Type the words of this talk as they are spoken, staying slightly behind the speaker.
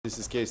This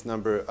is case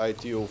number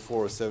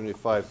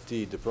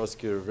IT0475T, the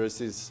prosecutor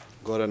versus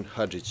Goran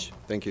Hadžić.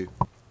 Thank you.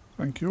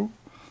 Thank you.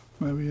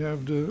 May we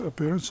have the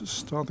appearances,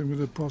 starting with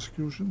the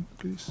prosecution,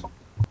 please?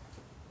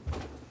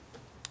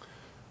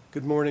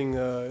 Good morning,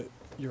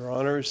 Your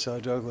Honors.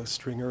 Douglas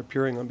Stringer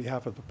appearing on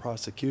behalf of the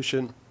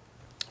prosecution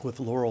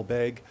with Laurel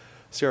Begg,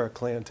 Sarah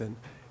Clanton,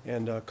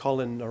 and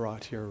Colin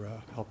Narat here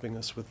helping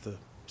us with the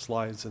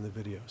slides and the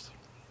videos.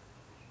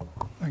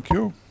 Thank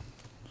you.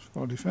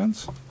 For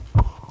defense.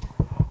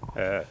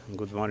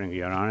 Good morning,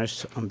 Your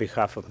Honors. On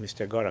behalf of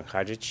Mr. Goran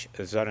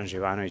Hadžić, Zoran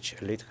Živanović,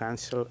 lead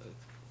counsel,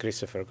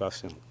 Christopher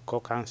Gosling,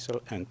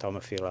 co-counsel, and Toma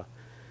Fila,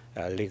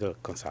 legal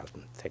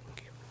consultant. Thank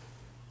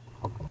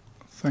you.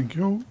 Thank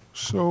you.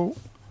 So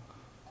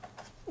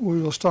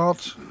we will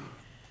start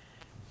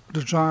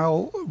the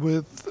trial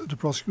with the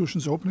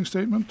prosecution's opening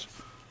statement.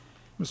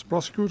 Mr.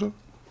 Prosecutor.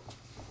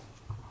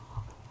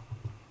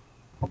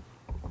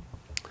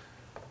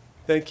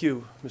 Thank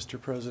you, Mr.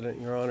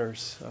 President, Your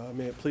Honors.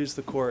 May it please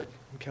the Court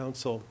and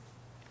Counsel.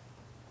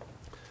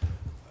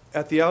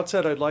 At the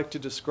outset, I'd like to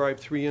describe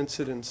three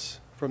incidents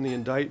from the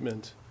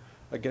indictment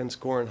against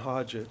Goran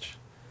Hadžić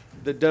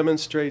that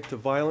demonstrate the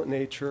violent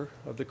nature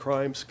of the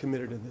crimes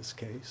committed in this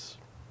case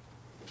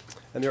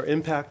and their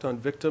impact on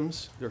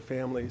victims, their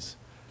families,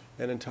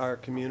 and entire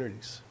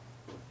communities.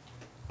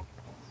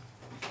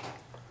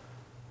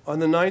 On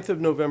the 9th of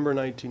November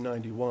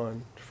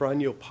 1991,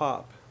 Franjo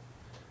Pap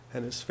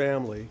and his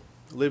family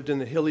lived in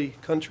the hilly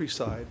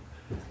countryside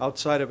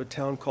outside of a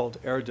town called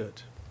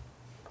Erdut.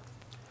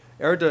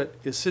 Erdut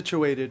is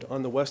situated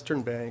on the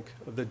western bank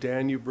of the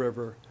Danube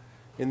River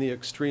in the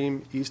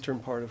extreme eastern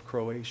part of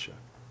Croatia,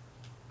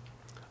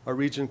 a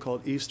region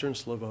called Eastern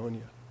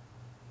Slavonia.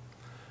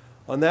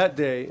 On that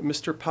day,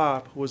 Mr.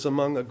 Pap was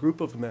among a group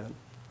of men,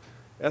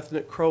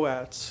 ethnic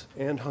Croats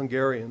and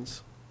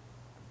Hungarians,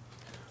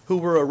 who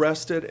were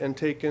arrested and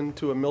taken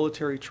to a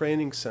military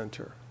training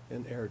center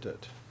in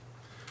Erdut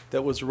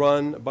that was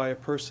run by a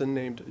person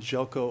named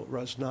Željko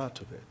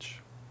Ražnatović,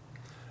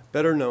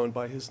 better known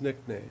by his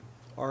nickname,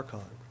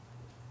 Arkan.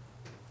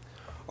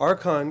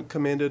 Arkan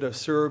commanded a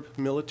Serb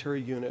military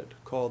unit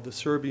called the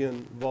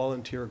Serbian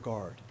Volunteer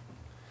Guard,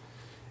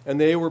 and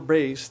they were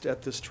based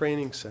at this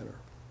training center.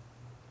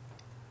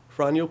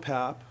 Franjo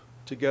Pap,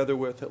 together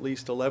with at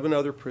least 11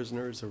 other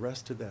prisoners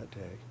arrested that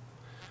day,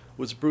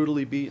 was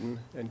brutally beaten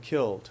and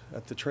killed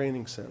at the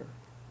training center.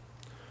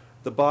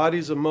 The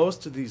bodies of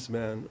most of these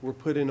men were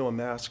put into a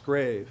mass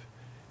grave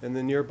in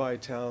the nearby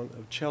town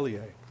of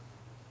Celje.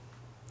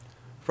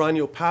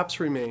 Franjo Pap's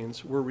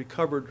remains were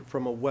recovered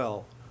from a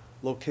well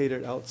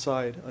located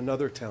outside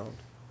another town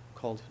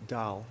called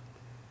Dal.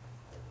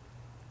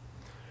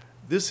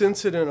 This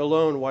incident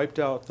alone wiped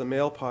out the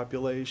male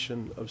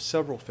population of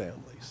several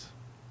families.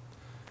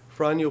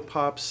 Franjo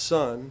Pap's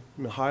son,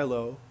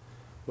 Mihailo,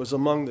 was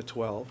among the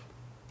 12,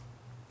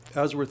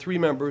 as were three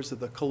members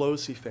of the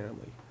Kolosi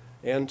family,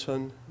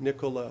 Anton,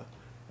 Nikola,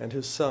 and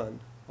his son,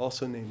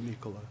 also named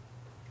Nikola.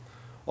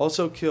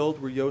 Also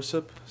killed were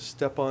Josip,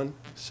 Stepan,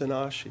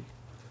 Sinashi,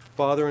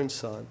 father and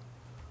son,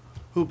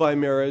 who by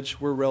marriage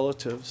were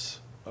relatives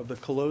of the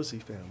Kolosi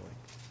family.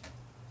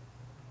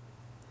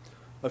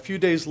 A few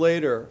days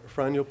later,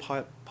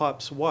 Franjo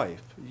Pap's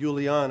wife,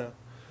 Juliana,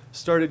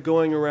 started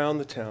going around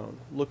the town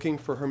looking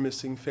for her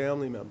missing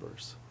family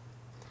members.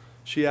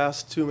 She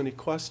asked too many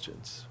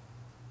questions.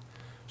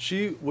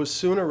 She was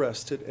soon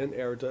arrested in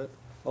Erdut,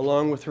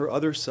 along with her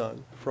other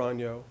son,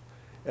 Franjo,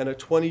 and a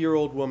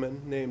 20-year-old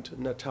woman named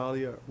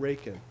Natalia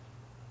Rakin.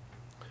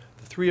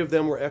 The three of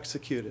them were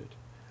executed,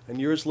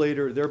 and years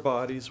later their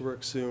bodies were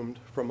exhumed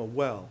from a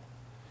well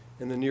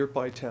in the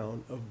nearby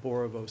town of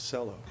Borovo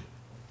Selo.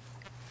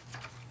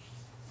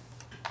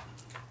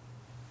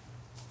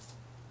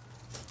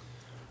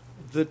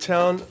 The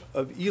town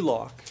of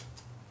Ilok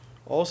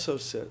also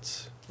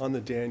sits on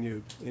the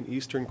Danube in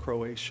eastern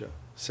Croatia,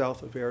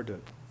 south of Erdut.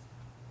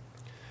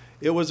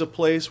 It was a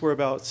place where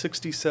about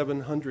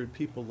 6,700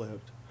 people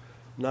lived,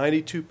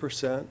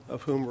 92%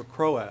 of whom were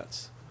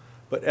Croats,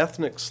 but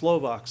ethnic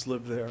Slovaks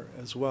lived there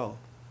as well.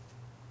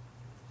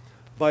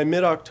 By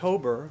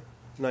mid-October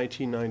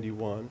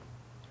 1991,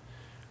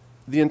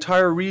 the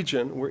entire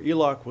region where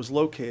Ilok was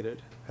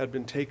located had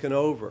been taken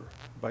over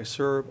by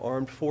Serb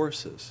armed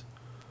forces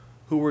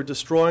who were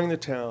destroying the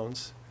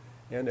towns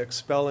and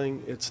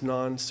expelling its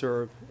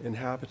non-Serb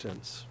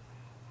inhabitants.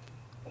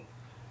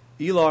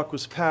 Ilok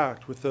was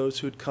packed with those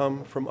who had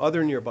come from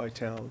other nearby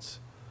towns,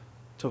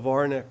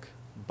 Tovarnik,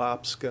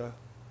 Bapska,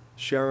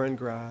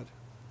 Sharongrad,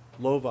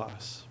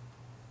 Lovas.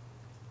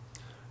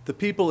 The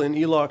people in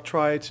Ilok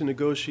tried to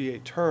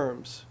negotiate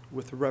terms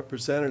with the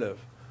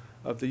representative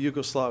of the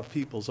Yugoslav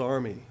People's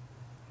Army,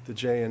 the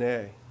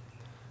JNA,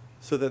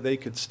 so that they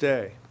could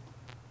stay.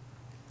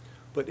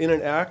 But in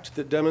an act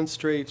that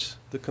demonstrates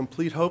the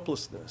complete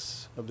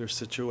hopelessness of their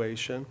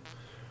situation,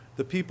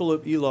 the people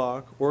of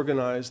Ilok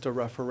organized a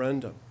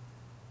referendum,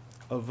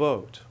 a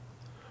vote,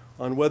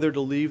 on whether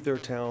to leave their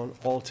town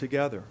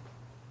altogether.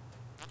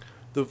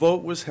 The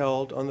vote was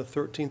held on the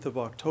 13th of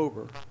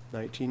October,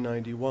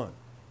 1991.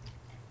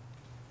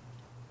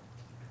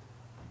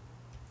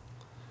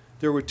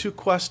 There were two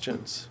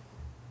questions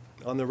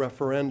on the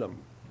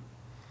referendum.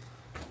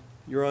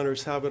 Your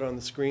honors have it on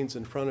the screens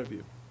in front of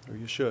you, or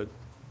you should.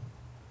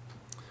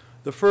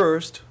 The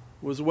first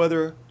was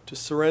whether to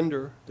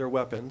surrender their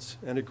weapons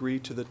and agree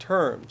to the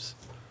terms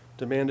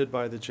demanded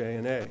by the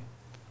JNA.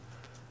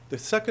 The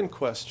second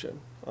question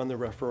on the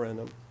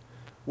referendum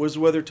was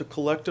whether to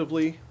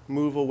collectively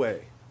move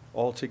away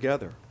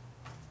altogether.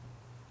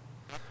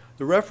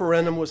 The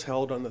referendum was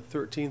held on the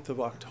 13th of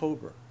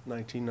October,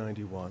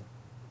 1991.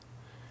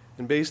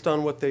 And based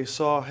on what they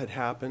saw had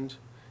happened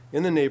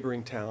in the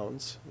neighboring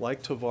towns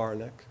like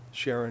Tovarnik,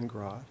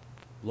 Sharongrad,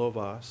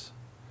 Lovas,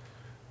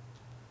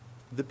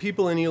 the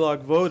people in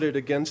Ilok voted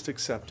against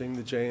accepting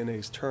the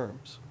JNA's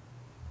terms.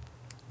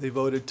 They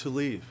voted to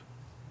leave.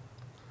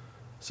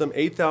 Some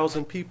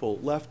 8,000 people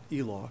left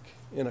Ilok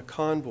in a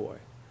convoy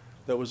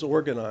that was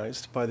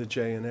organized by the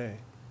JNA.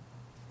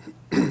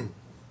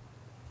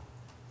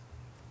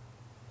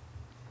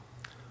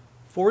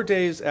 4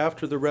 days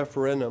after the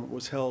referendum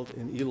was held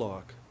in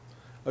Ilok,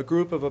 a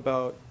group of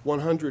about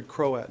 100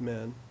 Croat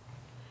men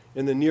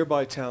in the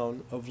nearby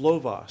town of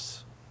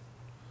Lovas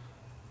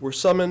were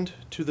summoned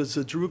to the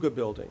Zadruga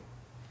building,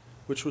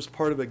 which was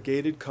part of a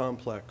gated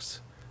complex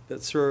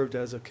that served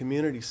as a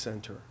community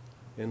center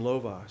in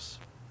Lovas.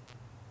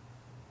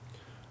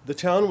 The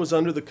town was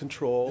under the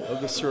control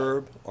of the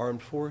Serb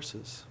armed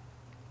forces.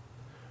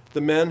 The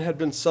men had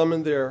been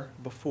summoned there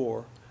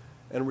before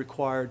and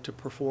required to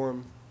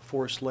perform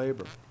forced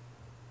labor.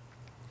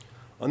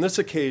 On this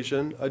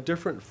occasion, a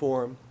different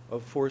form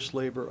of forced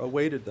labor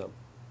awaited them.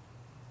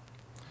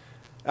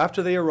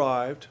 After they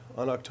arrived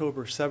on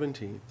October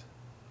 17th,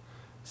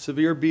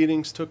 severe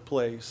beatings took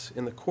place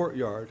in the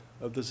courtyard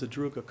of the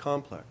Zadruga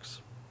complex.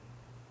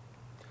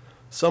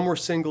 Some were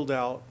singled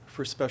out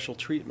for special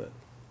treatment,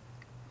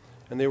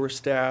 and they were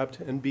stabbed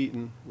and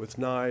beaten with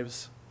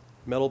knives,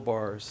 metal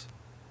bars,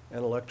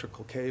 and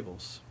electrical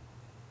cables.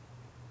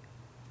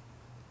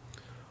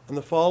 On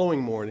the following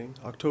morning,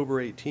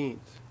 October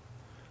 18th,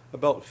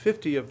 about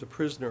 50 of the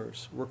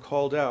prisoners were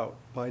called out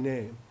by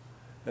name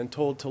and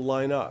told to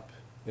line up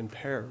in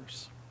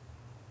pairs.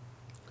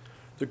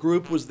 The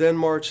group was then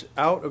marched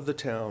out of the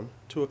town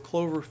to a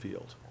clover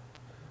field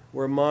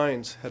where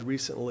mines had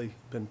recently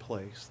been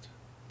placed.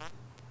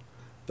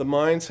 The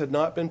mines had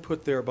not been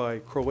put there by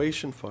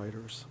Croatian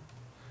fighters,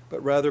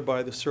 but rather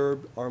by the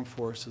Serb armed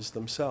forces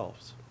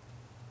themselves.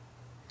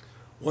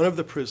 One of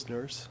the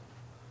prisoners,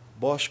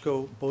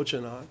 Boško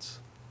Bojanac,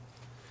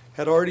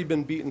 had already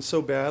been beaten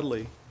so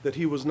badly that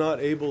he was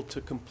not able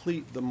to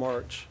complete the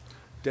march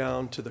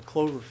down to the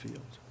clover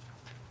field.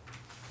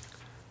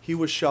 He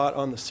was shot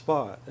on the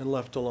spot and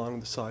left along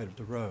the side of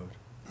the road.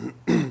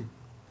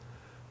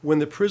 When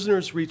the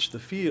prisoners reached the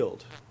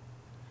field,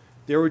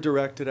 they were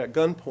directed at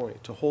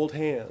gunpoint to hold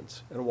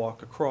hands and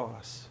walk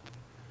across,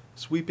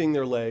 sweeping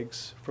their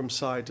legs from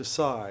side to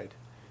side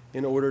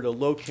in order to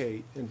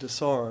locate and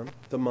disarm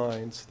the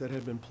mines that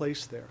had been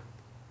placed there.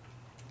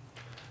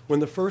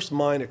 When the first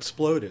mine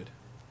exploded,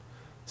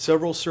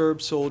 several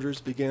Serb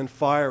soldiers began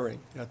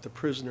firing at the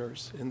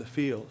prisoners in the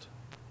field.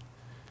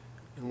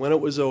 And when it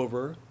was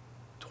over,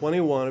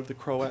 21 of the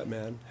Croat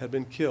men had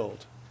been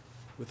killed,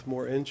 with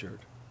more injured.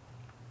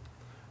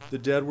 The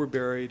dead were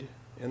buried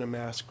in a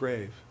mass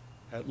grave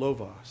at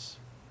Lovas.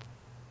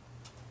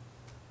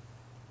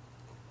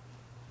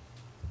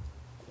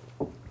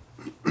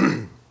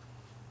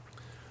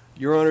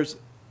 Your Honors,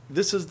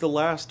 this is the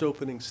last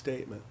opening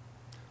statement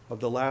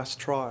of the last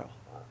trial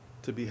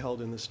to be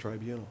held in this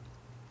tribunal.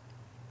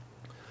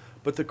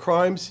 But the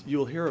crimes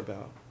you'll hear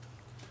about,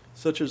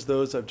 such as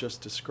those I've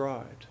just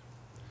described,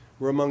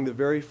 were among the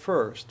very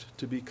first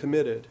to be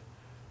committed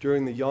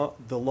during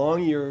the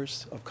long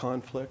years of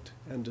conflict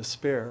and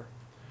despair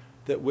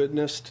that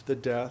witnessed the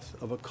death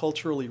of a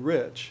culturally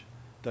rich,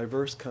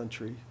 diverse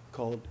country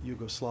called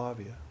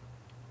Yugoslavia.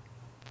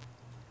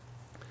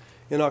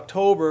 In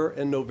October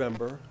and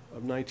November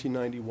of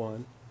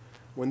 1991,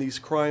 when these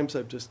crimes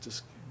I've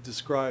just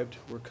described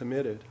were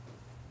committed,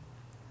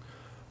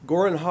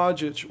 Goran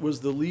Hadžić was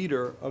the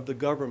leader of the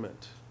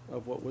government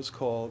of what was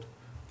called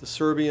the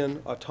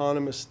Serbian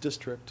Autonomous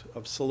District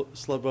of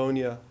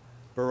Slavonia,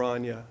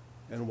 Baranja,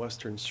 and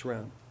Western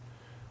Srem,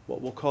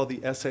 what we'll call the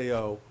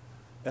SAO,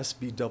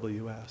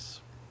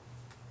 SBWS.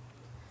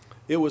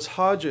 It was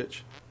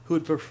Hadžić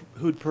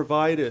who'd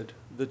provided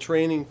the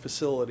training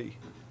facility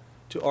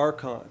to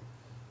Arkan,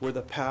 where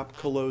the Pap,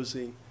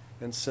 Kolosi,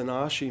 and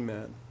Sanashi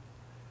men,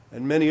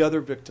 and many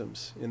other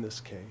victims in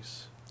this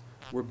case,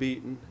 were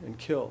beaten and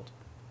killed.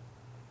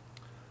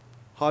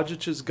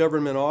 Hadžić's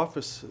government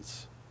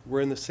offices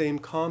were in the same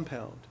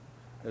compound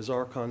as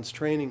Arkan's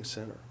training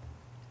center.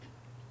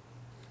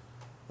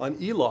 On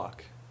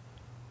Ilok,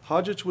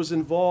 Hadžić was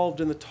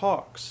involved in the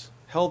talks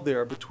held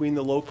there between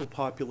the local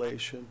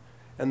population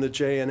and the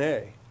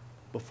JNA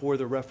before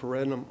the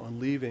referendum on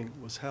leaving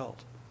was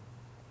held.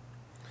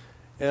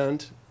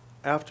 And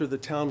after the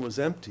town was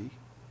empty,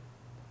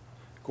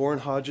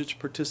 Goran Hadžić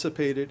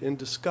participated in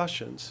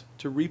discussions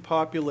to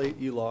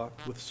repopulate Ilok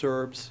with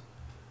Serbs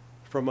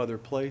from other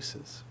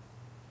places.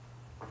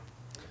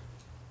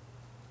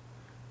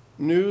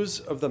 News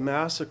of the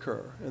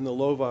massacre in the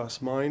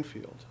Lovas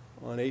minefield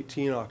on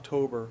 18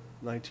 October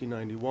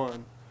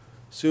 1991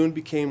 soon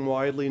became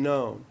widely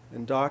known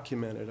and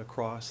documented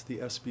across the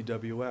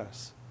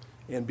SBWS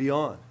and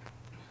beyond.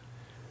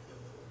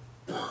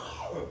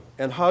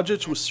 And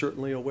Hadžić was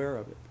certainly aware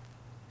of it.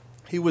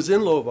 He was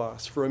in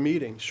Lovas for a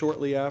meeting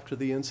shortly after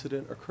the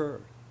incident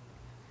occurred.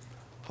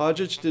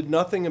 Hadžić did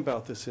nothing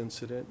about this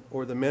incident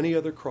or the many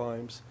other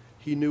crimes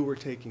he knew were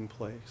taking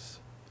place.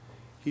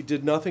 He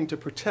did nothing to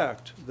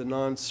protect the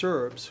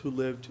non-Serbs who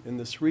lived in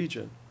this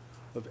region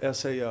of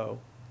SAO,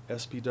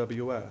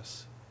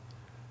 SBWS.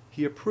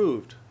 He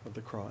approved of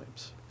the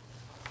crimes.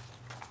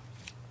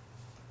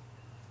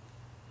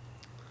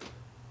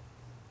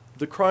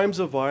 The crimes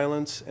of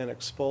violence and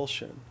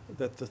expulsion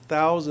that the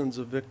thousands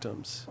of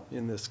victims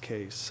in this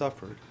case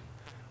suffered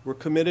were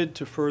committed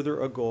to further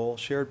a goal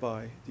shared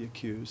by the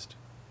accused,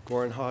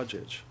 Goran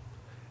Hadžić,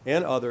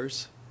 and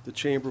others the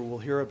Chamber will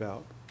hear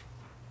about,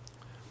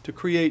 to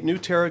create new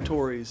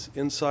territories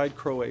inside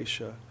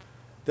Croatia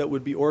that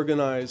would be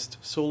organized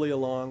solely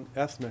along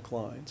ethnic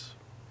lines.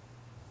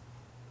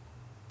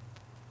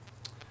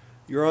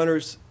 Your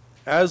Honors,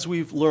 as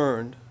we've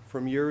learned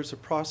from years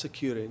of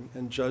prosecuting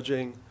and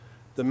judging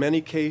the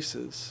many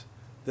cases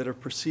that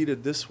have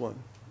preceded this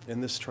one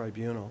in this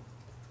tribunal,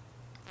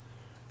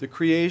 the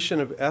creation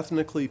of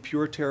ethnically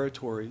pure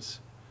territories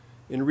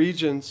in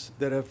regions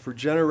that have for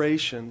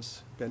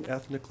generations been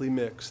ethnically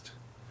mixed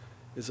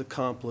is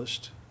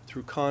accomplished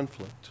through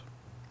conflict,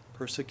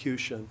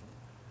 persecution,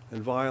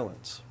 and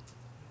violence.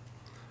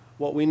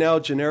 What we now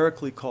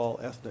generically call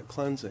ethnic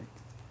cleansing,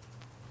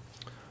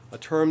 a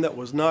term that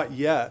was not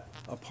yet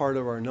a part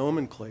of our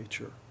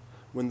nomenclature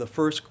when the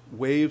first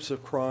waves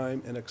of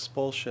crime and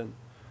expulsion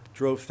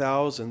drove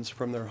thousands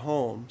from their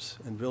homes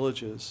and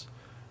villages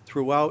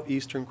throughout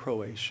eastern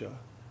Croatia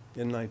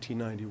in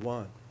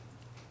 1991.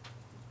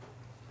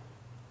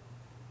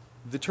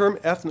 The term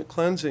ethnic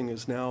cleansing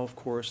is now, of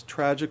course,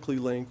 tragically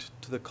linked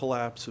to the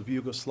collapse of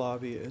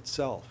Yugoslavia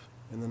itself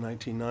in the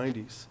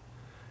 1990s,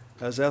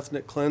 as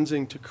ethnic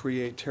cleansing to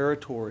create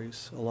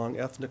territories along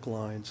ethnic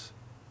lines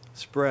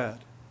spread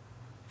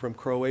from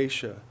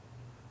Croatia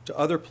to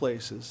other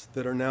places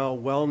that are now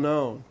well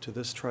known to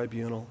this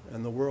tribunal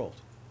and the world: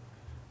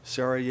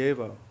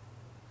 Sarajevo,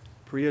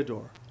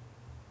 Prijedor,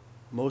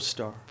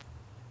 Mostar,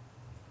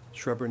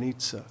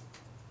 Srebrenica,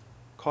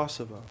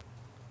 Kosovo,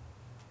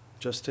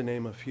 just to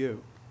name a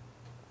few.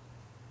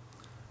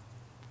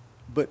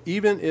 But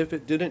even if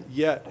it didn't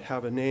yet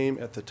have a name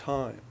at the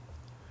time,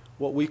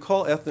 what we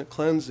call ethnic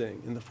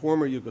cleansing in the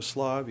former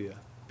Yugoslavia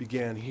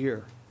began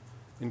here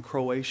in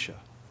Croatia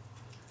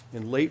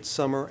in late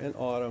summer and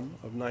autumn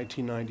of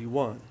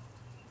 1991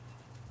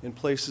 in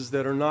places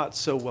that are not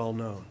so well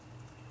known,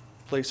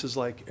 places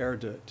like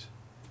Erdut,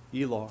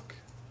 Ilok,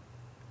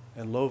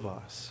 and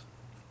Lovas.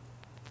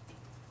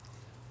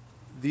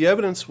 The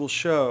evidence will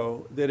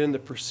show that in the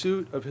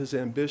pursuit of his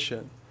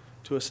ambition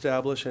to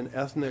establish an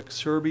ethnic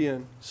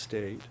Serbian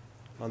state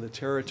on the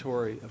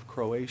territory of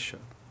Croatia,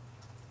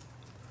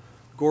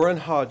 Goran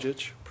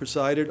Hadžić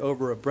presided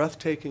over a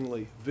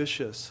breathtakingly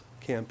vicious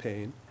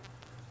campaign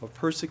of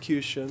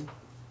persecution,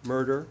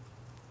 murder,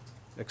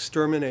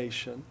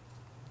 extermination,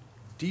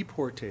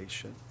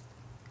 deportation,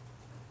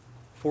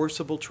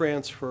 forcible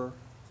transfer,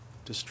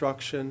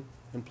 destruction,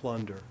 and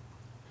plunder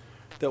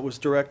that was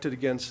directed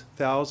against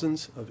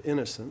thousands of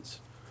innocents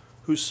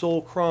whose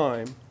sole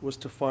crime was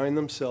to find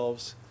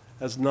themselves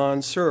as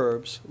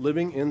non-Serbs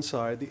living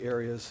inside the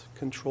areas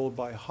controlled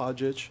by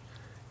Hadžić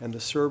and the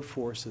Serb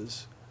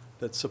forces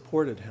that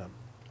supported him.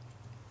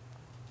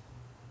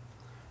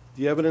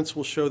 The evidence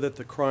will show that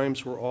the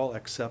crimes were all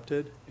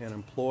accepted and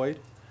employed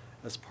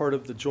as part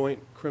of the joint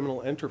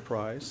criminal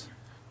enterprise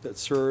that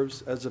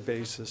serves as a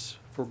basis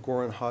for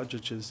Goran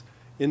Hadžić's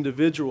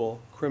individual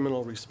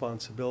criminal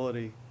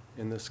responsibility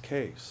in this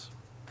case.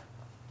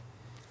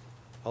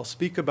 I'll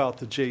speak about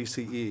the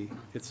JCE,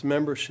 its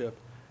membership,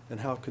 and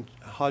how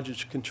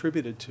Hadžić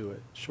contributed to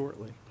it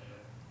shortly.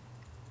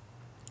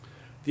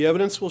 The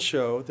evidence will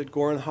show that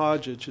Goran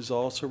Hadžić is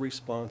also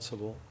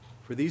responsible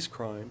for these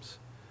crimes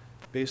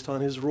based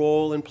on his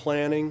role in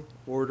planning,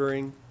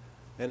 ordering,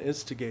 and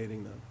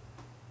instigating them.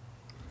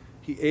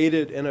 He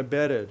aided and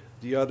abetted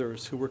the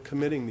others who were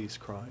committing these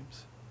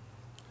crimes.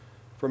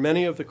 For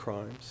many of the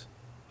crimes,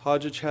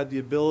 Hadžić had the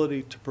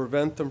ability to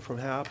prevent them from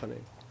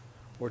happening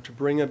or to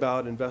bring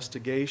about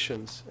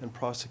investigations and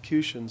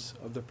prosecutions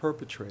of the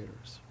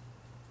perpetrators.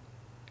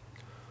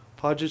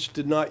 Hadžić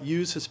did not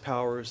use his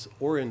powers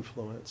or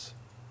influence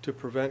to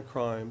prevent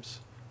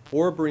crimes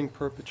or bring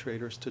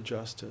perpetrators to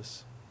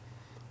justice,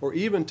 or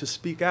even to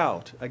speak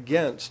out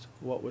against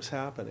what was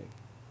happening.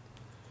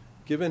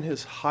 Given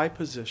his high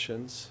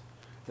positions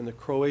in the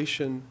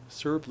Croatian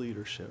Serb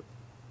leadership,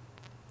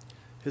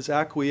 his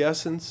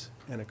acquiescence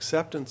and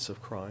acceptance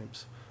of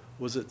crimes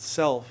was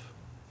itself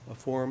a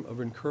form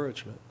of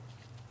encouragement.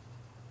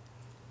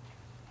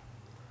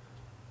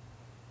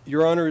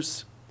 Your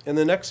Honors, in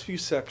the next few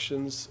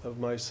sections of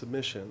my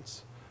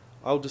submissions,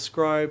 I'll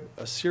describe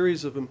a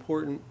series of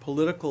important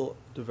political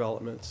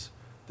developments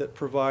that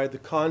provide the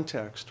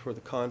context for the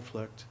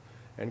conflict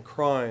and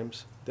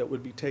crimes that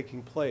would be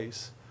taking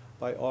place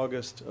by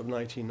August of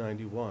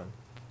 1991.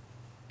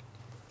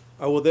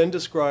 I will then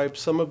describe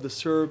some of the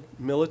Serb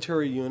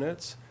military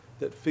units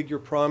that figure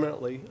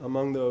prominently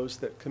among those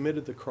that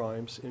committed the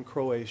crimes in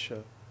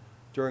Croatia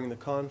during the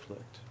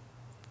conflict.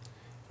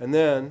 And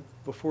then,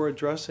 before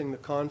addressing the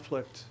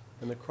conflict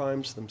and the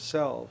crimes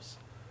themselves,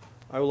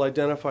 I will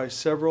identify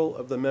several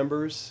of the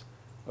members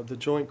of the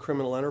joint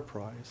criminal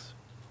enterprise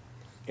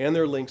and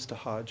their links to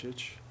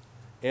Hadžić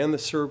and the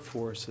Serb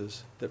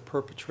forces that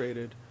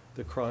perpetrated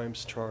the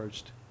crimes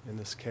charged in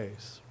this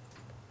case.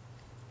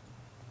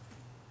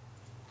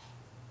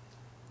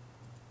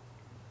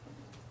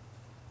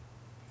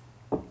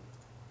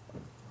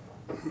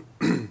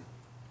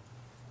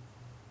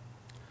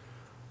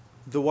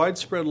 The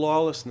widespread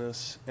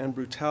lawlessness and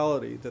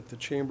brutality that the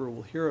Chamber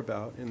will hear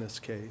about in this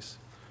case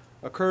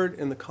occurred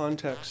in the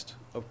context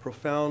of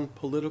profound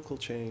political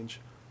change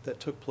that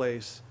took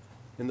place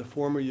in the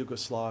former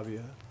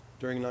Yugoslavia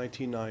during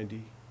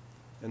 1990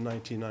 and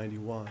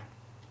 1991.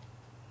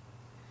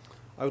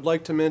 I would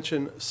like to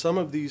mention some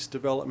of these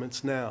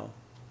developments now,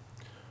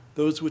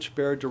 those which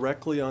bear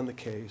directly on the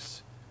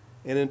case,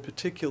 and in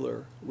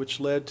particular, which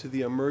led to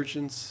the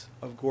emergence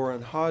of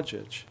Goran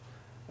Hadžić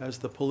as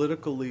the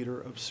political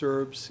leader of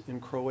Serbs in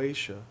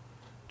Croatia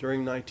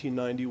during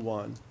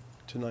 1991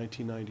 to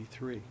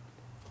 1993.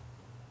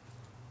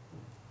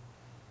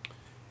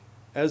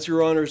 As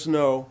your honors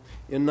know,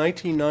 in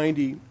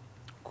 1990,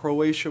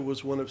 Croatia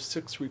was one of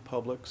 6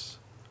 republics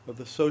of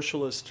the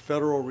Socialist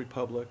Federal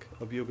Republic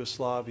of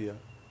Yugoslavia,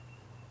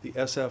 the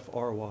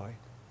SFRY,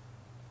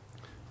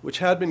 which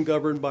had been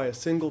governed by a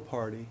single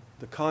party,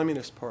 the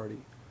Communist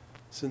Party,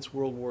 since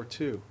World War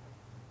II.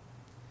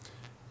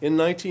 In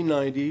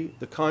 1990,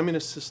 the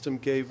communist system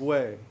gave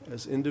way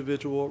as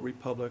individual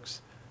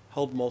republics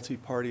held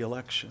multi-party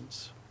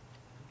elections.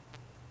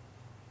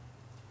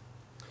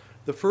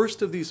 The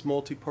first of these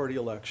multi-party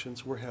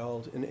elections were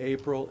held in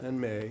April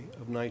and May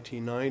of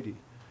 1990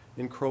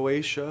 in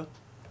Croatia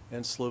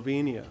and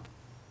Slovenia.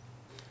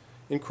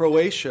 In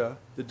Croatia,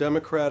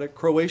 the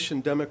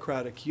Croatian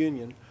Democratic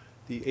Union,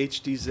 the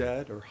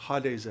HDZ or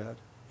HDZ,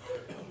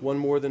 won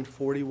more than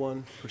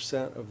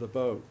 41% of the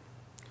vote,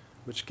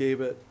 which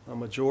gave it a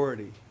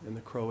majority in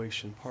the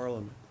Croatian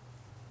parliament.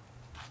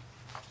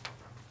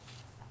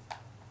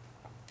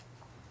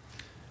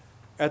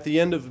 At the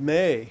end of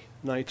May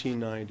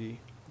 1990,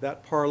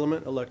 that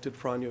parliament elected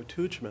Franjo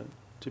Tuđman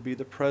to be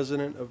the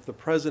president of the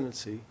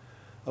presidency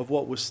of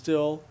what was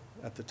still,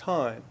 at the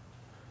time,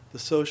 the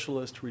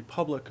Socialist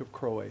Republic of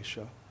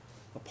Croatia,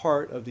 a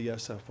part of the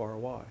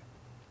SFRY.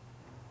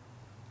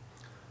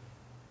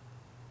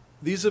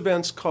 These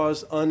events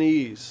caused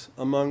unease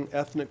among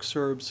ethnic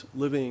Serbs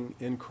living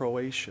in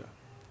Croatia.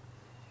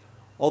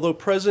 Although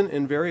present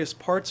in various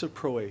parts of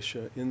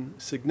Croatia in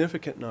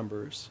significant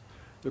numbers,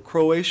 the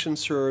Croatian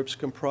Serbs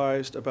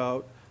comprised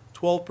about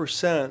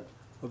 12%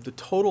 of the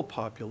total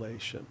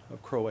population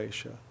of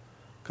Croatia,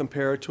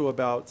 compared to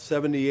about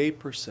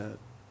 78%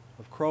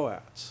 of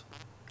Croats.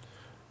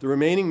 The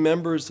remaining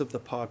members of the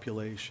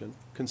population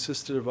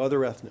consisted of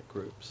other ethnic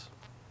groups.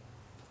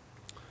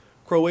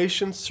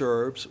 Croatian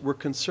Serbs were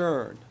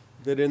concerned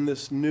that in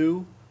this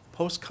new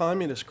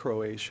post-communist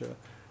Croatia,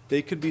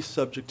 they could be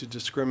subject to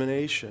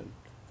discrimination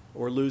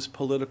or lose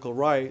political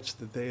rights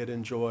that they had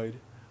enjoyed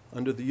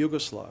under the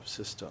Yugoslav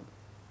system.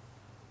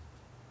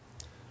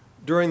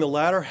 During the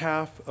latter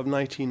half of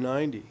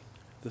 1990,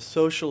 the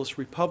Socialist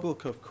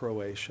Republic of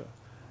Croatia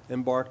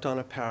embarked on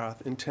a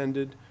path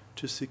intended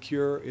to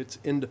secure its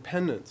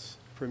independence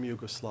from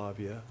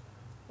Yugoslavia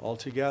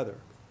altogether.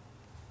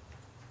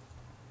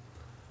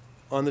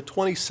 On the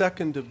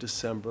 22nd of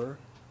December,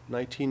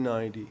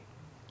 1990,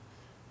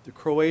 the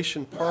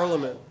Croatian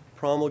Parliament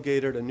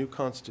promulgated a new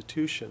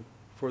constitution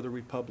for the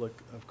Republic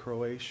of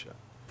Croatia.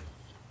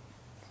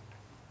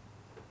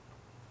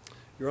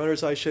 Your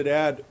Honors, I should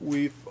add,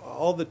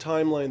 all the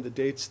timeline, the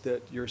dates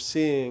that you're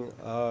seeing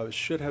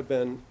should have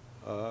been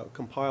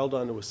compiled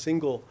onto a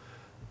single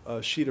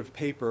sheet of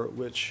paper,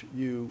 which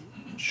you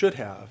should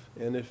have.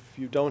 And if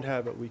you don't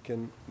have it, we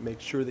can make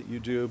sure that you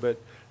do.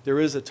 But there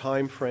is a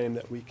time frame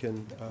that we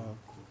can,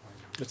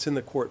 it's in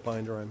the court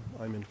binder,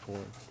 I'm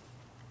informed.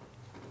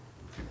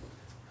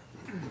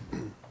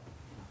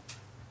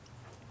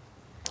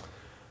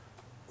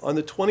 On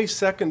the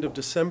 22nd of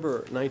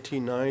December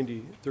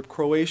 1990, the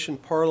Croatian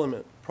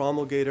Parliament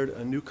promulgated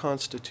a new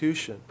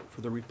constitution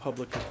for the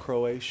Republic of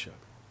Croatia.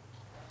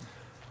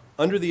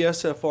 Under the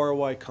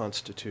SFRY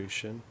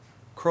constitution,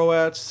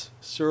 Croats,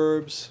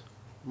 Serbs,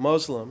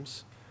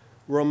 Muslims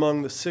were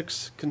among the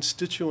 6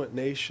 constituent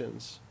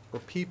nations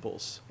or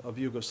peoples of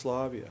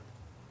Yugoslavia.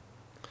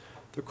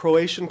 The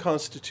Croatian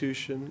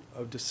Constitution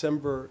of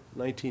December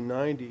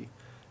 1990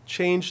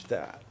 changed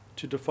that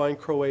to define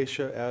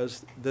Croatia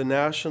as the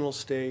national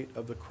state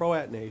of the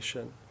Croat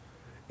nation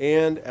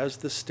and as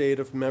the state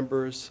of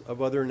members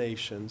of other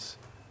nations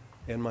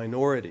and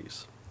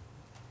minorities.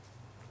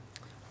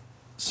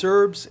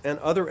 Serbs and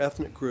other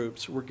ethnic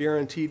groups were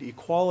guaranteed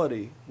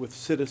equality with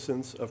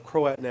citizens of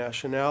Croat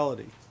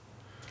nationality.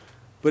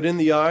 But in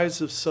the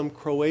eyes of some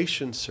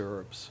Croatian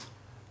Serbs,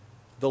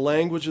 the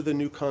language of the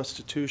new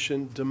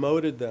constitution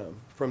demoted them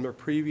from their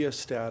previous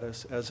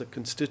status as a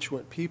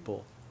constituent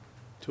people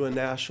to a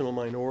national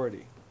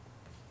minority.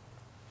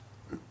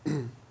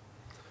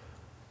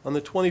 On the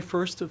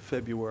 21st of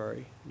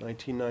February,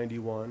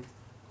 1991,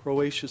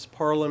 Croatia's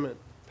parliament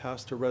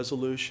passed a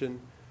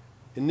resolution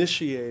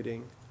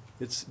initiating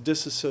its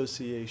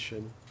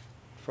disassociation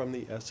from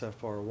the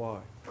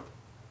SFRY.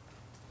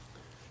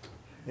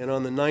 And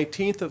on the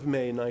 19th of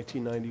May,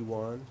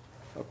 1991,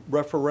 a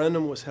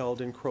referendum was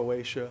held in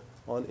Croatia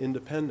on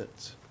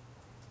independence.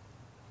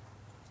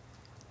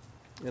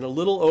 And a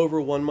little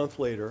over 1 month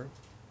later,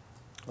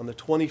 on the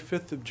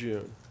 25th of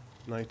June,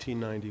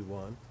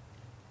 1991,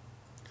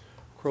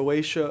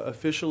 Croatia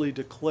officially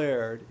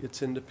declared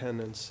its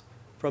independence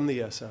from the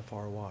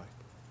SFRY.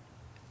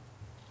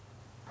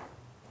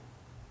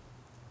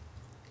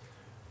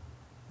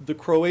 The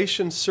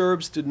Croatian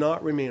Serbs did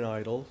not remain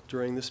idle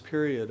during this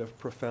period of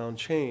profound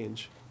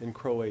change in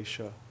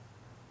Croatia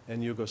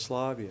and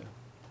Yugoslavia.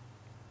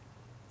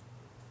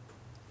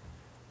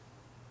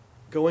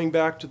 Going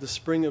back to the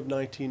spring of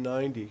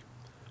 1990,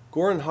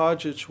 Goran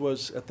Hadžić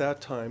was at that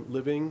time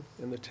living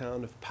in the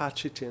town of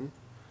Pačitin,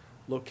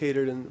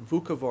 located in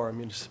Vukovar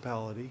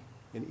municipality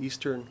in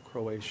eastern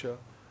Croatia,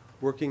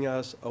 working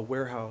as a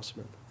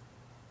warehouseman.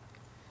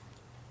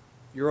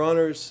 Your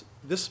Honors,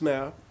 this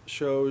map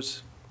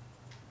shows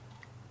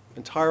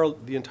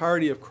the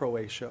entirety of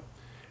Croatia,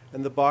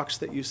 and the box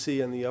that you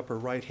see in the upper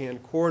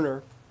right-hand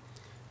corner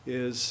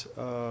is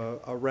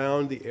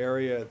around the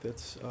area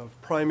that's of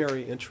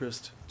primary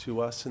interest to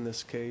us in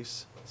this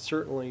case,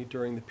 certainly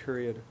during the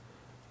period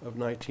of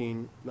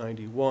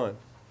 1991.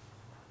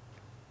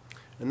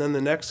 And then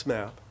the next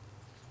map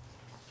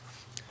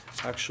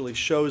actually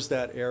shows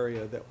that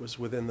area that was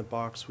within the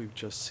box we've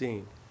just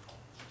seen.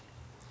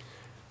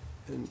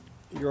 And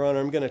Your Honor,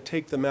 I'm going to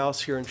take the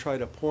mouse here and try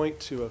to point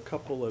to a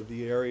couple of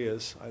the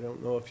areas. I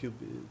don't know if you'll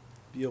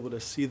be able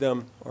to see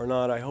them or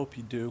not. I hope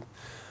you do.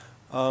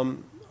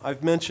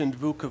 I've mentioned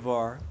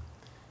Vukovar,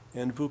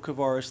 and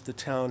Vukovar is the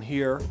town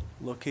here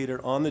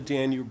located on the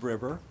Danube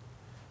River,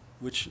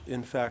 which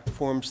in fact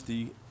forms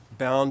the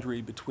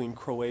boundary between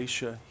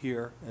Croatia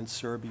here and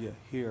Serbia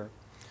here.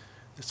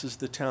 This is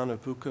the town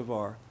of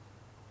Vukovar.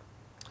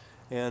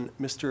 And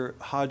Mr.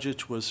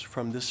 Hadžić was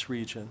from this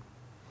region.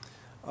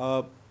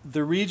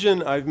 The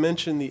region, I've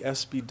mentioned the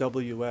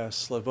SBWS,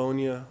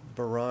 Slavonia,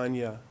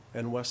 Baranja,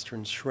 and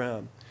Western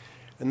Srem.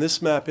 And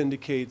this map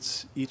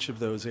indicates each of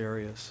those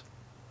areas.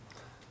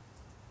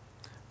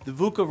 The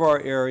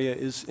Vukovar area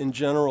is, in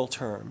general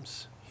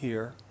terms,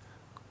 here,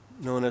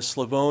 known as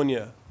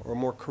Slavonia, or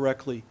more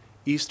correctly,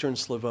 Eastern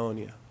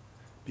Slavonia,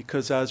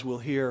 because as we'll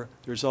hear,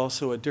 there's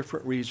also a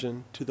different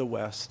region to the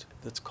west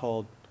that's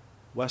called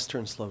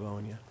Western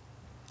Slavonia.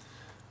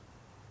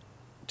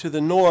 To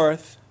the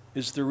north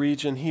is the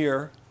region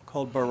here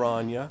called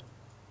Baranja,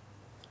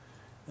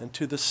 and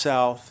to the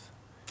south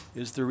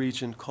is the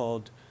region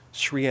called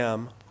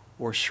Srem,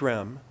 or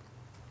Srem.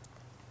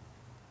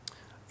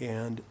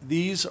 And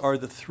these are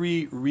the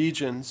three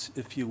regions,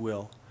 if you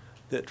will,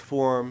 that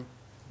form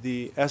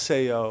the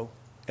SAO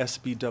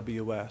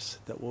SBWS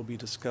that we'll be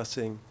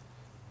discussing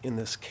in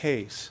this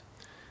case.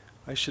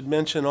 I should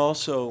mention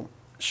also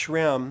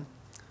Srem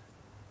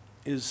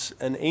is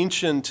an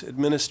ancient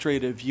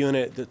administrative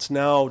unit that's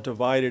now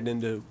divided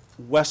into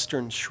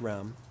Western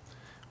Srem,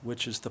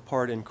 which is the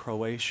part in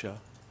Croatia,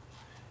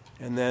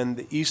 and then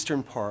the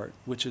eastern part,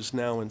 which is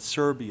now in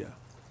Serbia.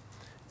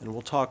 And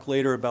we'll talk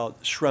later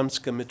about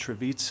Sremska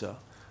Mitrovica,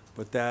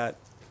 but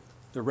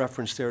the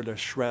reference there to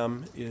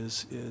Srem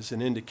is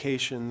an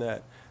indication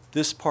that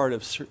this part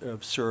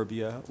of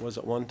Serbia was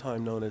at one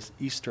time known as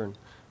Eastern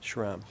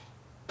Srem.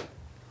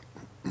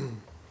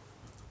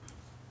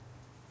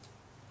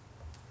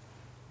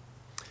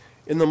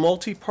 In the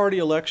multi-party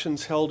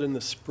elections held in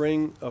the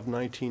spring of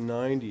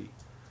 1990,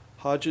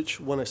 Hadžić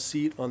won a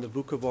seat on the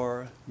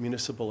Vukovar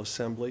Municipal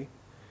Assembly,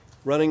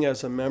 running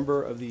as a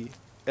member of the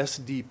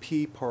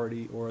SDP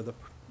party, or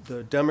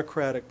the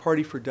Democratic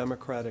Party for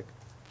Democratic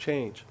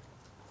Change.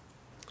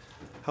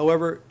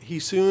 However, he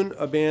soon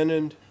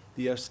abandoned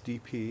the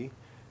SDP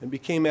and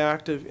became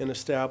active in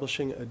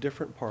establishing a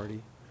different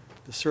party,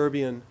 the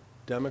Serbian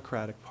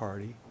Democratic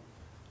Party,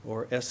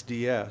 or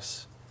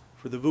SDS,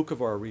 for the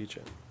Vukovar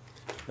region.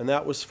 And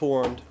that was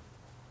formed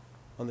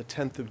on the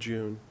 10th of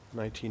June,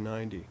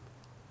 1990.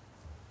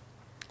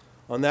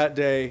 On that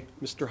day,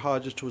 Mr.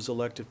 Hadžić was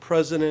elected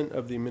president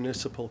of the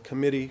municipal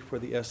committee for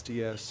the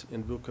SDS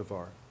in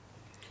Vukovar.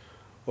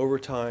 Over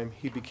time,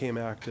 he became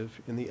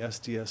active in the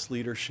SDS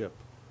leadership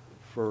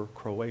for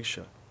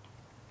Croatia.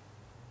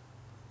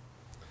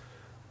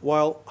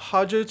 While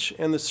Hadžić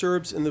and the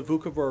Serbs in the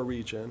Vukovar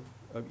region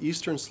of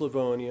eastern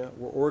Slavonia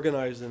were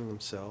organizing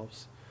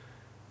themselves,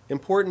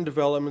 important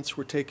developments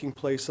were taking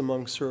place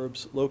among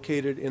Serbs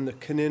located in the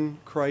Knin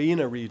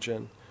Krajina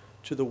region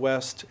to the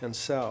west and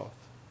south.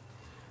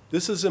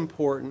 This is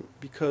important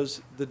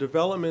because the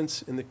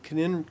developments in the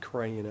Knin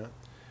Krajina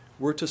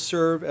were to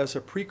serve as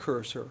a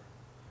precursor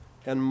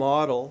and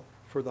model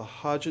for the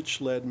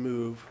Hadžić-led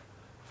move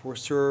for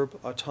Serb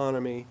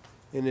autonomy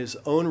in his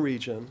own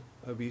region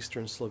of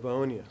eastern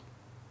Slavonia.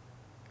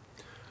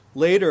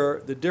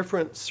 Later, the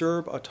different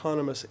Serb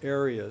autonomous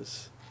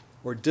areas,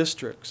 or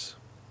districts,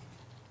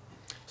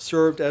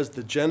 served as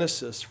the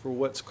genesis for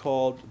what's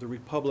called the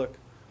Republic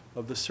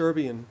of the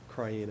Serbian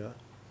Krajina,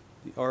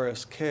 the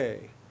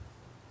RSK,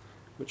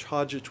 which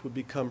Hadžić would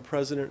become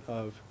president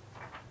of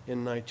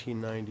in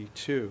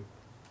 1992.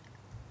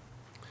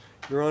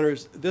 Your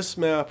Honors, this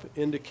map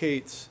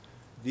indicates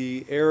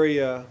the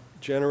area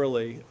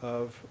generally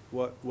of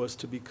what was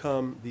to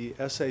become the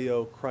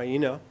SAO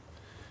Krajina,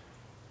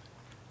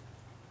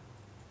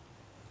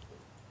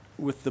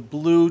 with the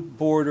blue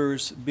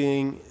borders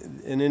being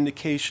an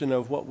indication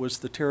of what was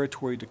the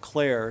territory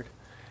declared.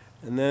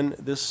 And then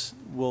this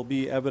will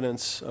be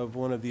evidence of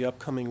one of the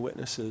upcoming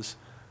witnesses.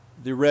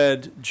 The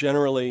red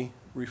generally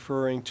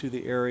referring to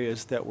the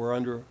areas that were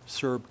under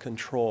Serb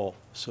control.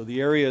 So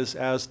the areas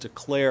as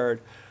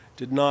declared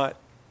did not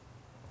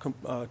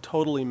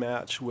totally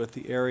match with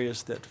the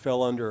areas that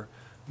fell under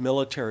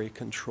military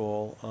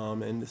control,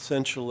 and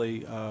essentially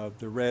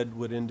the red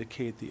would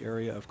indicate the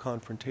area of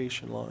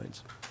confrontation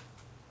lines.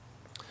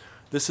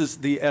 This is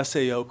the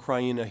SAO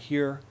Krajina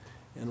here,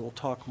 and we'll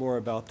talk more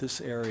about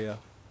this area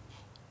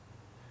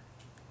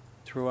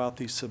throughout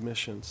these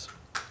submissions.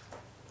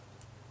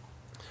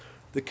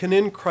 The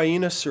Knin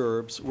Krajina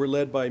Serbs were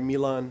led by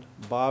Milan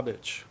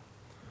Babić,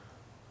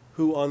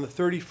 who on the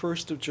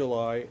 31st of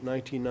July,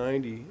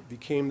 1990,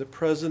 became the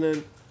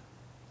president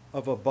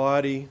of a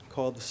body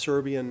called the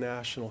Serbian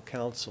National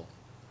Council,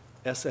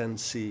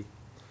 SNC.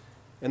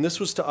 And this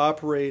was to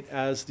operate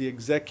as the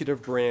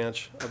executive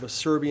branch of a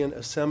Serbian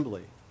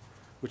assembly,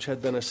 which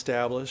had been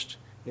established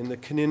in the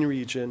Knin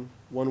region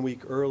 1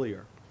 week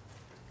earlier.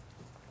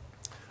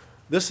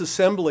 This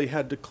assembly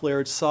had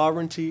declared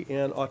sovereignty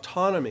and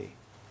autonomy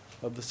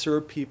of the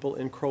Serb people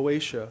in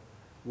Croatia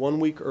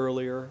 1 week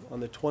earlier on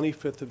the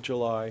 25th of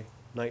July,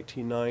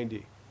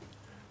 1990.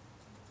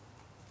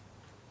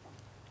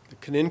 The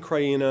Knin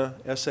Krajina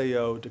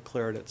SAO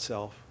declared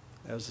itself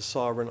as a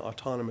sovereign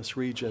autonomous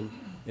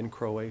region in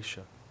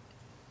Croatia.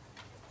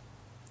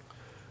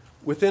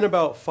 Within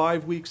about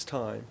 5 weeks'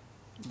 time,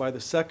 by the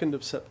 2nd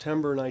of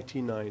September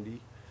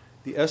 1990,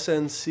 the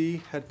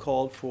SNC had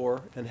called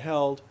for and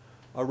held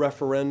a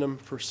referendum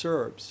for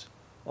Serbs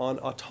on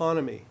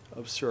autonomy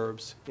of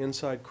Serbs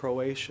inside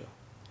Croatia.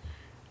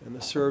 And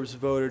the Serbs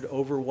voted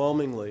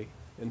overwhelmingly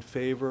in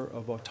favor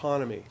of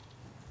autonomy,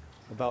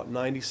 about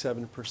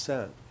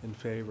 97% in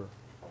favor.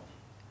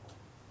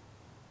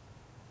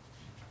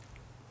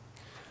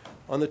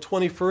 On the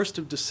 21st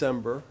of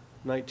December,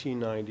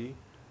 1990,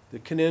 the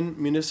Knin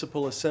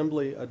Municipal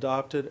Assembly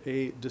adopted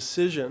a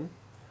decision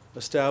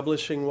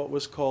establishing what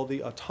was called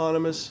the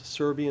Autonomous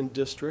Serbian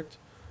District,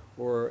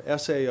 or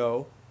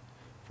SAO,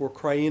 for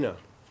Krajina.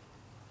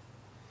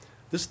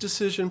 This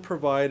decision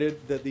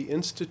provided that the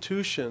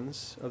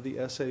institutions of the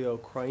SAO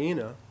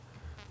Krajina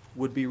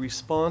would be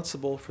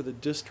responsible for the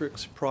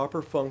district's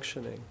proper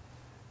functioning,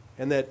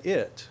 and that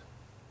it,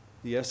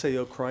 the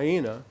SAO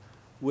Krajina,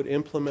 would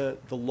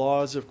implement the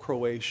laws of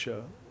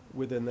Croatia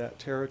within that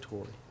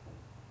territory.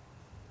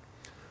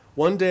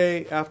 One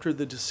day after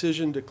the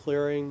decision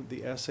declaring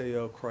the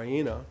SAO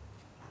Krajina,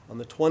 on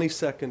the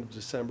 22nd of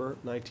December,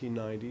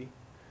 1990,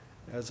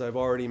 as I've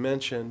already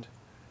mentioned,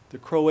 the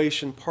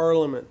Croatian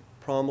Parliament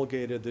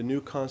promulgated the new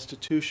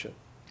constitution.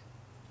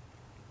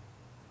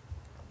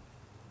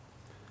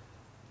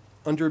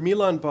 Under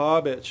Milan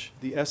Babić,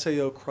 the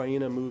SAO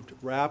Krajina moved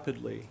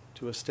rapidly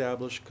to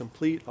establish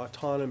complete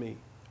autonomy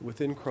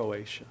within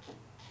Croatia.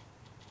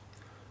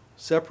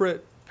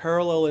 Separate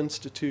parallel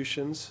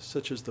institutions,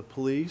 such as the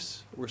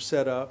police, were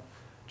set up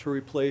to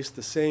replace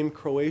the same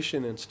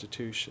Croatian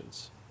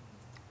institutions.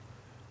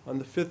 On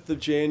the 5th of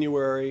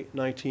January,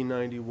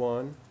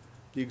 1991,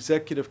 the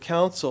Executive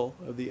Council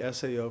of the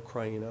SAO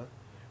Krajina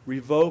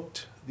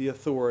revoked the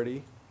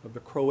authority of the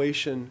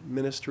Croatian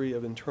Ministry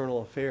of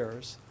Internal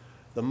Affairs,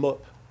 the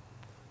MUP,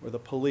 or the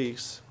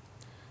police,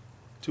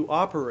 to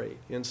operate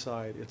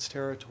inside its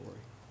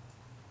territory.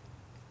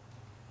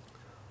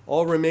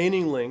 All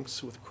remaining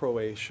links with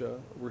Croatia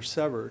were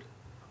severed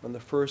on the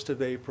 1st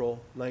of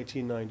April,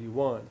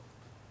 1991,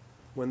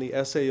 when the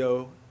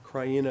SAO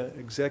Krajina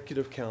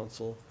Executive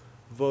Council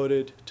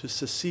voted to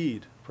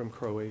secede from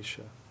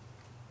Croatia.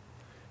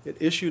 It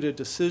issued a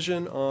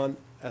decision on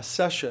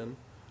accession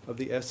of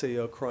the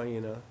SAO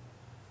Krajina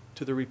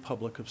to the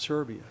Republic of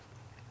Serbia.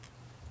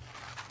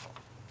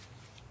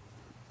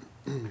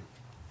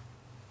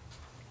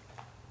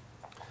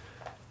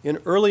 In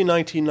early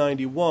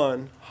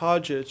 1991,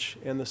 Hadžić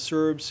and the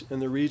Serbs in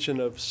the region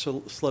of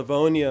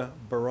Slavonia,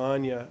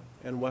 Baranja,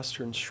 and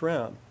Western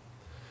Srem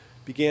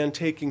began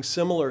taking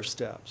similar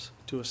steps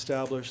to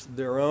establish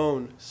their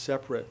own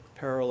separate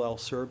parallel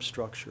Serb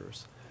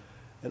structures,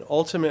 and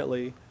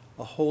ultimately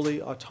a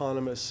wholly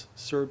autonomous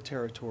Serb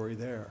territory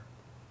there.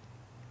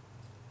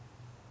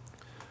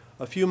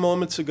 A few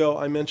moments ago,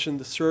 I mentioned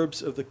the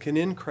Serbs of the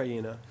Knin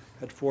Krajina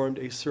had formed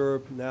a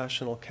Serb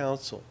National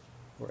Council,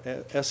 or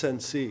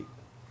SNC,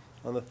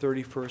 on the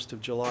 31st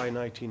of July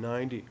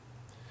 1990,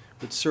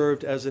 which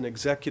served as an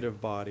executive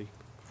body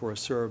for a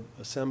Serb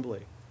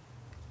assembly.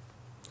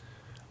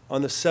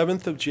 On the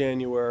 7th of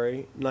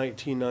January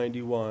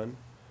 1991,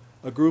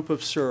 a group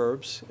of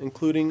Serbs,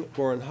 including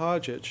Goran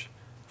Hadžić,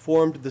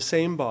 formed the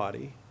same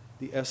body,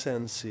 the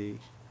SNC,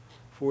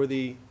 for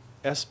the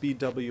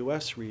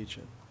SBWS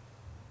region.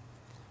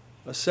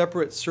 A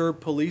separate Serb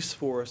police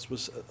force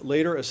was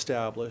later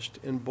established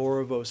in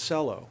Borovo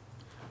Selo,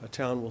 a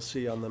town we'll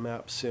see on the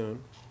map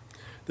soon.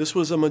 This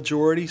was a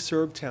majority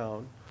Serb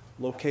town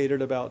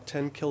located about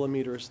 10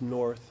 kilometers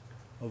north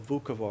of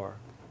Vukovar.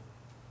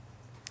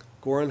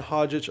 Goran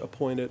Hadžić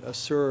appointed a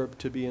Serb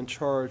to be in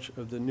charge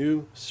of the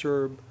new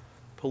Serb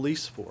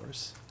police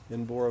force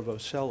in Borovo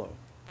Selo.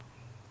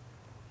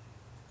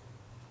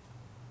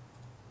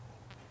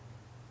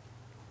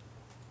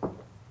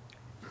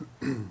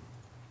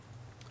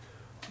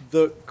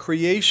 The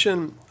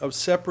creation of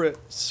separate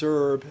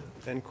Serb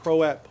and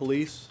Croat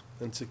police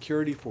and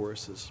security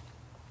forces,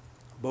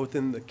 both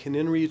in the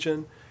Knin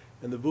region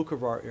and the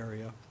Vukovar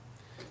area,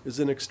 is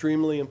an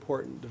extremely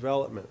important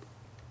development.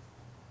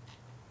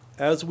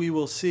 As we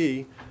will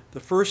see, the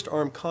first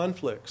armed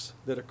conflicts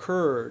that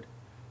occurred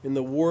in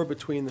the war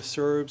between the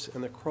Serbs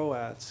and the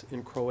Croats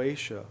in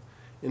Croatia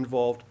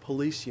involved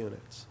police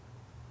units.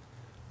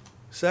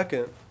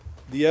 Second,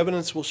 the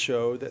evidence will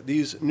show that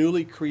these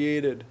newly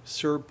created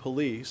Serb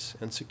police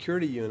and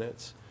security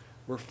units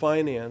were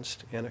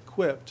financed and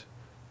equipped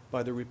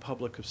by the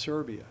Republic of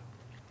Serbia.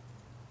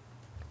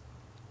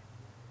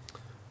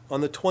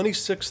 On the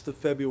 26th of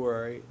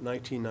February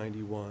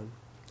 1991,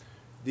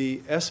 the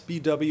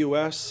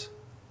SBWS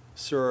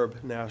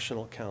Serb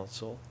National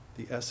Council,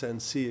 the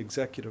SNC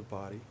executive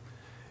body,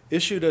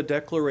 issued a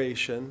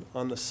declaration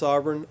on the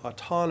sovereign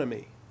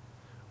autonomy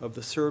of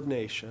the Serb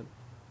nation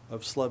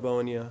of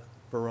Slavonia,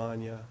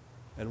 Baranja,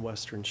 and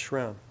Western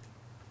Srem.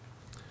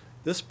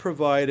 This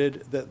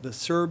provided that the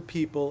Serb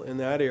people in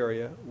that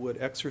area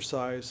would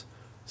exercise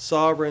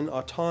sovereign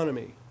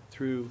autonomy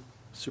through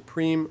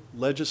supreme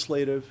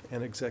legislative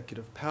and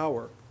executive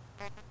power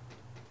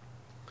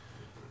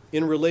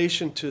in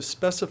relation to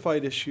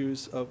specified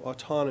issues of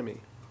autonomy,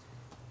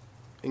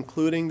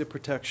 including the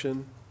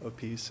protection of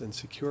peace and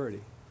security.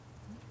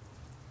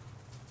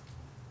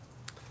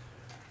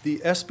 The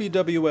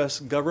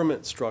SBWS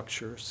government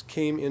structures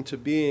came into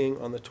being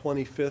on the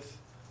 25th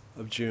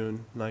of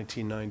June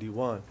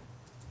 1991.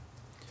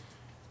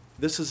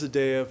 This is a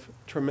day of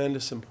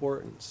tremendous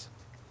importance.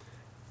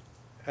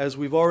 As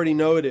we've already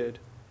noted,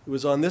 it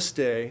was on this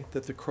day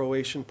that the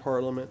Croatian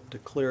parliament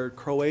declared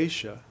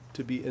Croatia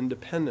to be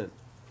independent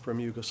from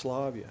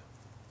Yugoslavia.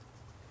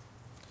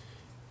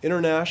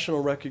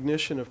 International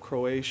recognition of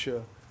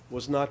Croatia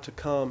was not to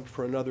come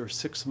for another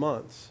 6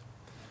 months,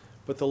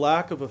 but the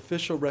lack of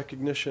official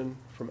recognition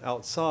from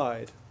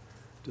outside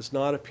does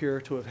not appear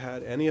to have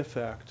had any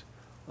effect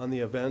on the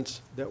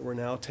events that were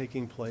now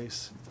taking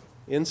place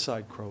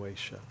inside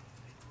Croatia.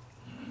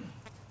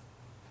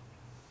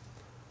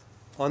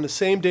 On the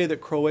same day that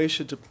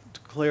Croatia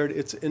declared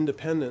its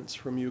independence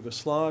from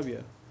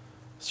Yugoslavia,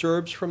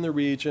 Serbs from the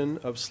region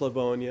of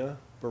Slavonia,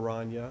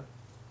 Baranja,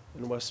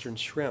 and Western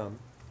Srem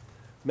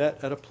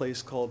met at a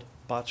place called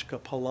Bačka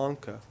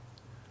Palanka,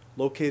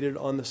 located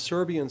on the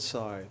Serbian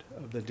side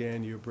of the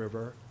Danube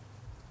River,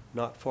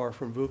 not far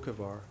from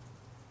Vukovar.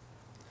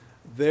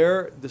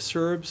 There, the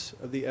Serbs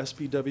of the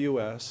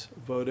SBWS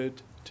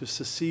voted to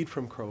secede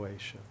from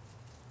Croatia.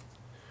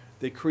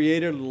 They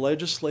created a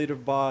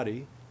legislative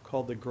body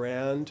called the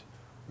Grand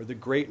or the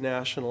Great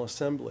National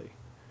Assembly,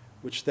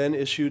 which then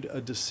issued a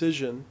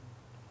decision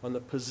on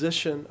the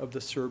position of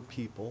the Serb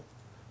people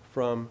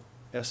from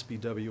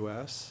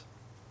SBWS,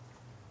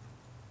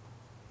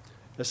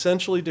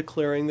 essentially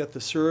declaring that the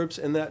Serbs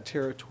in that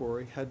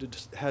territory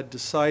had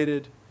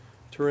decided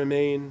to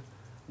remain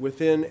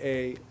within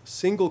a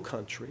single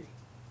country,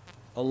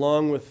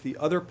 along with the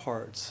other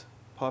parts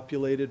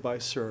populated by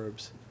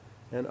Serbs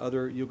and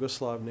other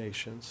Yugoslav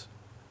nations,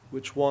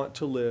 which want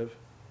to live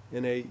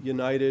in a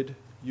united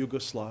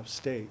Yugoslav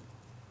state.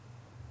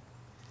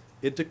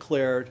 It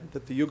declared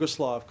that the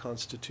Yugoslav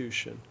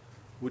constitution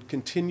would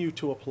continue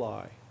to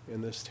apply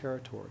in this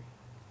territory.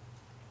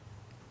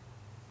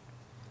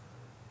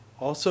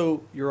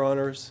 Also, Your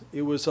Honors,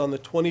 it was on the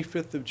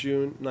 25th of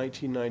June,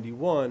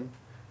 1991,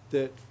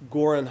 that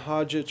Goran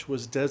Hadžić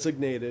was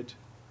designated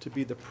to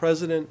be the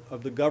president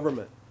of the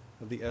government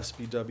of the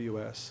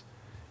SBWS,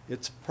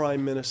 its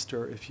prime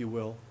minister, if you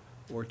will,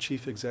 or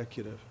chief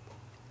executive.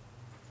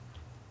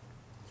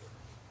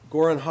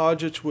 Goran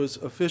Hadžić was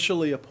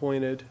officially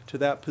appointed to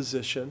that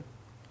position,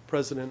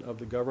 president of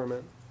the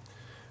government,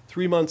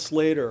 3 months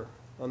later,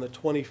 on the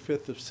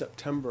 25th of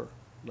September,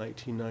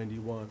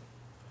 1991.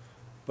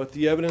 But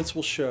the evidence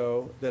will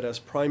show that as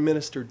prime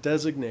minister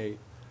designate,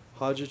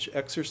 Hadžić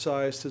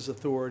exercised his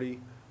authority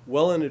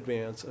well in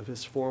advance of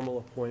his formal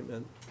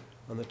appointment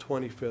on the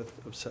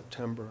 25th of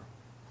September.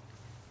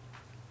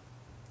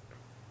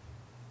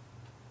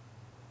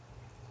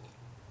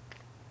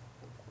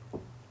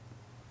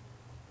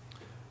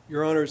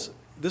 Your Honors,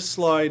 this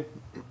slide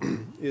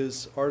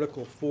is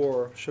Article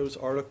 4, shows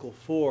Article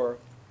 4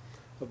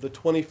 of the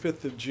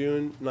 25th of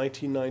June,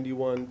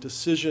 1991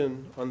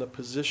 decision on the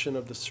position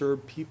of the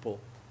Serb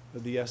people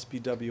of the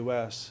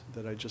SBWS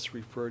that I just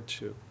referred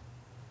to.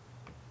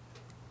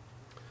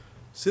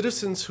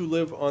 Citizens who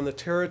live on the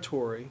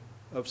territory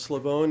of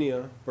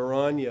Slavonia,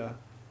 Baranja,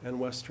 and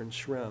Western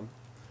Srem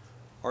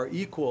are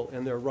equal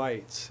in their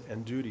rights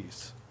and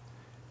duties,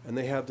 and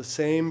they have the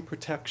same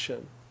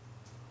protection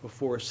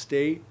before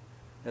state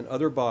and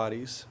other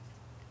bodies,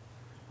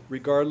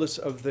 regardless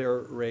of their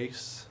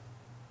race,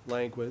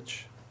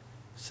 language,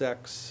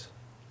 sex,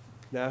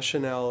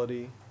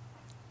 nationality,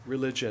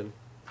 religion,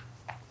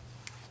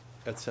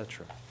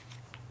 etc.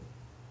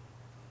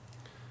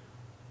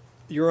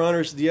 Your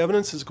Honors, the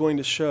evidence is going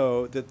to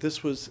show that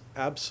this was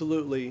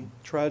absolutely,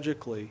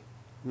 tragically,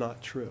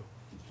 not true.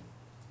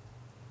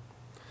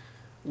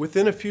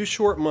 Within a few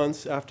short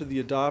months after the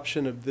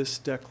adoption of this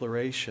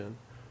declaration,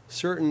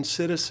 certain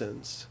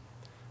citizens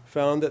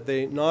found that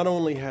they not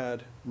only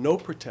had no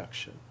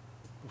protection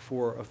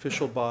before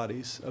official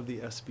bodies of the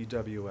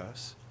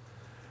SBWS,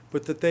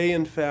 but that they,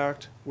 in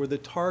fact, were the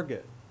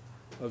target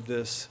of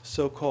this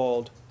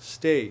so-called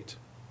state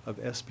of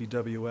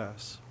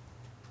SBWS.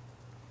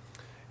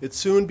 It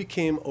soon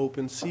became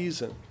open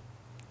season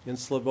in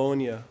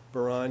Slavonia,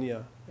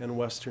 Baranja, and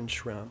Western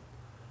Srem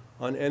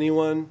on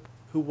anyone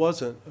who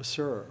wasn't a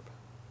Serb.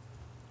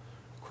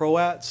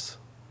 Croats,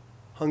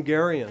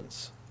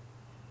 Hungarians,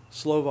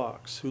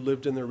 Slovaks who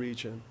lived in the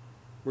region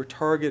were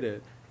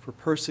targeted for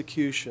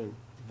persecution,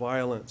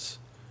 violence,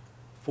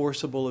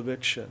 forcible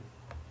eviction,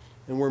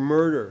 and were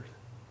murdered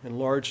in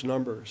large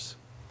numbers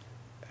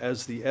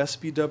as the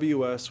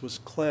SBWS was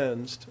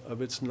cleansed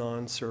of its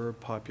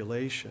non-Serb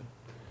population.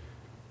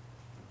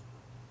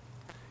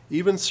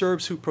 Even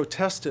Serbs who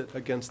protested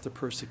against the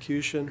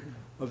persecution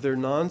of their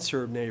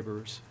non-Serb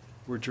neighbors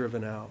were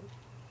driven out.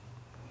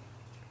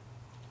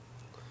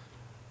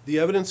 The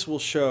evidence will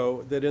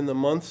show that in the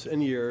months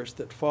and years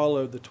that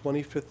followed the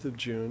 25th of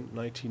June,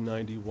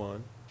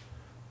 1991,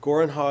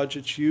 Goran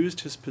Hadžić used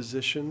his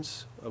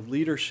positions of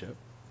leadership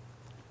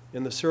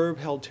in the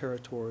Serb-held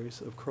territories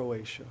of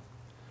Croatia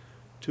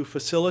to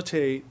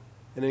facilitate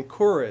and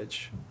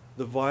encourage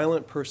the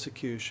violent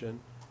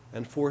persecution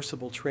and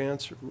forcible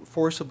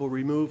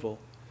removal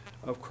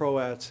of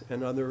Croats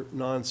and other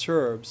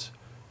non-Serbs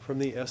from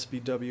the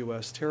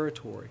SBWS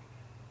territory.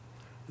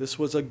 This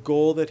was a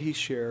goal that he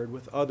shared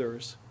with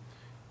others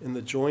in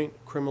the joint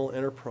criminal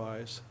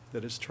enterprise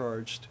that is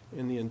charged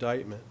in the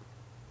indictment.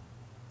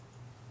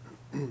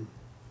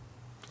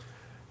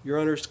 Your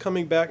Honors,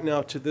 coming back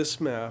now to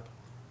this map,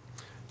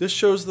 this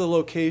shows the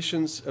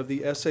locations of the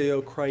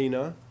SAO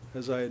Krajina,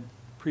 as I had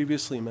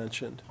previously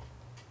mentioned.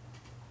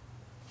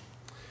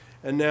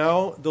 And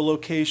now the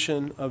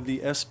location of the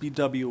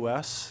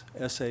SBWS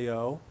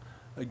SAO,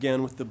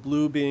 again with the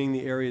blue being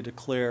the area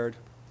declared,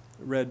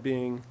 red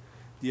being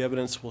the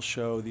evidence will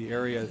show the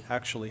area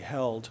actually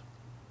held.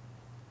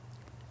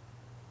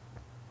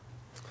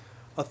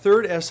 A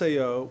third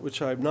SAO,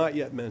 which I have not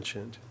yet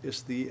mentioned,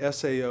 is the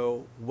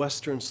SAO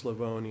Western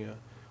Slavonia,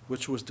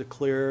 which was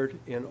declared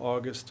in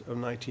August of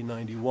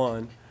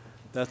 1991.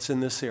 That's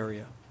in this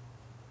area,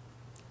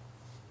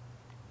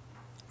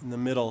 in the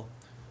middle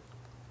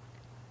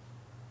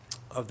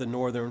of the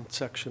northern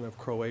section of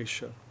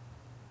Croatia.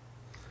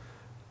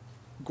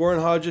 Goran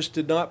Hadžić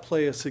did not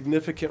play a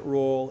significant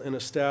role in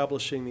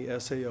establishing the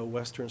SAO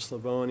Western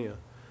Slavonia,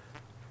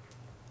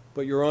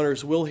 but Your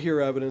Honors will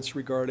hear evidence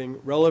regarding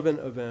relevant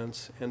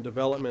events and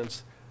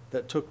developments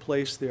that took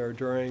place there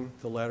during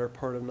the latter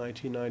part of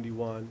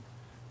 1991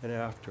 and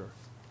after.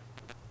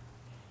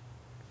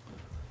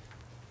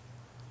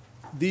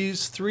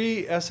 These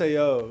three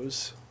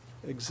SAOs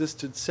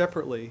existed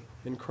separately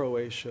in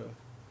Croatia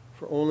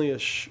for only a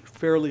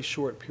fairly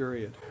short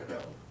period.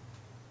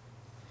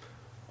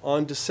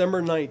 On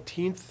December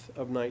 19th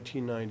of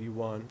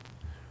 1991,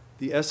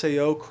 the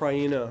SAO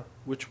Krajina,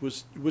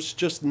 which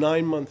just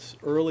 9 months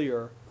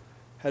earlier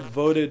had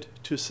voted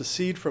to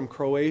secede from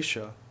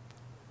Croatia,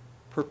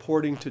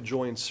 purporting to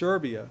join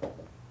Serbia,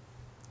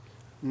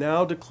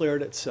 now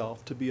declared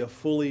itself to be a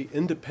fully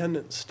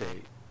independent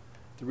state,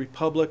 the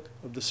Republic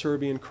of the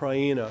Serbian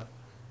Krajina,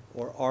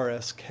 or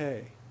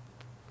RSK.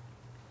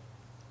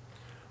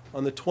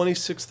 On the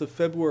 26th of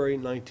February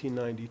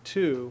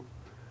 1992,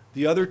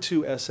 the other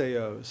two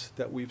SAOs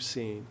that we've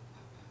seen,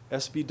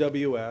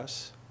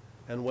 SBWS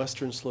and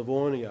Western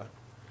Slavonia,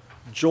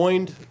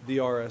 joined the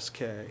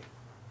RSK.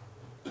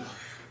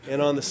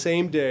 And on the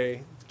same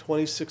day,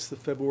 26th of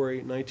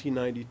February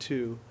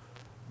 1992,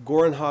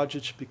 Goran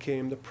Hadžić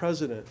became the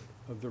president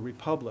of the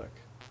Republic,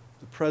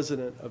 the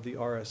president of the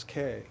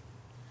RSK.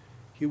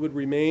 He would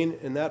remain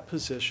in that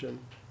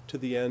position to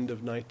the end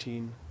of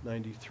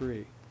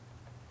 1993.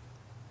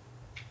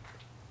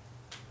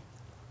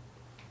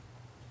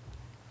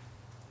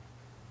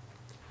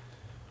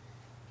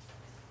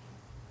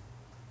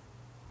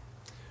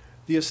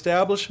 The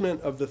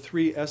establishment of the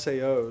three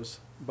SAOs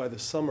by the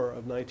summer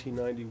of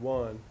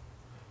 1991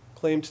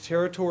 claimed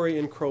territory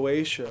in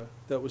Croatia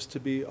that was to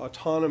be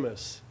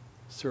autonomous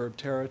Serb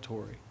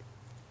territory.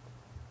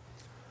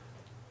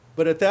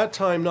 But at that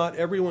time, not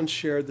everyone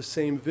shared the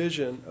same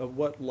vision of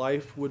what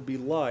life would be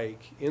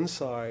like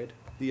inside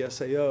the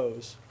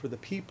SAOs for the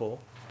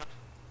people,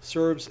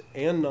 Serbs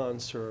and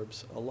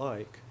non-Serbs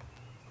alike,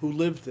 who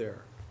lived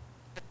there.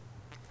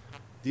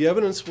 The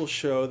evidence will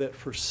show that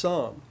for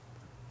some,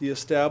 the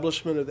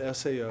establishment of the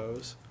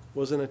SAOs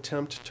was an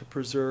attempt to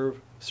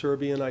preserve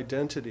Serbian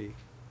identity,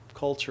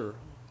 culture,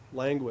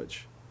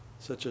 language,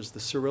 such as the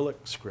Cyrillic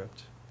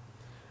script,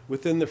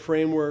 within the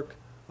framework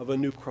of a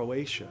new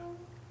Croatia.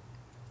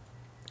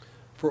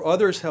 For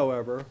others,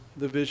 however,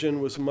 the vision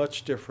was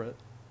much different,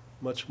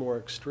 much more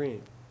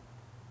extreme.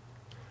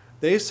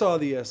 They saw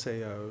the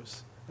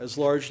SAOs as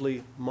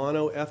largely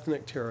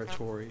mono-ethnic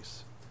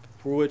territories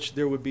for which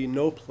there would be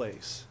no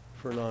place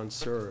for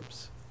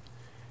non-Serbs.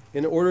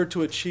 In order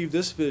to achieve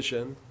this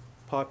vision,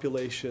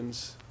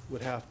 populations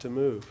would have to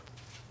move.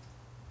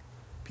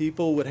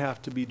 People would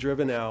have to be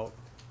driven out,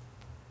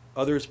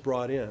 others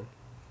brought in.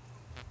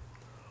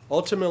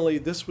 Ultimately,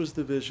 this was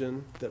the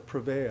vision that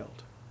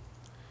prevailed.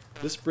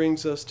 This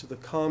brings us to the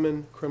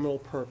common criminal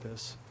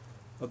purpose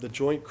of the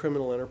joint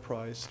criminal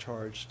enterprise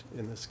charged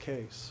in this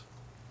case.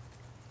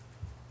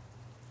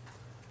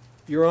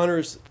 Your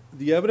Honors,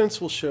 the evidence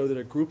will show that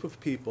a group of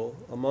people,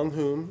 among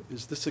whom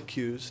is this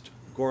accused,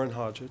 Goran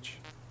Hadžić,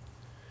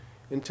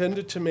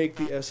 intended to make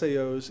the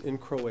SAOs in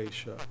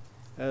Croatia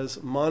as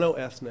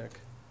monoethnic,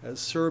 as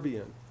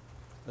Serbian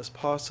as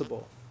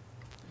possible.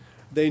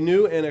 They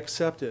knew and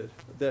accepted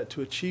that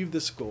to achieve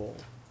this goal,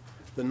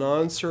 the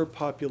non-Serb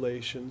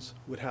populations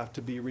would have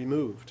to be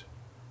removed,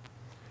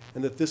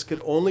 and that this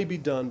could only be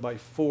done by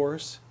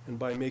force and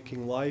by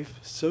making life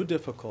so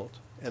difficult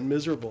and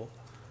miserable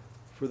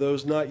for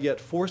those not yet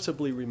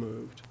forcibly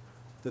removed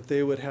that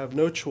they would have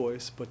no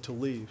choice but to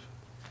leave.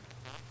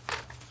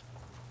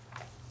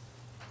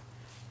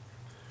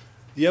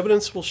 The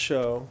evidence will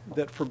show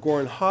that for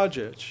Goran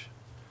Hadžić,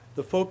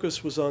 the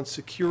focus was on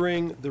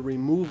securing the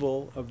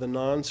removal of the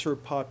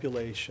non-Serb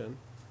population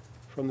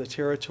from the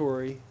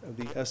territory of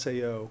the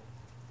SAO,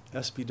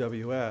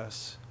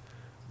 SBWS,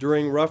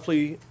 during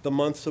roughly the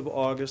months of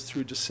August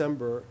through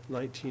December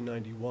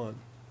 1991.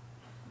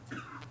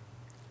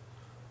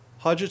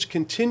 Hadžić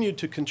continued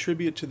to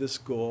contribute to this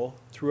goal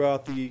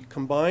throughout the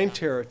combined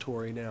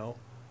territory now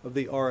of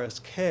the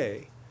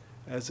RSK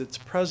as its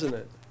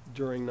president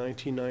during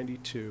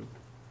 1992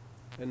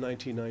 and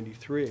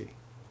 1993.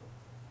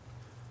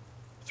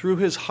 Through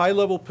his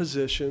high-level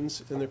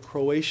positions in the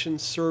Croatian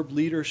Serb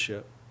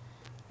leadership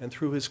and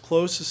through his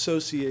close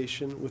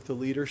association with the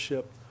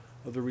leadership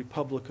of the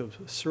Republic of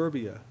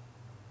Serbia,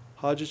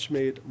 Hadžić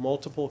made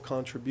multiple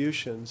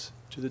contributions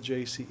to the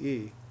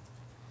JCE.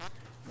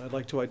 I'd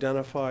like to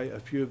identify a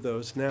few of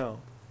those now.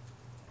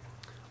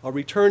 I'll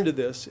return to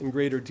this in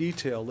greater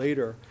detail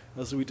later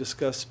as we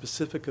discuss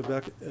specific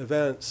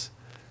events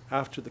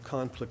after the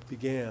conflict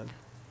began.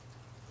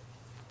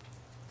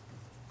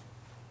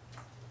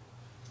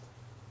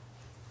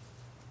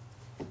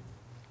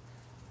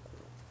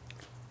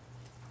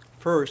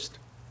 First,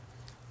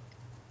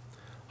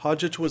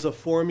 Hadžić was a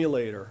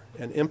formulator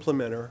and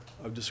implementer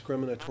of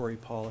discriminatory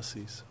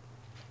policies.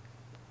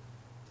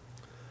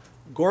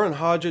 Goran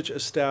Hadžić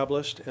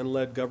established and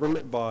led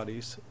government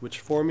bodies which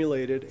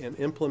formulated and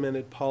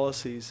implemented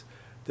policies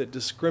that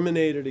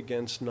discriminated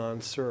against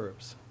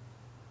non-Serbs,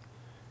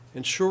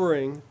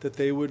 ensuring that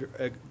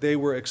they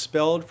were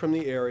expelled from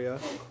the area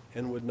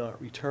and would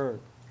not return.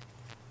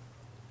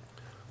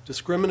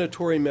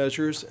 Discriminatory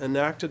measures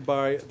enacted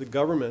by the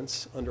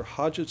governments under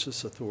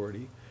Hadžić's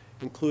authority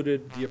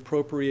included the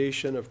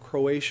appropriation of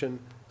Croatian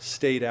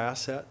state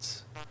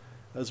assets,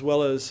 as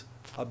well as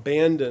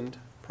abandoned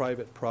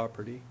private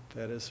property,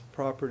 that is,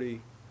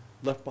 property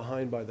left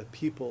behind by the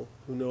people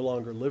who no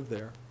longer live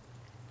there,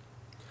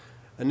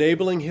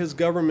 enabling his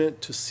government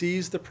to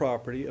seize the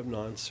property of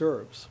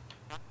non-Serbs.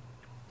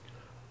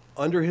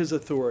 Under his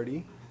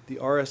authority, the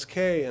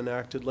RSK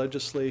enacted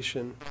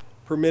legislation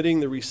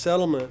permitting the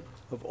resettlement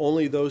of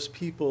only those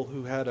people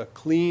who had a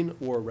clean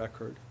war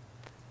record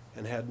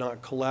and had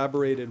not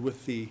collaborated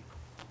with the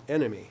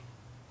enemy.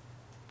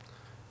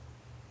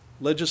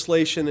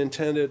 Legislation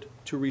intended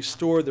to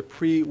restore the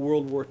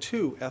pre-World War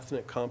II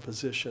ethnic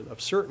composition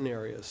of certain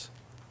areas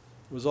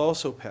was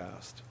also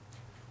passed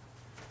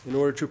in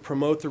order to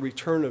promote the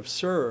return of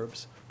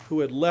Serbs who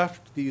had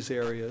left these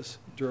areas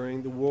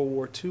during the World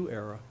War II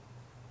era.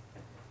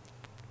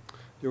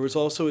 There was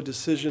also a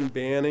decision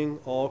banning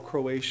all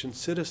Croatian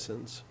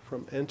citizens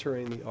from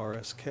entering the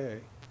RSK.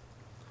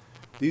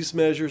 These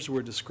measures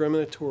were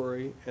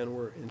discriminatory and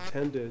were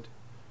intended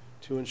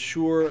to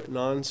ensure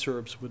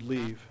non-Serbs would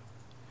leave,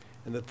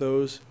 and that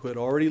those who had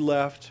already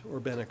left or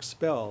been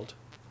expelled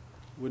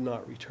would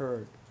not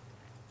return.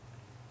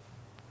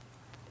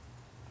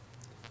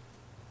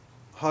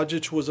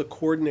 Hadžić was a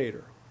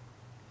coordinator.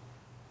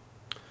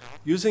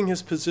 Using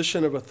his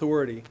position of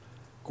authority,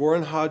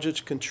 Goran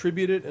Hadžić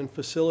contributed and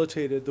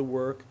facilitated the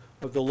work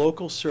of the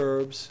local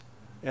Serbs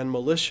and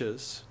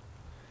militias,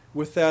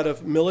 with that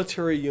of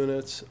military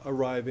units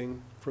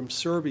arriving from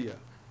Serbia,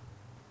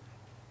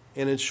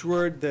 and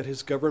ensured that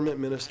his government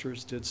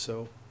ministers did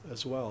so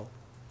as well.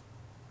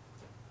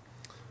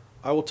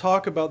 I will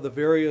talk about the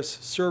various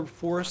Serb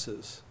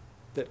forces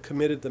that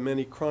committed the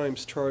many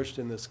crimes charged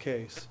in this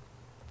case.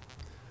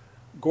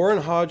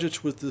 Goran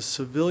Hadžić was the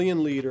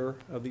civilian leader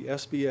of the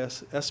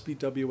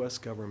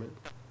SBWS government,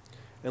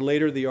 and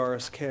later the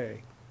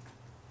RSK.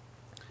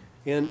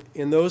 And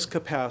in those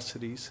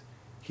capacities,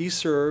 he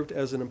served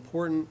as an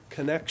important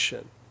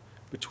connection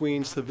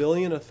between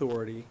civilian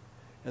authority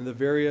and the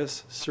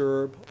various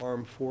Serb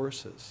armed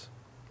forces.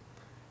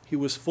 He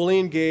was fully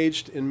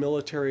engaged in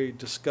military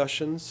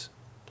discussions,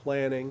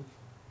 planning,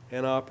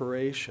 and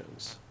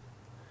operations.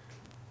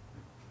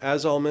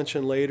 As I'll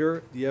mention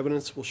later, the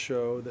evidence will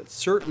show that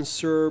certain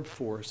Serb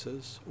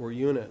forces or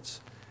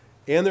units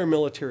and their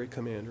military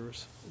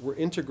commanders were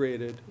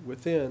integrated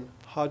within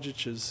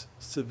Hadžić's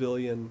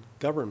civilian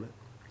government.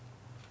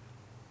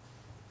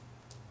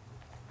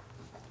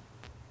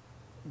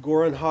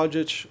 Goran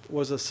Hadžić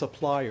was a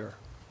supplier.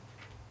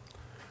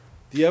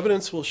 The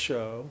evidence will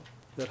show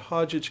that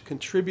Hadžić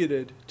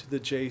contributed to the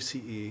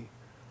JCE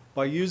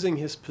by using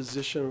his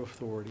position of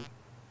authority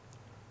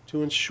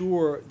to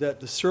ensure that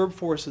the Serb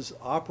forces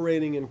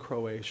operating in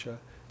Croatia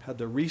had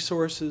the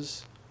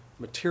resources,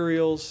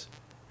 materials,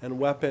 and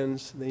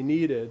weapons they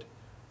needed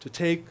to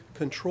take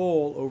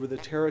control over the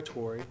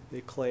territory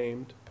they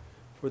claimed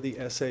for the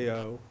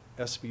SAO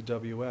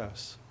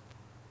SBWS.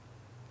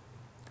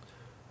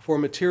 For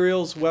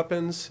materials,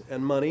 weapons,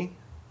 and money,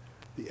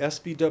 the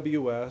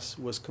SBWS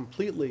was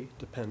completely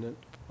dependent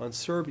on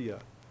Serbia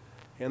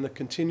and the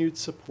continued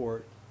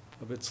support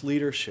of its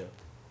leadership.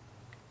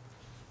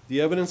 The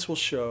evidence will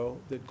show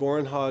that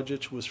Goran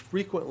Hadžić was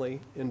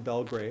frequently in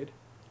Belgrade,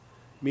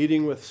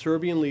 meeting with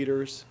Serbian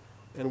leaders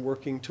and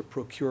working to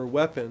procure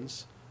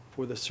weapons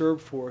for the Serb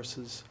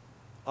forces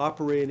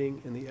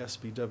operating in the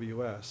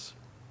SBWS.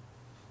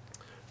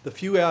 The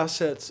few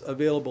assets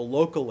available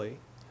locally,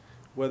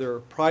 whether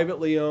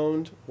privately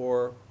owned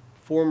or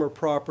former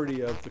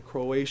property of the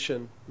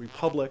Croatian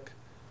Republic,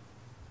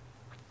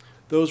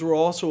 those were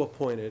also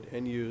appointed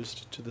and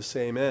used to the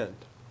same end.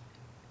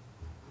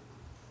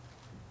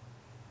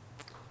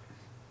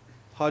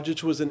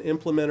 Hadžić was an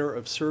implementer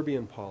of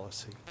Serbian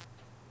policy.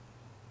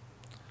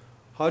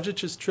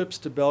 Hadžić's trips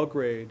to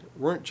Belgrade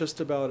weren't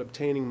just about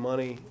obtaining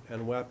money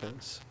and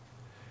weapons.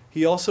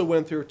 He also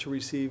went there to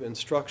receive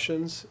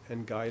instructions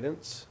and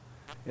guidance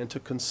and to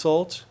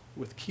consult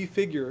with key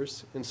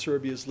figures in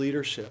Serbia's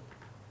leadership,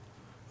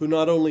 who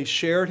not only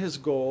shared his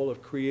goal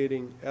of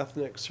creating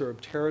ethnic Serb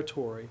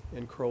territory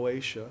in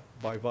Croatia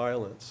by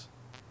violence,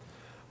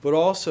 but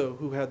also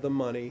who had the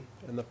money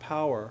and the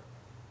power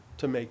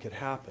to make it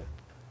happen.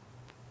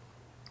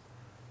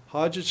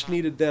 Hadžić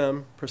needed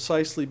them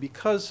precisely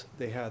because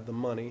they had the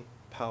money,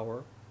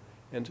 power,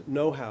 and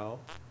know-how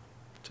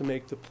to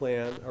make the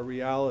plan a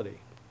reality.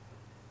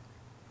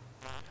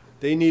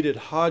 They needed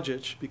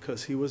Hadžić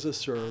because he was a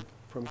Serb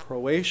from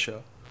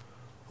Croatia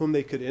whom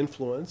they could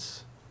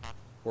influence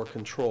or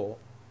control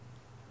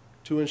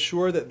to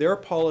ensure that their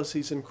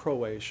policies in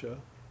Croatia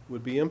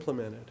would be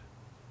implemented.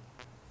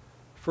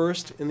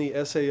 First in the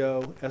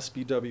SAO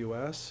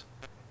SBWS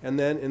and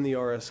then in the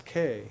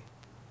RSK,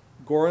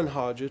 Goran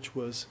Hadžić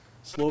was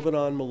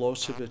Slobodan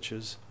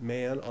Milosevic's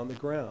man on the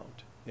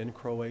ground in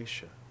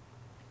Croatia.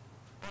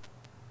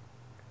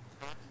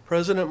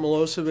 President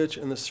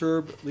Milosevic and the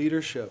Serb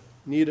leadership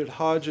needed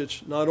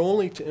Hadžić not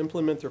only to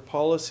implement their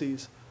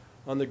policies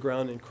on the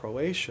ground in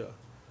Croatia,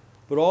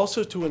 but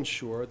also to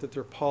ensure that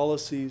their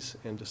policies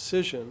and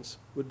decisions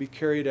would be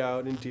carried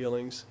out in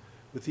dealings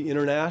with the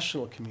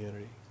international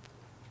community.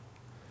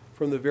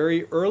 From the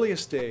very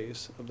earliest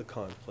days of the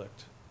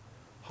conflict,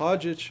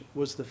 Hadžić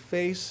was the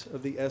face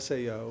of the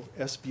SAO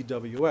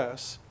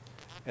SBWS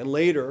and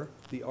later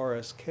the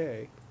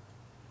RSK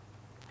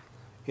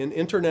in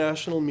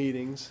international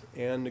meetings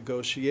and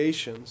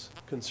negotiations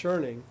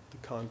concerning the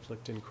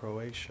conflict in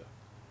Croatia.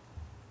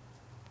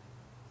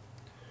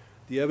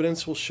 The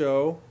evidence will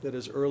show that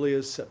as early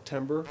as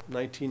September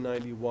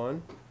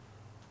 1991,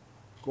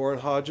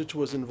 Goran Hadžić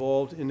was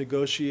involved in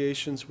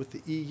negotiations with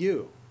the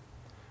EU,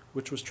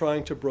 which was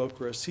trying to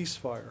broker a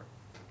ceasefire.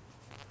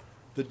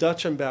 The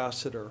Dutch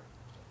ambassador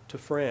to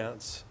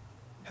France,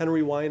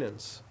 Henry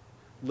Wijnands,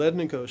 led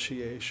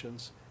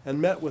negotiations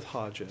and met with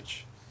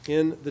Hadžić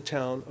in the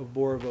town of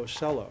Borovo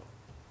Selo.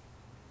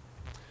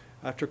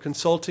 After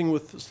consulting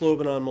with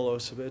Slobodan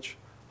Milosevic,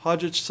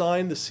 Hadžić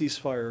signed the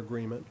ceasefire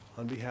agreement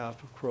on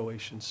behalf of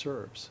Croatian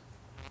Serbs.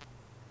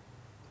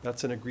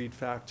 That's an agreed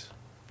fact,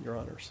 Your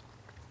Honors.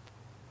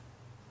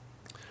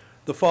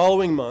 The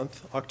following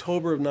month,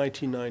 October of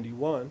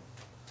 1991,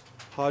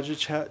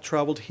 Hadžić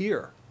traveled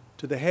here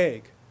to The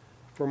Hague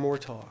for more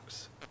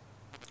talks.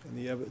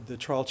 And the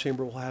trial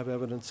chamber will have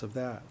evidence of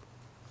that.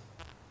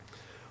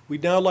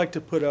 We'd now like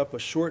to put up a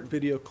short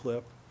video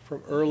clip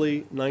from early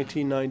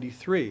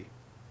 1993.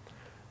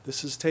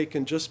 This is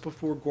taken just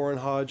before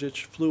Goran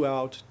Hadžić flew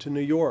out to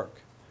New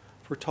York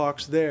for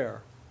talks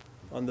there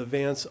on the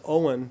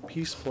Vance-Owen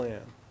peace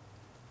plan.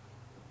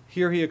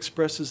 Here he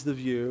expresses the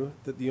view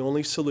that the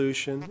only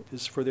solution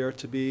is for there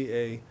to be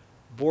a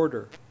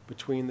border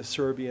between the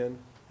Serbian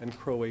and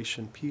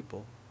Croatian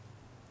people.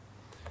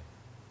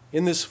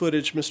 In this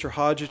footage, Mr.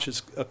 Hadžić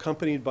is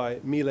accompanied by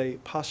Mile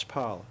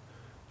Paspal,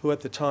 who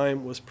at the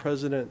time was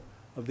president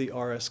of the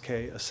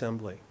RSK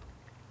Assembly.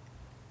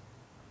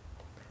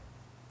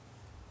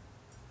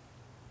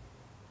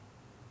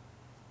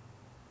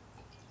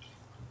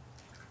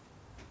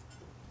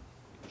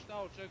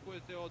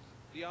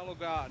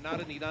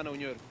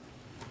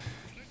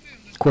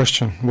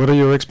 Question: what are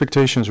your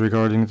expectations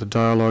regarding the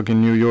dialogue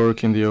in New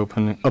York in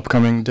the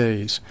upcoming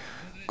days?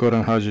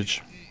 Goran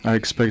Hadžić: I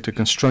expect a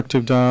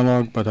constructive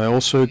dialogue, but I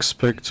also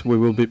expect we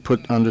will be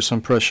put under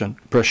some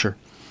pressure.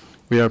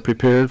 We are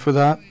prepared for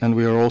that, and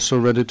we are also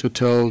ready to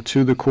tell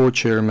to the court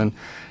chairman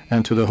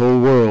and to the whole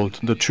world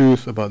the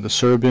truth about the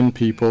Serbian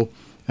people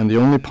and the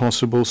only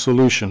possible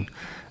solution,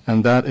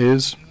 and that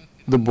is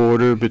the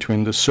border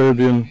between the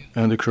Serbian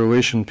and the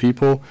Croatian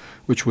people,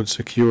 which would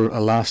secure a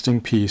lasting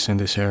peace in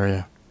this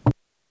area.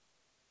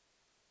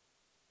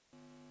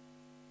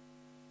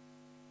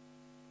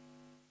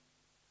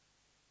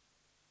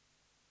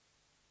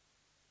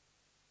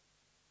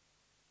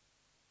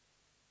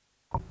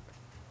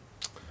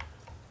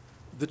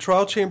 The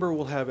trial chamber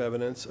will have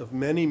evidence of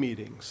many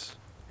meetings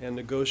and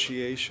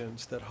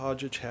negotiations that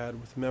Hadžić had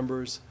with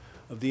members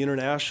of the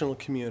international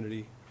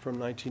community from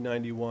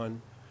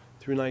 1991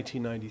 through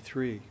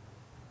 1993.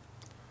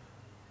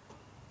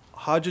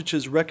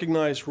 Hadžić's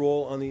recognized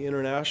role on the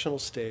international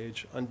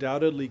stage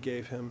undoubtedly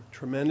gave him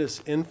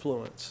tremendous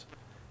influence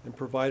and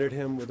provided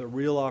him with a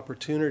real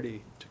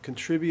opportunity to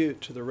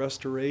contribute to the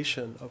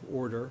restoration of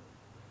order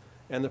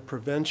and the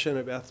prevention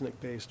of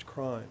ethnic-based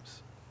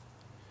crimes.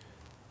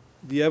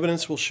 The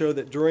evidence will show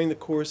that during the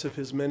course of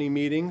his many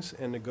meetings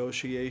and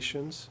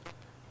negotiations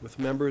with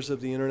members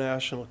of the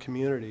international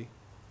community,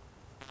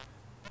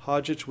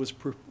 Hadžić was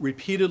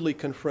repeatedly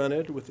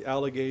confronted with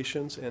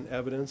allegations and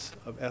evidence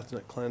of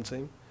ethnic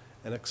cleansing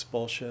and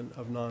expulsion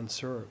of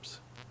non-Serbs.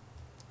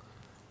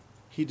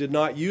 He did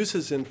not use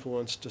his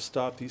influence to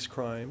stop these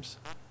crimes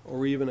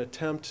or even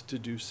attempt to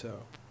do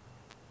so.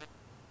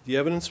 The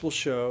evidence will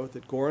show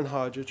that Goran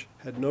Hadžić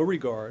had no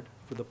regard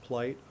for the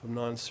plight of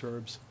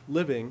non-Serbs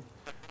living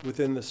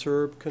within the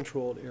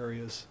Serb-controlled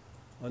areas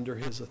under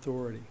his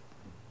authority.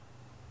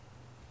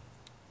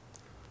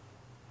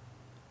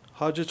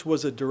 Hadžić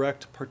was a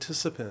direct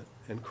participant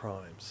in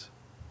crimes.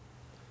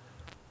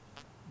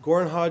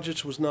 Goran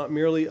Hadžić was not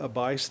merely a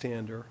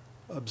bystander,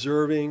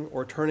 observing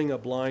or turning a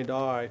blind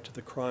eye to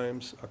the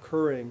crimes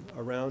occurring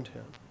around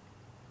him.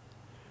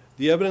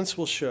 The evidence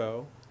will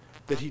show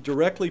that he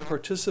directly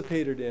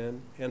participated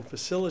in and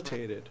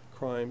facilitated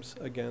crimes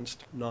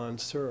against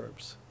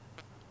non-Serbs.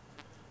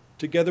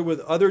 Together with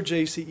other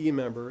JCE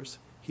members,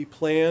 he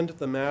planned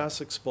the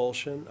mass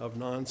expulsion of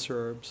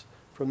non-Serbs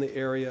from the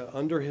area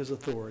under his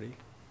authority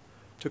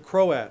to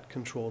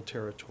Croat-controlled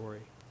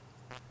territory.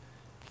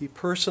 He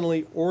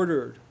personally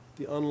ordered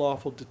the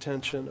unlawful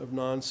detention of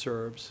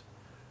non-Serbs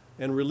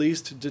and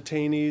released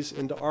detainees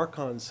into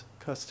Archon's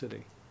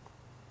custody.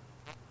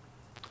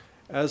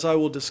 As I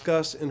will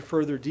discuss in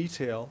further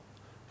detail,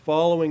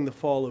 following the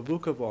fall of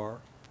Vukovar,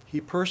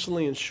 he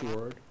personally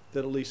ensured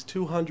that at least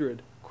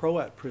 200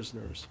 Croat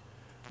prisoners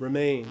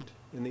remained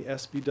in the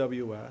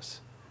SBWS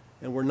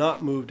and were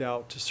not moved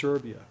out to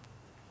Serbia.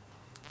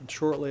 And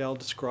shortly I'll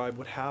describe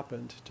what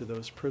happened to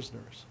those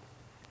prisoners.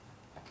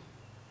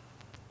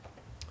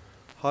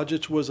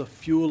 Hadžić was a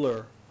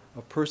fueler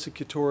of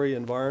persecutory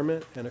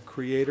environment and a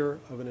creator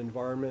of an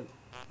environment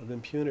of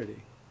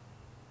impunity.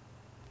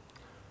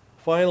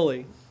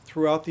 Finally,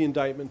 throughout the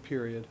indictment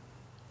period,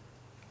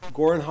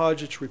 Goran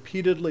Hadžić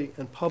repeatedly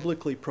and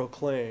publicly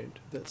proclaimed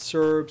that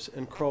Serbs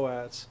and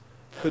Croats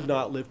could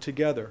not live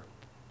together,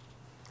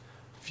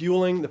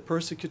 fueling the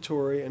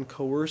persecutory and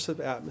coercive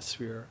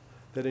atmosphere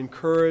that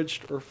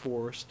encouraged or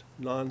forced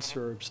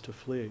non-Serbs to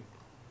flee.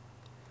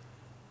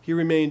 He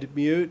remained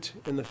mute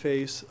in the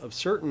face of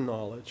certain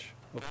knowledge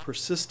of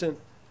persistent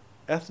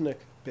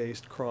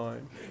ethnic-based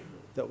crime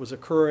that was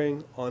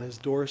occurring on his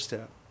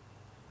doorstep,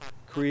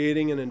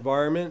 creating an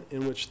environment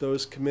in which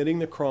those committing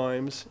the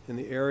crimes in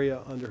the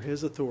area under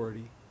his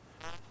authority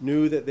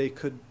knew that they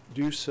could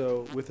do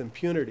so with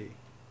impunity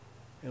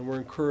and were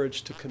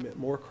encouraged to commit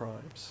more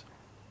crimes.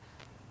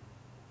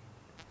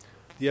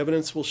 The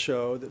evidence will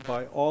show that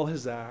by all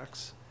his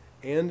acts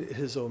and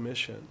his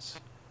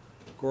omissions,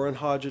 Goran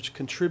Hadžić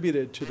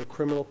contributed to the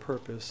criminal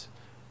purpose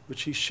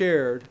which he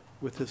shared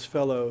with his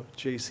fellow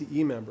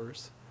JCE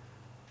members.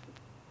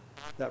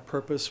 That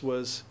purpose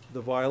was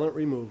the violent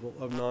removal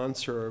of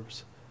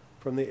non-Serbs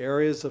from the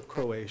areas of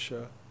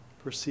Croatia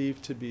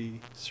perceived to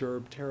be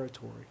Serb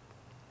territory.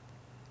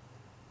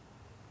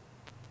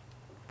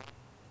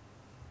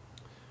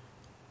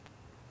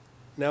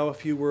 Now a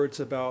few words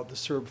about the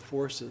Serb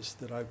forces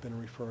that I've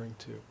been referring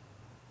to.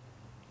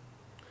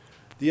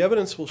 The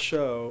evidence will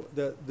show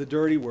that the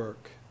dirty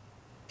work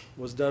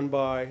was done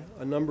by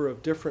a number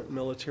of different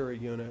military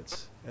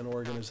units and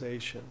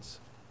organizations.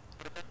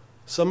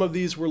 Some of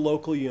these were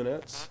local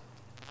units,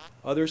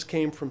 Others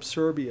came from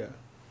Serbia.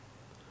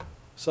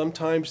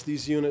 Sometimes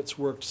these units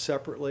worked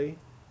separately,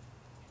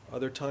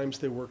 other times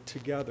they worked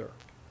together.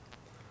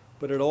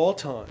 But at all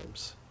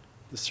times,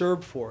 the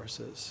Serb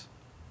forces,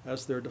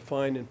 as they're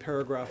defined in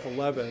paragraph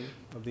 11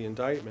 of the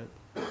indictment,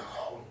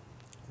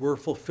 were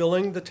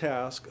fulfilling the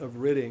task of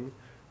ridding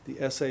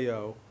the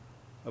SAO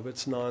of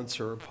its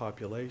non-Serb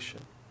population.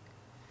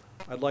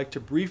 I'd like to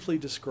briefly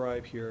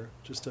describe here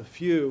just a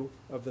few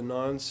of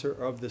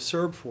the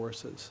Serb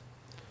forces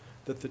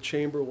that the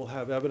Chamber will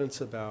have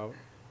evidence about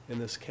in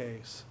this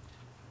case.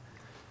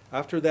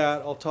 After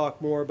that, I'll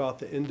talk more about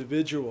the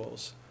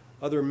individuals,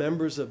 other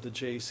members of the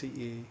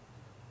JCE,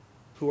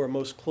 who are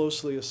most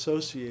closely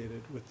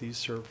associated with these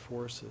Serb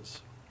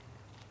forces.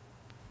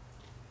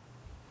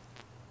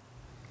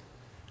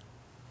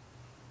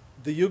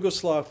 The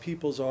Yugoslav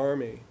People's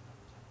Army,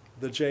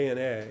 the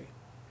JNA,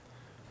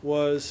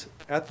 was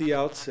at the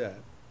outset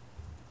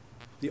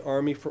the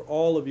army for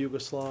all of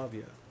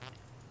Yugoslavia.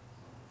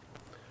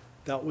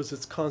 That was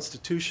its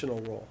constitutional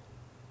role.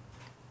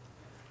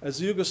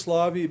 As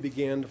Yugoslavia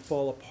began to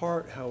fall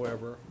apart,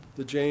 however,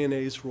 the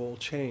JNA's role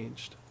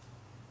changed.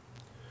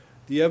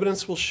 The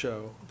evidence will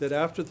show that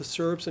after the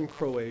Serbs in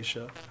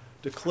Croatia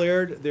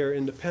declared their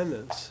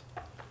independence,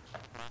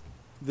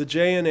 the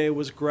JNA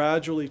was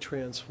gradually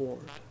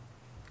transformed.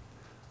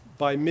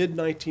 By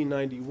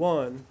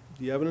mid-1991,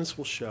 the evidence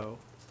will show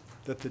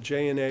that the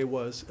JNA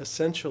was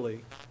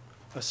essentially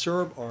a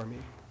Serb army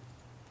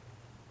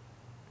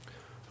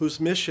whose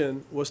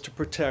mission was to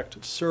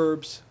protect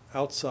Serbs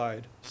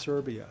outside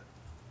Serbia.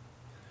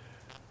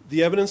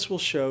 The evidence will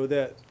show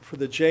that for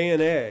the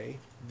JNA,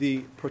 the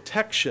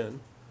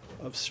protection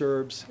of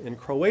Serbs in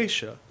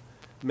Croatia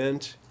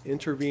meant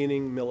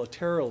intervening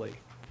militarily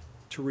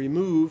to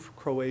remove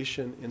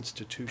Croatian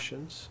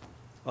institutions,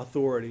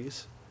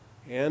 authorities,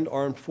 and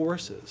armed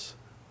forces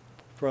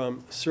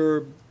from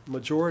Serb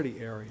majority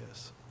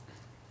areas.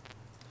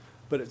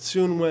 But it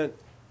soon went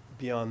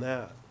beyond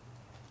that.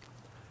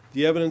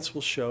 The evidence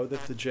will show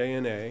that the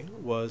JNA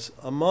was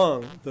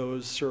among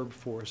those Serb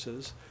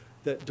forces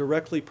that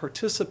directly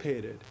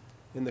participated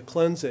in the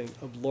cleansing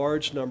of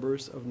large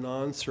numbers of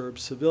non-Serb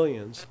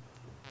civilians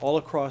all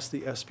across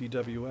the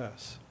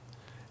SBWS,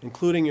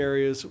 including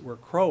areas where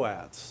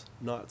Croats,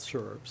 not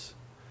Serbs,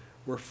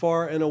 were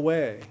far and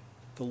away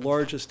the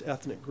largest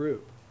ethnic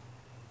group.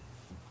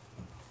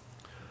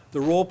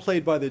 The role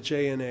played by the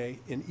JNA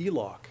in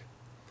ELOC,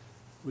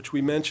 which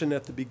we mentioned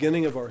at the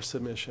beginning of our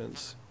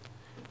submissions,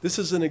 this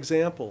is an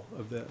example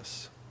of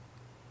this.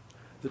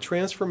 The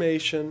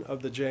transformation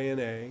of the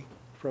JNA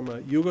from a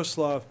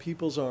Yugoslav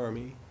People's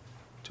Army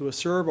to a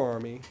Serb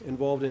army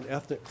involved in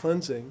ethnic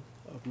cleansing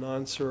of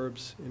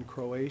non-Serbs in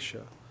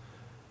Croatia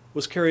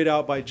was carried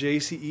out by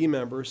JCE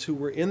members who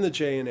were in the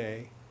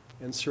JNA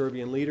and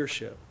Serbian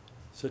leadership,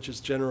 such as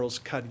Generals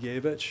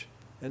Hadžić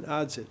and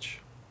Hadžić,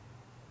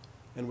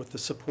 and with the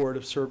support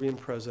of Serbian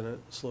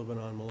President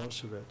Slobodan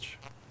Milosevic.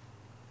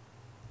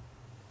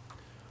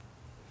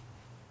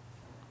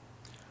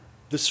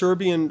 The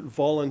Serbian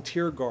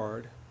Volunteer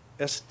Guard,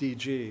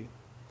 SDG,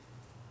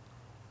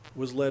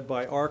 was led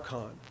by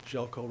Archon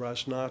Željko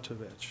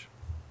Ražnatović.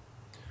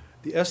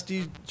 The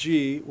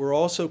SDG were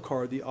also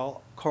called the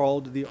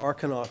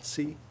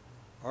Arkanovci,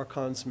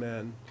 Archon's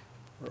men,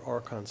 or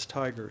Archon's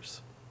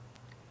tigers.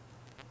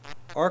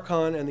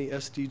 Archon and the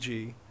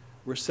SDG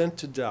were sent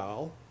to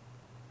Dal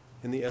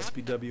in the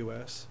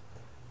SBWS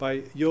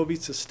by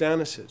Jovica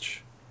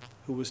Stanisic,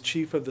 who was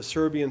chief of the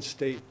Serbian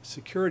State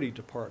Security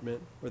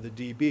Department, or the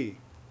DB.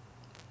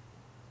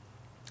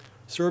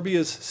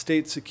 Serbia's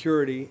state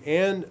security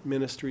and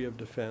Ministry of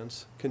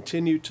Defense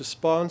continued to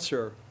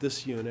sponsor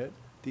this unit,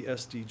 the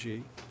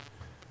SDG,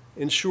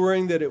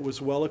 ensuring that it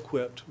was well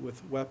equipped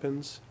with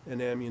weapons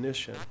and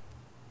ammunition.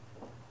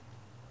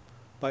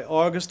 By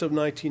August of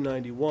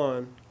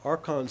 1991,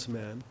 Archon's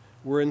men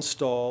were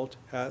installed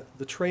at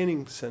the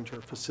training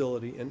center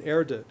facility in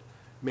Erdut,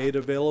 made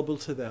available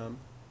to them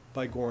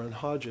by Goran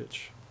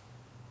Hadžić.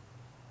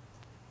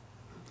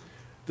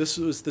 This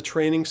was the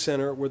training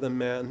center where the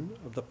men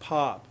of the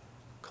Pop,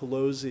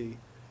 Kolosi,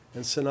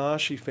 and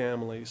Sanashi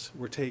families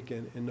were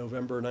taken in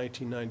November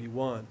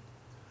 1991,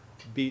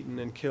 beaten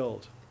and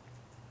killed.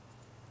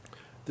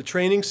 The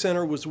training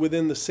center was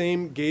within the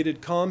same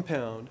gated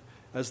compound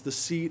as the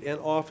seat and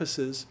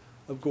offices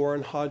of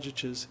Goran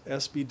Hadžić's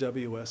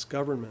SBWS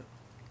government.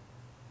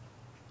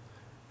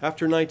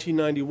 After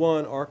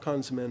 1991,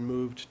 Archon's men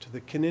moved to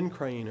the Knin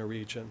Krajina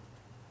region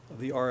of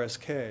the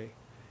RSK,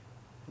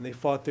 and they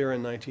fought there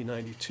in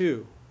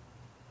 1992,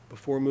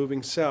 before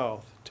moving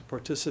south to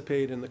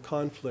participate in the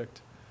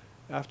conflict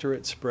after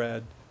it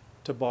spread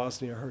to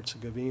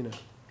Bosnia-Herzegovina.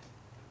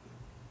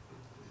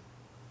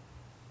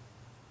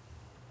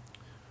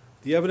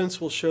 The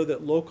evidence will show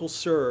that local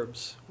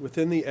Serbs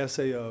within the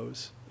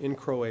SAOs in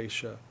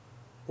Croatia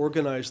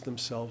organized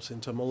themselves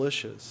into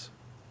militias,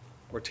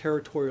 or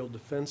territorial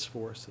defense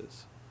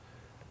forces,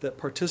 that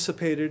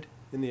participated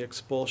in the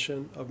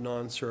expulsion of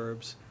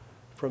non-Serbs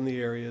from the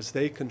areas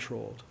they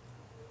controlled.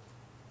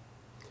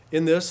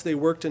 In this, they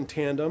worked in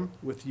tandem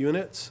with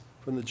units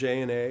from the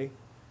JNA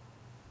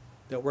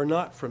that were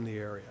not from the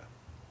area,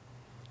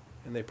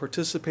 and they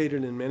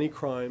participated in many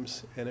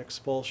crimes and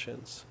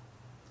expulsions.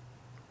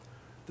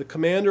 The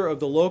commander of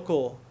the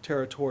local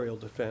territorial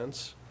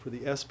defense for the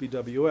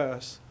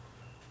SBWS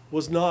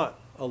was not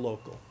a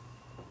local.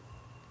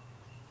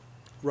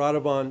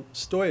 Radovan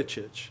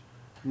Stojacic,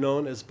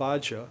 known as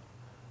Baja,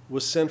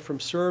 was sent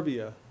from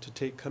Serbia to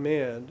take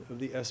command of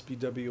the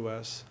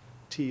SBWS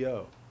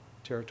TO,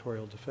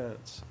 Territorial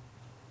Defense.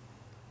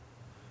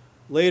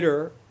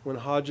 Later, when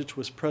Hadžić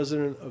was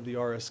president of the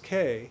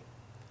RSK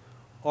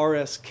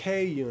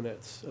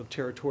units of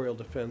territorial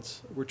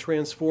defense were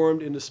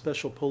transformed into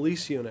special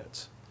police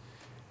units,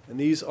 and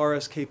these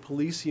RSK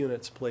police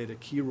units played a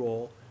key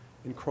role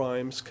in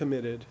crimes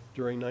committed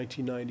during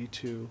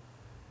 1992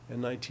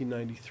 and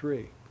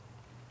 1993.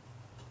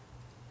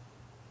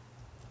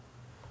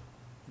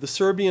 The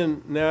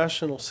Serbian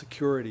National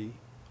Security,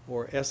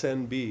 or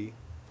SNB,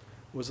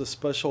 was a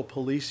special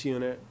police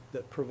unit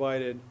that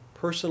provided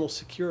personal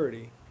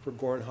security for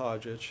Goran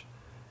Hadžić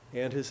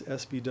and his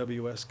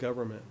SBWS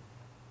government.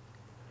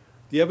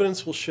 The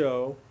evidence will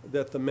show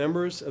that the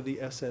members of the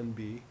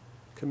SNB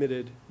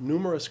committed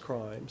numerous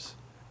crimes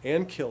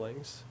and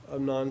killings of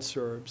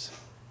non-Serbs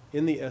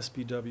in the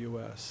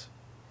SBWS,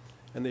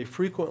 and they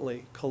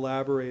frequently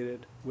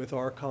collaborated with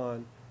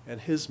Arkan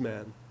and his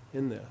men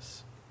in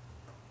this.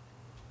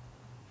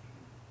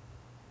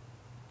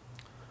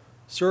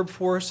 Serb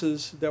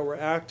forces that were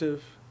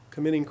active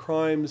committing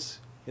crimes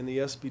in the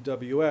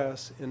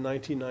SBWS in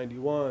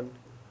 1991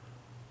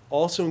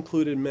 also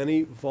included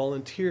many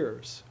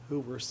volunteers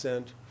who were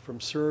sent from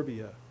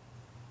Serbia.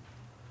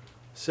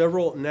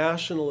 Several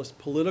nationalist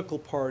political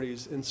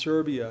parties in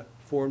Serbia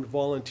formed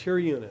volunteer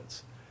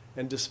units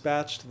and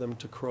dispatched them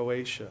to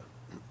Croatia.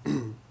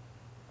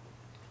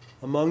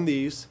 Among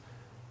these,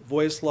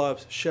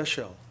 Vojislav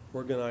Šešelj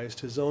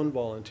organized his own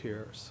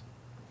volunteers,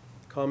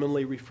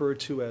 commonly referred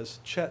to as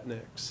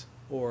Chetniks,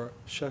 or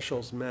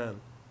Šešelj's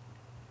men.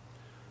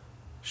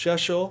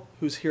 Šešelj,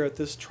 who's here at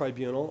this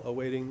tribunal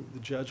awaiting the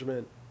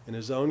judgment in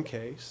his own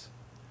case,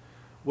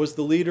 was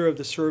the leader of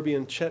the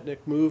Serbian Chetnik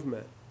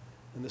movement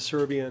and the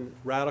Serbian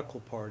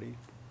Radical Party,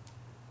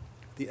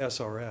 the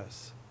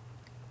SRS.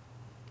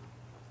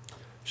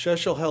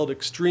 Šešelj held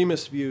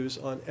extremist views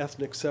on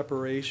ethnic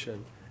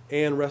separation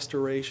and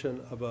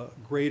restoration of a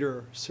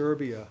greater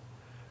Serbia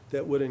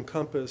that would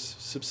encompass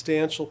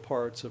substantial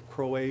parts of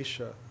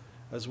Croatia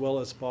as well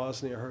as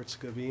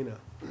Bosnia-Herzegovina.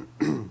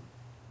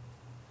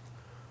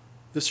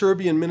 The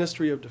Serbian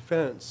Ministry of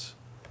Defense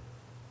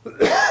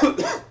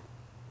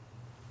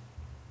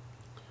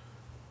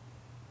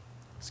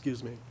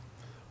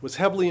was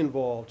heavily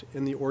involved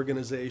in the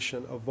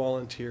organization of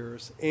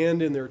volunteers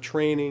and in their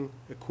training,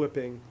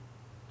 equipping,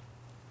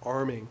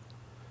 arming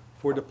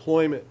for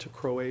deployment to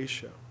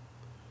Croatia.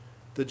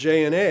 The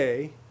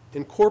JNA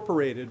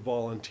incorporated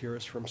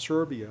volunteers from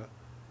Serbia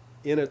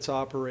in its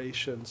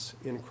operations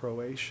in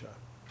Croatia.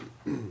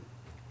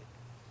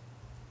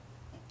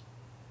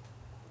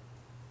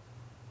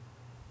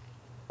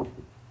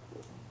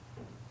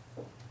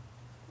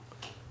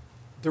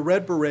 The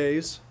Red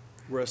Berets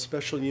were a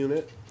special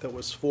unit that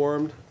was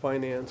formed,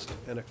 financed,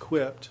 and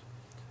equipped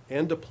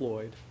and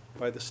deployed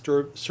by the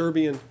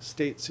Serbian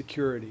State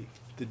Security,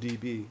 the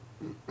DB.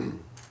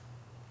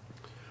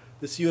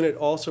 This unit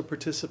also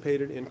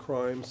participated in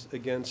crimes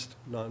against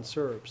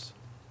non-Serbs.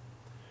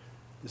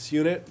 This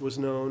unit was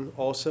known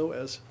also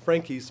as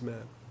Frankie's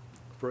Men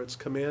for its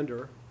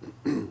commander,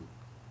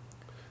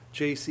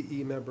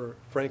 JCE member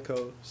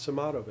Franko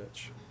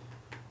Samatovic.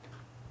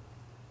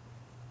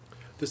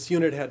 This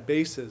unit had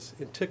bases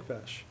in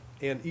Tikvesh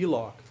and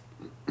Ilok.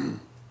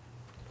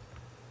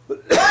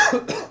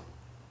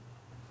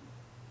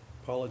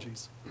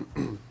 Apologies.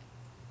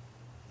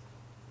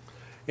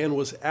 And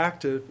was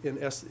active in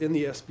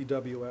the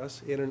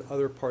SBWS and in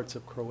other parts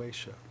of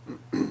Croatia.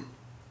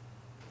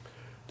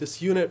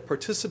 This unit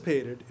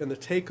participated in the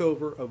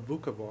takeover of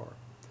Vukovar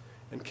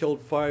and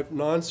killed 5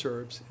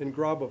 non-Serbs in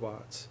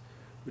Grabovac,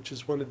 which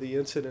is one of the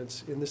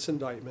incidents in this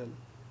indictment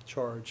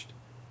charged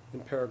in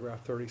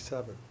paragraph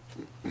 37.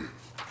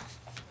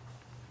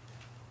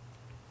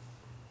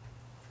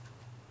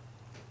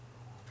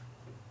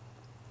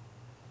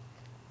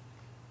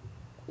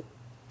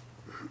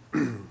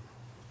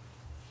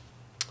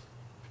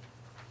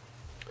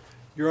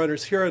 Your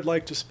Honors, here I'd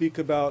like to speak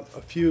about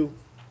a few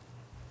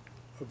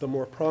of the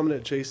more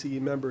prominent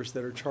JCE members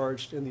that are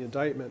charged in the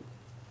indictment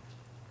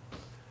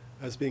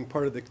as being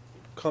part of the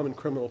common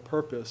criminal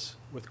purpose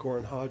with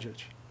Goran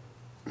Hadžić.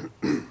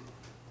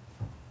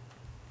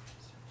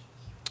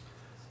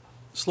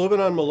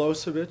 Slobodan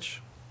Milosevic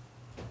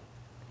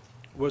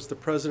was the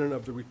president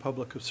of the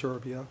Republic of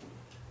Serbia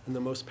and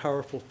the most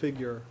powerful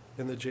figure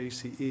in the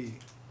JCE.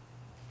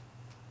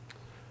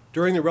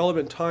 During the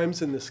relevant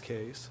times in this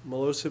case,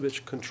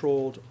 Milosevic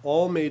controlled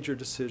all major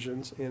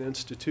decisions and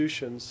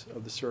institutions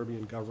of the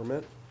Serbian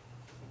government.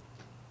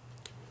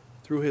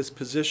 Through his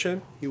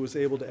position, he was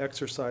able to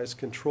exercise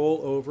control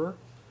over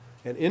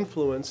and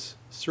influence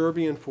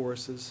Serbian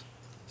forces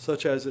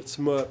such as its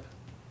MUP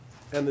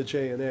and the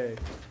JNA.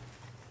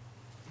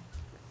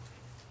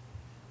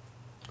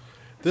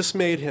 This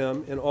made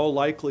him, in all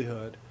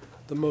likelihood,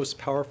 the most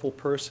powerful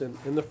person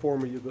in the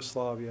former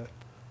Yugoslavia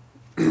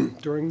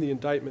during the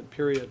indictment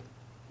period,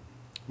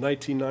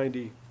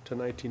 1990 to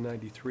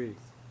 1993.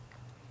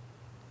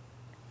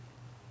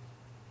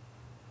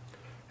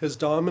 His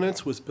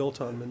dominance was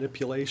built on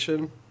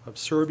manipulation of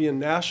Serbian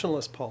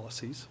nationalist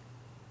policies,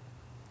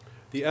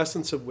 the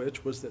essence of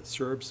which was that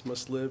Serbs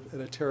must live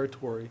in a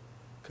territory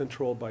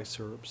controlled by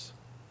Serbs.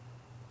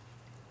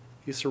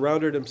 He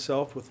surrounded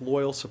himself with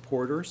loyal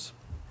supporters.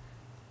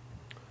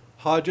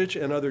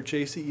 Hadžić and other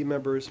JCE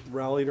members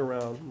rallied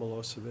around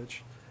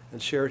Milosevic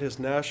and shared his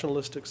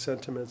nationalistic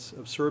sentiments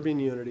of Serbian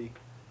unity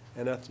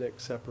and ethnic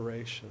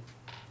separation.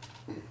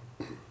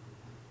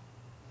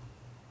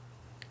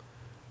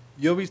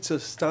 Jovica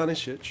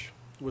Stanisic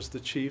was the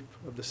chief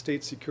of the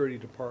State Security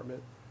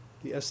Department,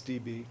 the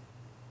SDB,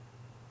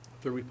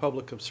 the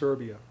Republic of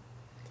Serbia.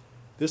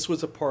 This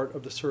was a part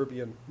of the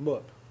Serbian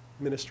MUP,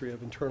 Ministry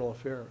of Internal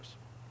Affairs.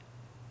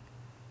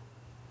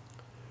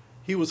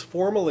 He was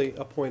formally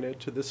appointed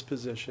to this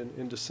position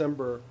in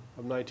December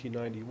of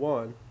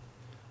 1991,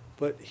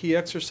 but he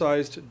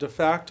exercised de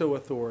facto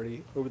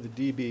authority over the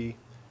DB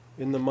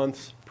in the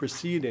months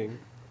preceding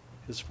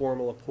his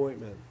formal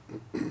appointment.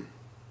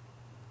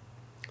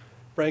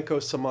 Franko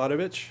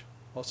Samatovic,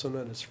 also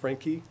known as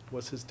Frankie,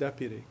 was his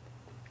deputy.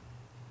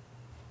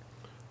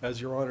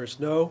 As your honors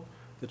know,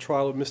 the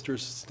trial of Mr.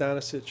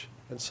 Stanisic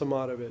and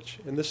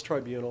Samatovic in this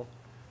tribunal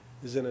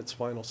is in its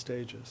final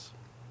stages.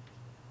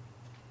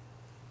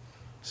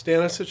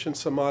 Stanisic and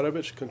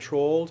Samatovic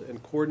controlled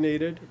and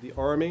coordinated the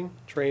arming,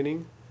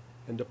 training,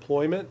 and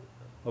deployment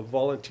of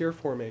volunteer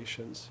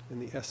formations in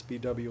the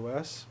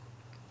SBWS,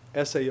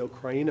 SAO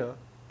Krajina,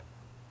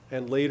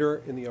 and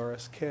later in the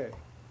RSK.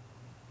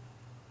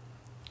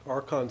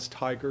 Archon's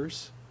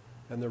Tigers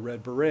and the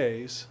Red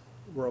Berets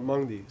were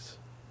among these.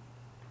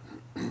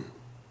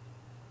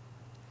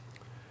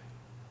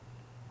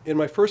 In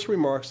my first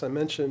remarks, I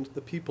mentioned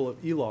the people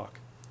of Ilok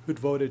who'd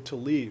voted to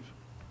leave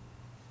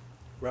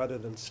rather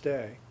than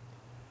stay,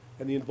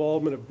 and the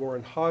involvement of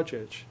Goran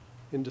Hadžić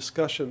in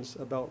discussions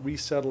about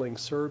resettling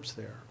Serbs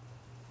there.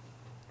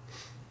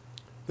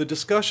 The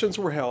discussions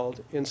were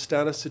held in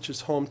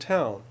Stanisic's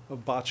hometown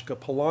of Bačka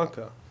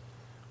Palanka,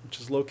 which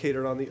is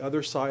located on the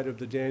other side of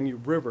the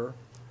Danube River,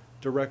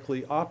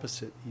 directly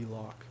opposite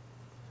Ilok.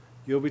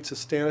 Jovica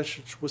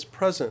Stanisic was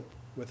present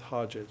with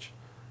Hadžić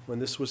when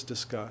this was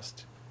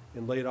discussed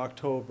in late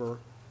October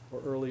or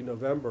early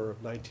November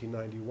of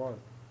 1991.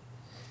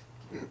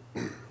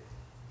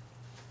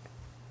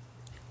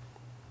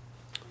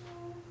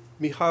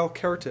 Mihail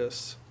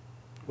Kertis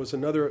was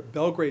another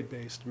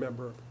Belgrade-based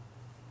member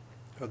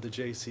of the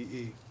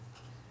JCE.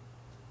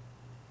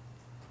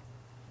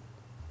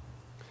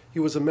 He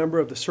was a member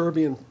of the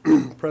Serbian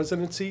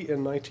presidency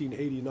in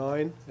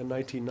 1989 and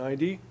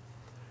 1990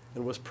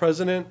 and was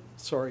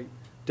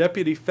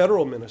Deputy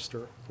Federal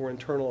Minister for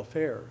Internal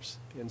Affairs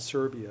in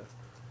Serbia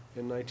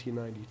in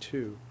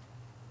 1992.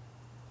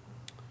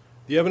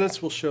 The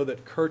evidence will show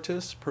that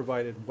Kertis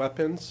provided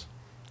weapons,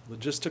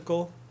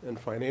 logistical, and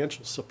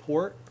financial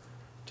support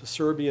to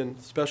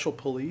Serbian special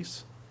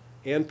police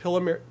and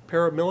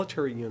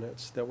paramilitary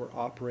units that were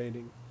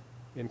operating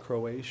in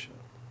Croatia.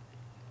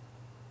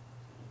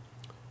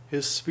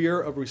 His sphere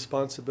of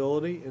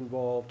responsibility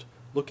involved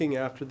looking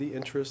after the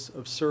interests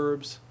of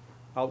Serbs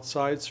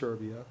outside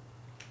Serbia,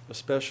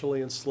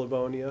 especially in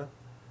Slavonia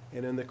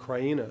and in the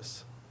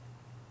Krajinas.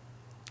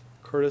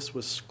 Kertis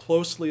was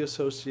closely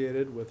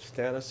associated with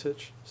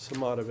Stanisic,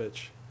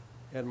 Samatovic,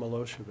 and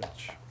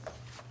Milosevic.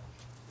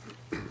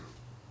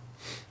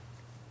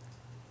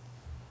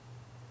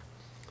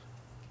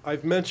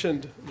 I've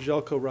mentioned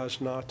Željko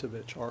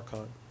Ražnatović,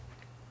 Archon.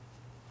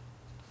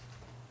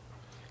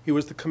 He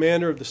was the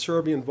commander of the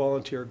Serbian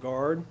Volunteer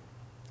Guard,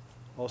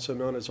 also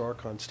known as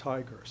Archon's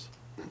Tigers.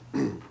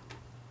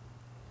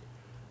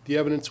 The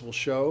evidence will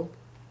show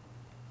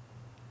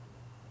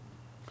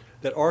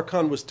that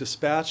Archon was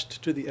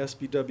dispatched to the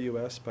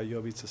SBWS by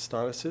Jovica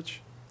Stanisic,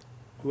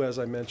 who, as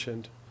I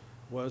mentioned,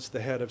 was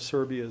the head of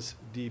Serbia's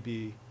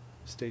DB,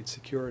 State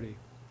Security.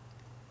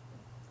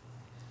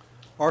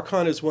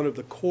 Archon is one of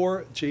the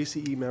core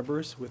JCE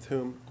members with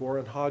whom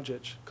Goran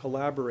Hadžić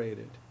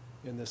collaborated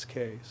in this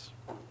case.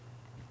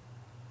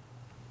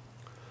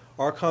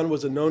 Archon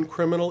was a known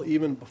criminal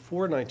even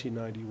before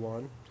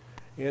 1991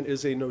 and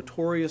is a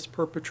notorious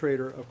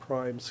perpetrator of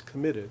crimes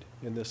committed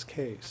in this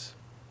case.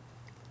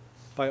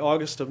 By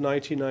August of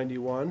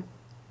 1991,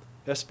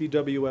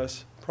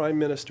 SBWS Prime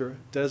Minister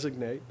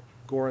designate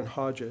Goran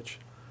Hadžić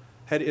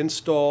had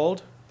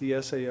installed the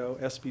SAO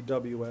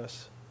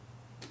SBWS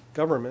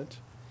government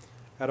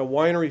at a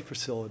winery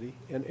facility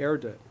in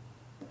Erdut.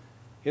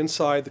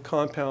 Inside the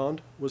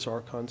compound was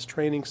Archon's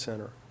training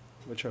center,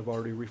 which I've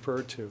already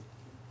referred to.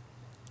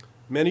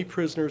 Many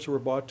prisoners were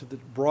brought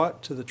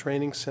to the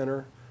training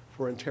center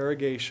for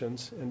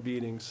interrogations and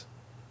beatings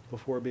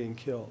before being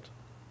killed.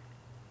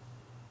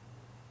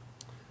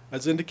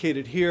 As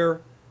indicated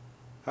here,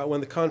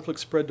 when the conflict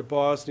spread to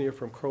Bosnia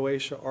from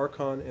Croatia,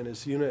 Archon and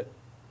his unit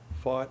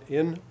fought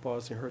in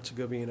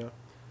Bosnia-Herzegovina.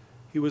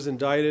 He was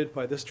indicted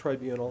by this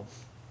tribunal,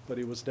 but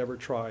he was never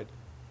tried.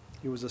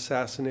 He was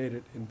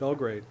assassinated in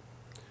Belgrade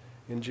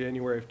in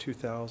January of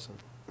 2000.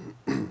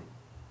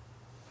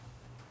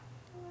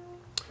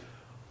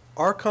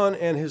 Arkan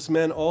and his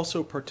men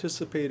also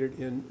participated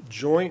in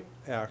joint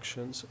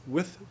actions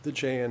with the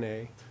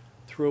JNA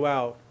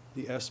throughout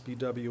the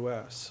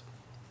SBWS.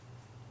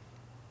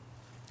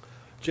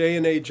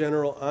 JNA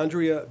General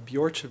Andrija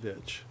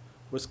Bjorčević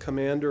was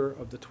commander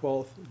of the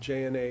 12th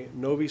JNA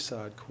Novi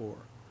Sad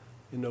Corps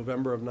in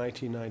November of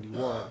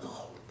 1991.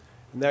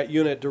 And that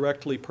unit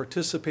directly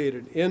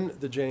participated in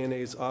the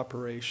JNA's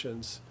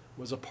operations,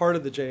 was a part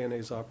of the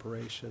JNA's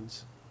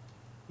operations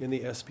in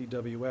the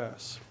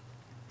SBWS.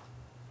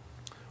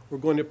 We're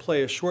going to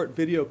play a short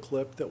video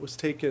clip that was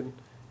taken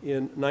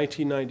in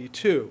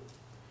 1992,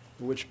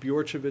 in which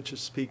Bjorčević is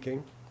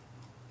speaking.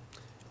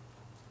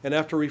 And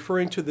after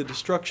referring to the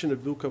destruction of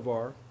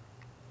Vukovar,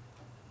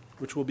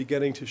 which we'll be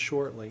getting to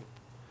shortly,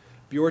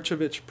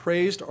 Bjorčević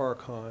praised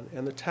Arkan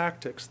and the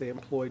tactics they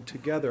employed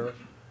together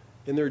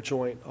in their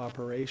joint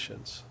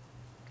operations.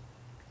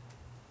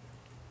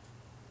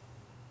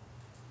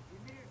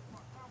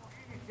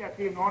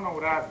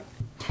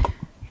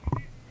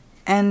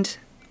 And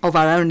of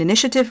our own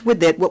initiative, we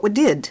did what we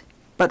did.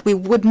 But we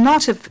would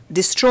not have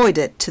destroyed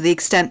it to the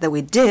extent that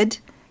we did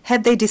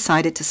had they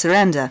decided to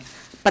surrender.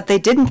 But they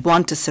didn't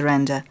want to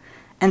surrender.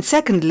 And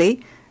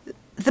secondly,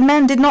 the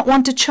men did not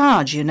want to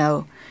charge, you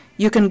know.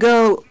 You can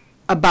go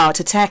about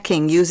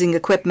attacking using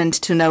equipment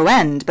to no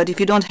end, but if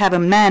you don't have a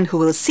man who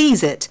will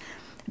seize it,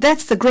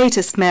 that's the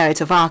greatest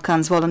merit of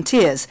Arkan's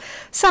volunteers.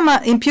 Some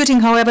are imputing,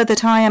 however,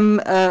 that I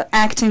am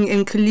acting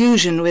in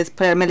collusion with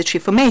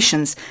paramilitary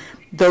formations.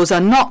 Those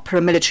are not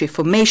paramilitary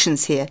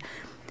formations here.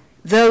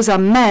 Those are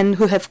men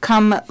who have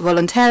come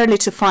voluntarily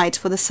to fight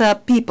for the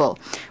Serb people.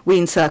 We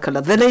encircle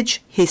a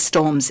village, he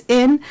storms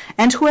in,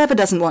 and whoever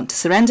doesn't want to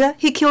surrender,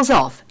 he kills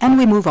off, and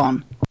we move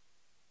on.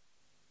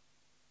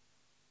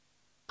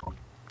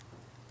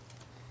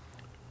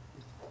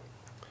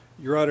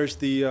 Your Honors,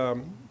 the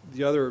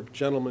other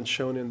gentleman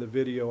shown in the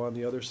video on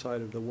the other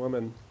side of the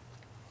woman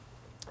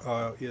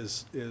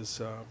is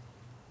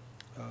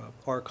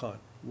Arkan.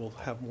 We'll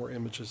have more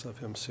images of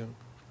him soon.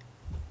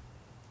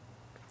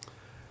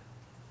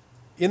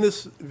 In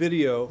this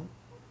video,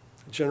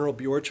 General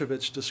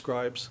Bjorčević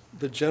describes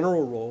the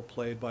general role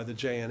played by the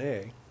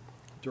JNA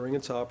during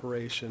its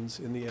operations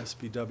in the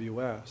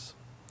SBWS.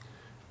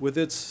 With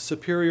its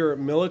superior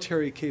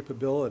military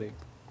capability,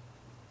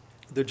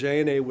 the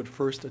JNA would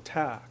first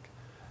attack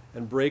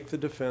and break the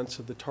defense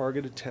of the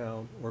targeted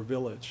town or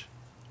village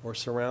or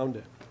surround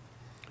it.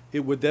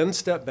 It would then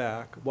step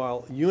back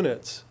while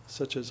units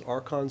such as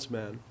Arkan's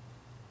men,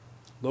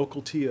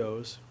 local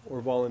TOs, or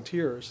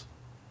volunteers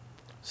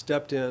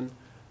stepped in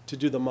to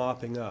do the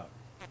mopping up.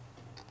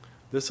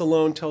 This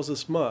alone tells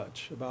us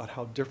much about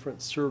how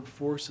different Serb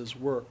forces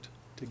worked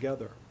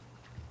together.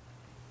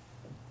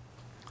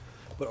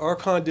 But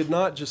Arkan did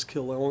not just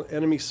kill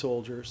enemy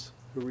soldiers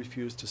who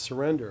refused to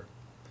surrender.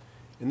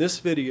 In this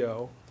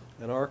video,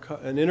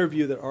 an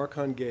interview that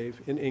Arkan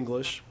gave in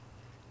English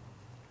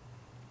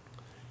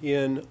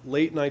in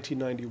late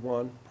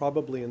 1991,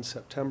 probably in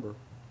September,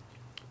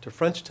 to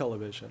French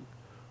television,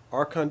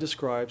 Arkan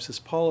describes his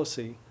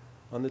policy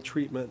on the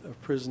treatment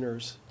of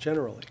prisoners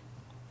generally.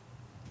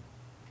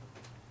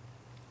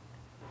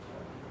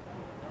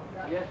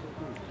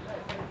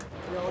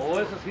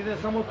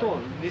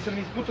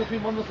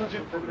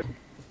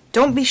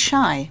 Don't be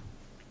shy.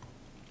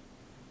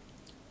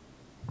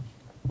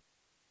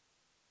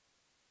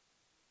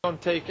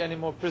 Don't take any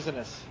more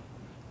prisoners.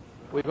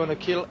 We're going to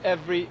kill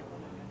every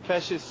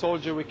fascist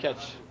soldier we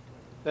catch.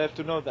 They have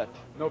to know that.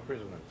 No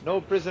prisoners. No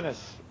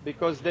prisoners,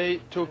 because they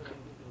took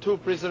 2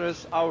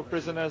 prisoners, our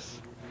prisoners.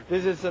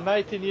 This is a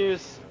 19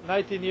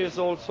 years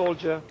old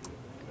soldier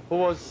who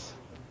was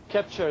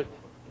captured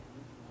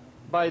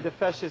by the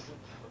fascist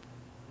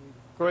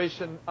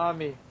Croatian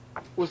army,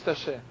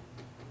 Ustaše,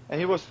 and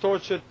he was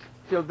tortured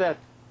till death.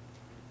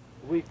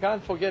 We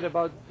can't forget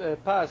about the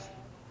past,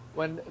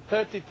 when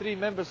 33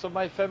 members of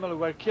my family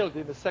were killed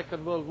in the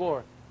Second World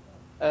War,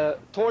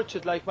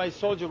 tortured like my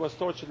soldier was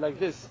tortured like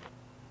this.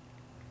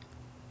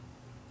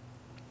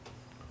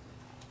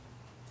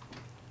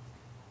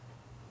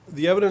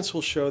 The evidence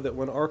will show that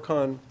when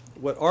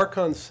what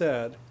Arkan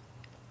said,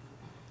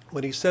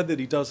 when he said that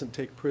he doesn't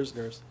take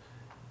prisoners,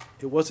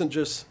 it wasn't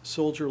just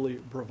soldierly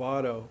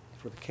bravado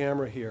for the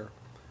camera here.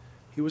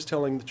 He was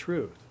telling the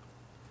truth.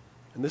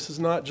 And this is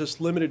not just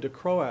limited to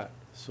Croat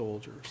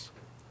soldiers.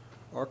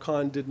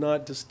 Arkan did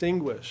not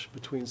distinguish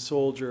between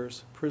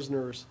soldiers,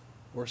 prisoners,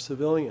 or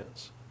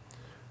civilians.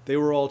 They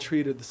were all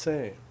treated the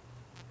same.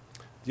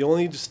 The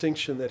only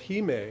distinction that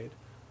he made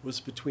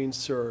was between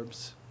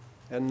Serbs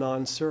and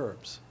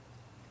non-Serbs.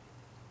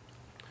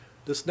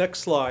 This next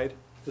slide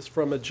is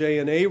from a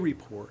JNA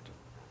report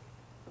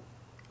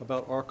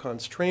about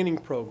Arkan's training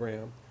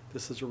program.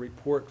 This is a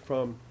report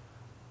from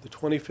the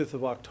 25th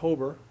of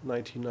October,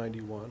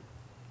 1991.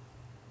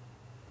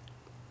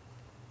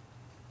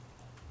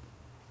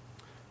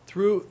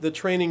 Through the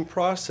training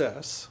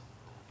process,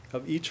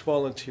 of each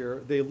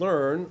volunteer, they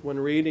learn when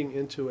raiding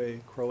into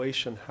a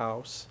Croatian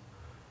house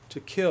to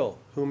kill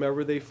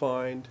whomever they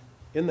find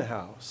in the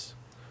house,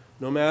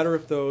 no matter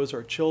if those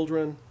are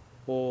children,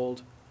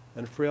 old,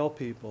 and frail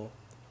people,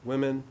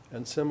 women,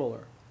 and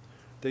similar.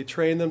 They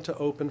train them to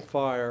open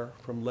fire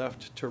from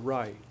left to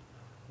right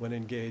when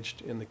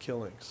engaged in the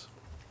killings.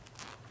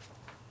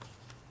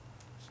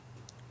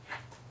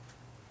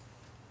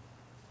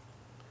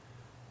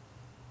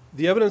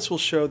 The evidence will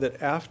show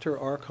that after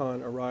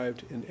Arkan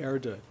arrived in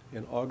Erdut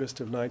in August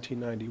of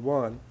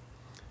 1991,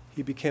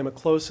 he became a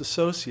close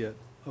associate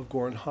of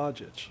Goran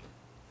Hadžić.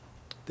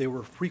 They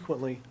were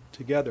frequently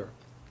together.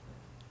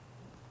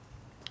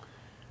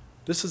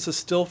 This is a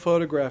still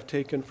photograph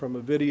taken from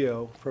a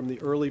video from the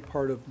early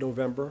part of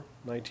November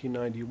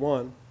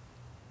 1991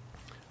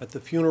 at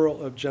the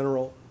funeral of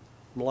General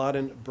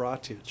Mladen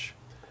Bratic.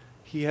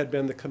 He had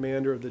been the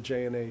commander of the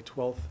JNA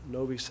 12th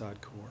Novi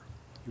Sad Corps.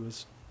 He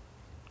was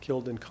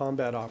killed in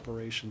combat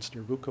operations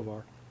near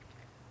Vukovar.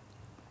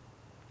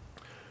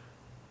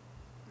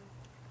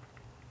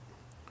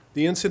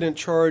 The incident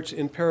charged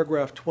in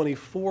paragraph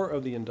 24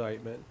 of the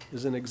indictment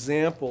is an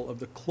example of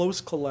the close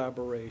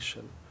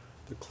collaboration,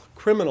 the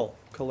criminal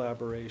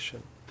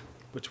collaboration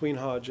between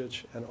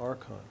Hadžić and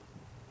Arkan.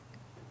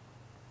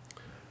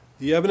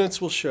 The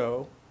evidence will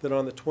show that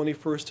on the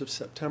 21st of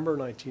September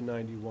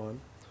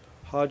 1991,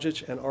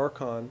 Hadžić and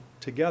Arkan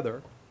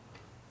together,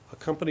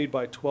 accompanied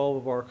by 12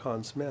 of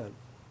Arkan's men,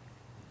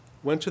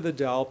 went to the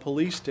Dal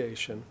police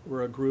station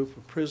where a group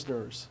of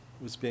prisoners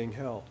was being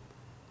held.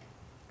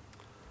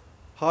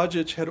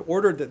 Hadžić had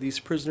ordered that these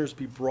prisoners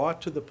be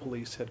brought to the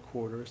police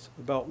headquarters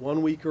about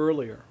 1 week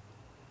earlier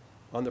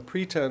on the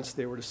pretense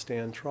they were to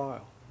stand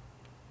trial.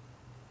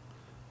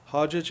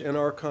 Hadžić and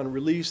Arkan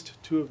released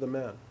 2 of the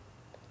men.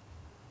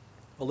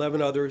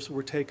 11 others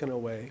were taken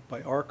away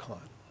by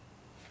Arkan.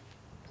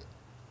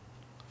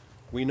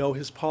 We know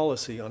his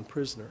policy on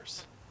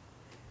prisoners.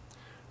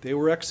 They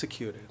were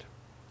executed.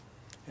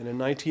 And in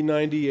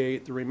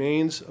 1998, the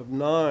remains of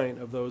 9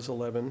 of those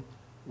 11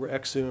 were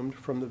exhumed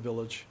from the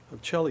village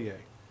of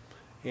Čelije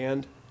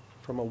and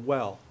from a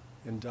well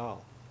in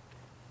Dal.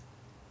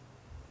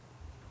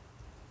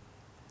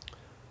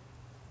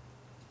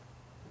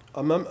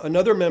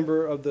 Another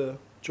member of the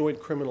joint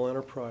criminal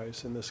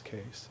enterprise in this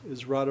case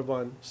is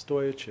Radovan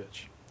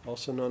Stojičić,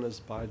 also known as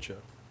Baja.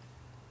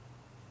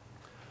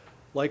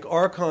 Like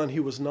Arkan, he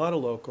was not a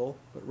local,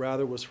 but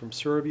rather was from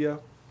Serbia,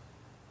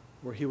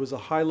 where he was a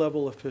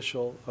high-level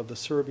official of the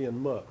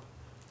Serbian MUP,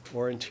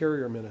 or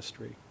Interior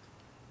Ministry.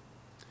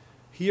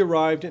 He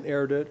arrived in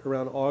Erdut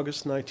around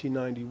August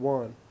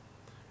 1991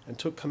 and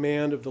took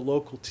command of the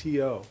local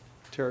TO,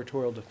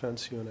 Territorial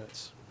Defense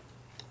Units.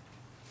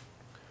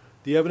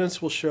 The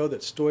evidence will show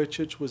that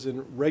Stojičić was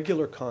in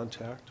regular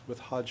contact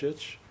with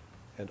Hadžić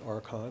and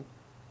Arkan.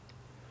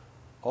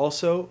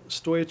 Also,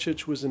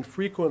 Stojičić was in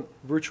frequent,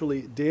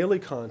 virtually daily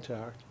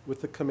contact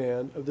with the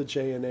command of the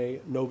JNA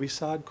Novi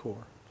Sad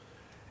Corps,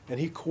 and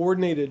he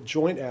coordinated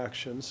joint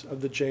actions of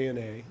the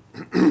JNA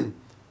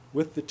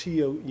with the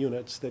TO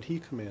units that he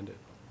commanded.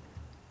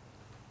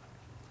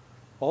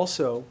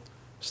 Also,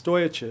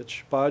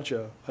 Stojičić,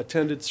 Baja,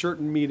 attended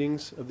certain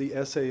meetings of the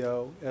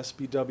SAO,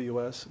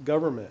 SBWS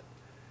government,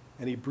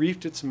 and he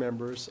briefed its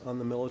members on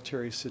the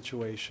military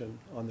situation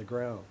on the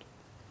ground.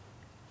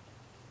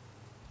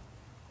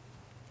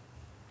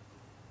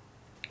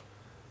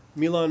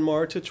 Milan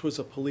Martic was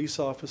a police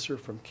officer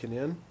from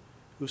Knin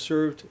who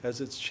served as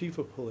its chief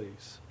of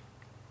police.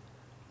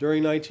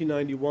 During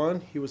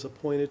 1991, he was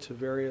appointed to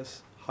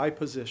various high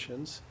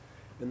positions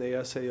in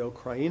the SAO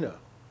Krajina,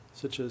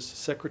 such as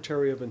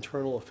Secretary of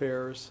Internal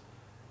Affairs,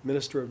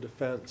 Minister of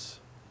Defense,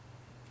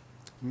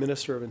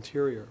 Minister of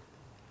Interior.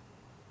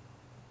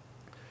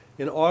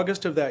 In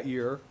August of that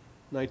year,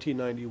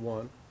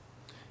 1991,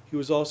 he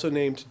was also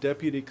named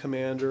Deputy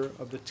Commander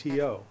of the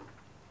TO,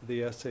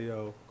 the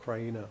SAO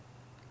Krajina.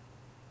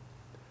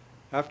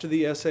 After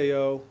the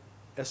SAO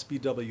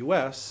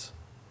SBWS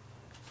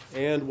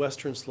and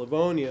Western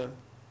Slavonia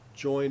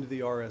joined the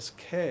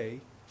RSK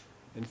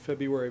in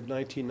February of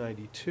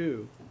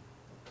 1992,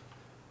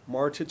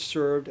 Martic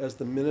served as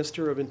the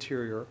Minister of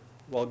Interior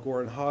while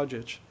Goran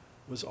Hadžić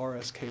was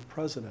RSK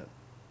President.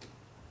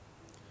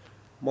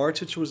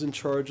 Martic was in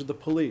charge of the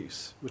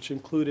police, which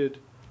included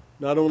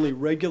not only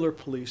regular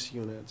police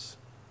units,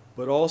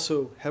 but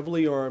also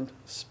heavily armed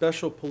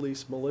special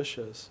police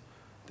militias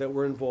that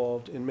were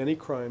involved in many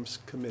crimes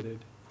committed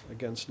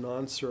against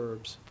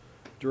non-Serbs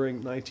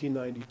during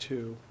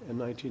 1992 and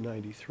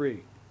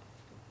 1993.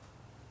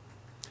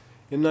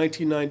 In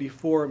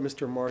 1994,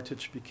 Mr.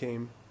 Martic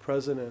became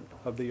president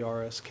of the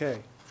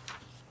RSK.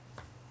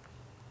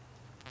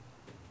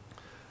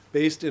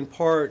 Based in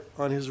part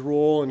on his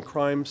role in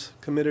crimes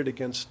committed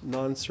against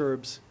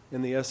non-Serbs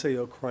in the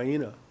SAO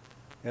Krajina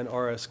and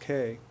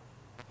RSK,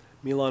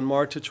 Milan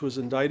Martic was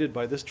indicted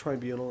by this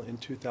tribunal in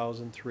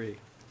 2003. In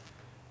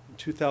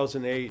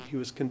 2008, he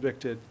was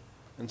convicted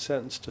and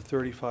sentenced to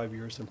 35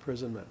 years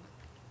imprisonment.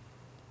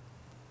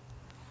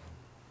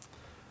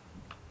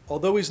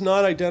 Although he's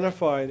not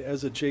identified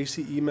as a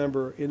JCE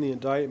member in the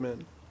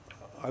indictment,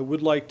 I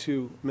would like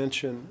to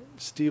mention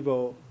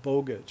Stivo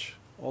Bogic,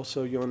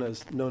 also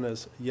known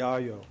as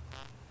Yayo.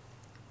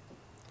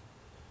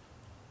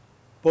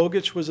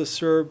 Bogic was a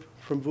Serb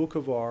from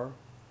Vukovar,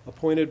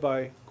 appointed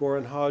by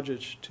Goran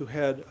Hadžić to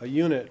head a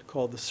unit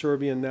called the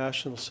Serbian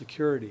National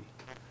Security,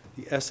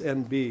 the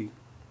SNB.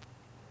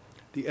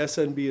 The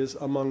SNB is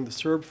among the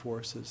Serb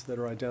forces that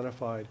are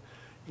identified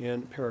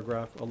in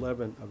paragraph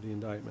 11 of the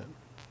indictment.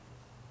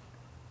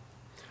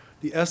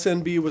 The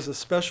SNB was a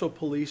special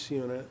police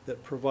unit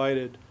that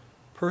provided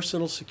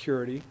personal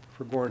security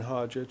for Goran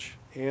Hadžić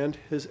and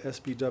his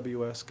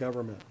SBWS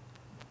government.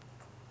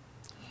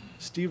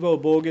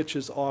 Stivo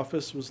Bogic's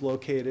office was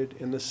located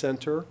in the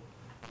center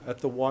at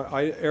the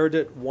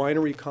Erdut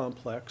Winery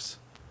Complex,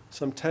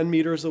 some 10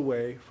 meters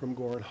away from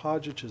Goran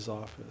Hadžić's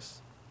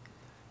office.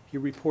 He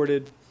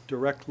reported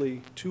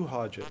directly to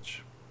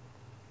Hadžić.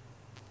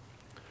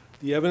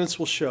 The evidence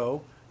will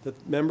show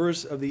that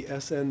members of the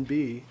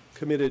SNB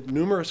committed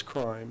numerous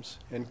crimes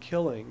and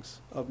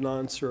killings of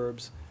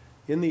non-Serbs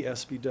in the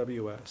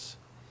SBWS,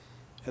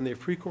 and they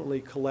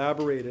frequently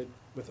collaborated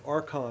with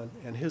Arkan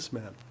and his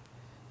men.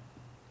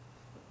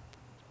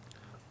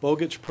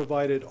 Bogic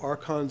provided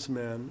Arkan's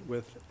men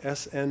with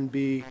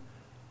SNB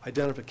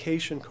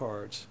identification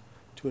cards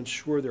to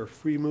ensure their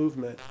free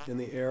movement in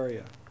the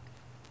area.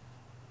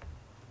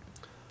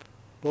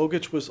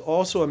 Bogic was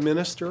also a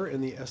minister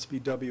in the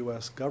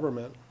SBWS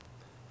government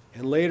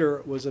and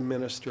later was a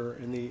minister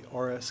in the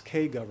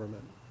RSK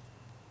government.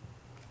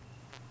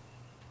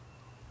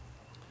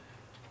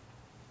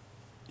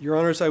 Your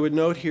Honors, I would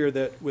note here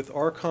that with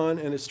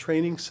Arkan and his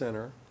training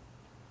center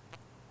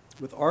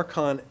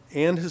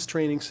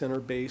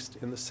based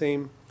in the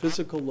same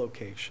physical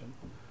location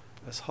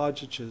as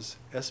Hadžić's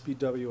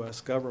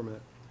SBWS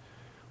government,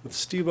 with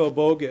Stivo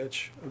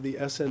Bogic of the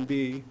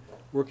SNB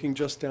working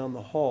just down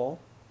the hall,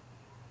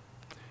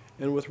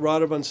 and with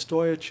Radovan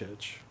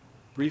Stojacic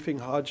briefing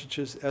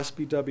Hadžić's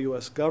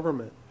SBWS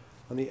government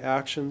on the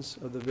actions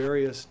of the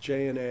various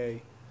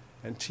JNA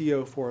and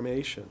TO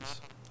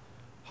formations,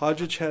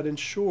 Hadžić had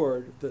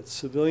ensured that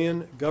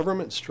civilian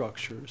government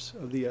structures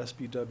of the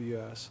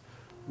SBWS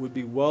would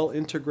be well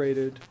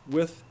integrated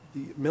with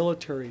the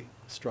military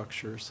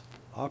structures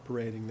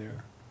operating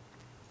there.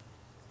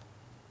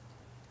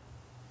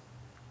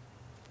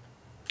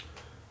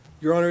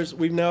 Your Honors,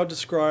 we've now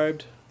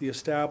described the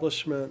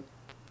establishment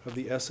of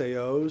the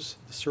SAOs,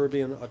 the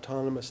Serbian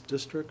Autonomous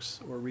Districts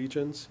or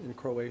regions in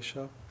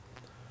Croatia,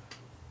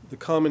 the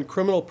common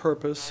criminal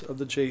purpose of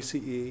the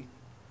JCE,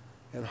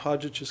 and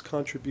Hadžić's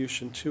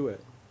contribution to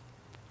it,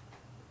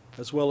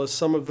 as well as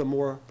some of the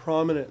more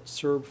prominent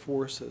Serb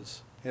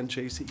forces and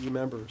JCE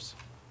members.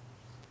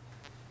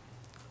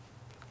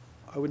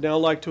 I would now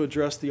like to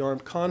address the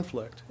armed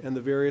conflict and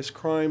the various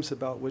crimes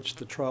about which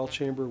the trial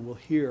chamber will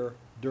hear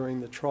during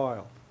the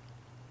trial.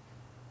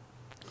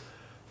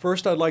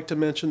 First, I'd like to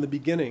mention the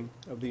beginning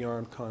of the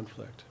armed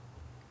conflict.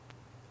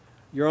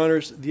 Your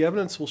Honors, the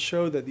evidence will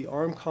show that the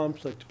armed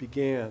conflict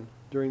began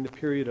during the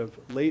period of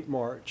late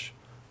March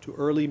to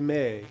early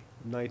May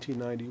of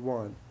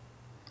 1991,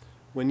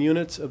 when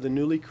units of the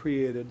newly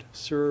created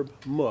Serb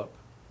MUP,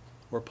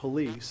 or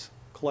police,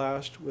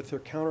 clashed with their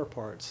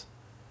counterparts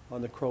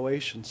on the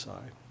Croatian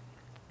side.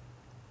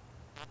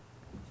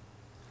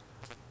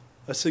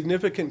 A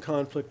significant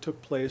conflict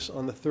took place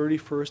on the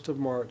 31st of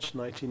March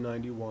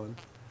 1991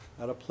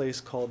 at a place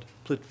called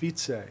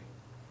Plitvice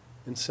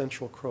in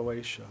central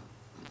Croatia.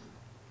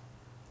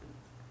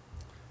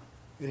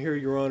 And here,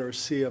 Your Honors,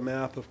 see a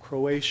map of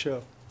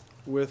Croatia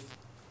with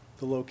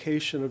the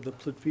location of the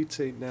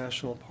Plitvice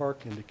National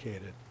Park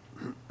indicated.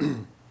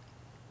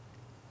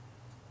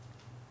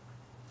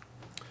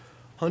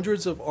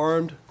 Hundreds of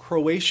armed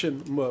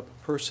Croatian MUP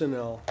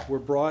personnel were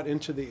brought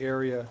into the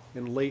area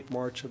in late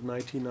March of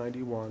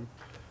 1991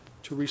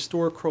 to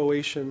restore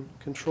Croatian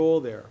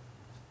control there.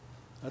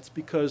 That's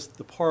because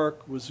the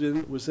park was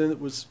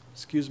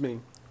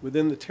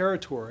within the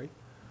territory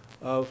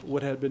of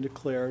what had been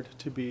declared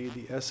to be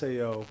the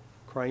SAO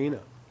Krajina.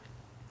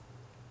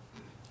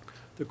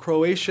 The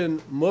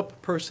Croatian MUP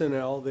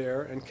personnel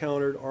there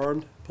encountered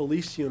armed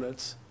police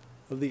units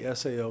of the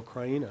SAO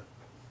Krajina.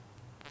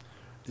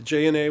 The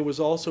JNA was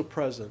also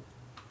present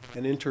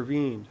and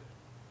intervened.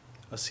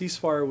 A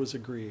ceasefire was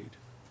agreed.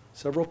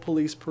 Several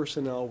police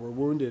personnel were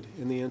wounded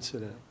in the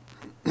incident.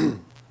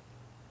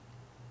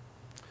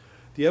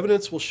 The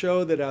evidence will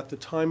show that at the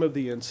time of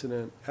the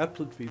incident at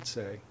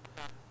Plitvice,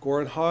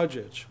 Goran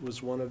Hadžić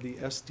was one of the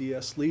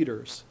SDS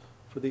leaders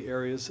for the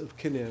areas of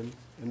Knin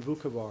and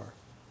Vukovar.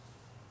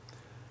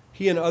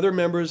 He and other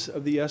members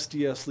of the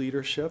SDS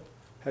leadership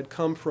had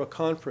come for a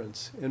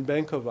conference in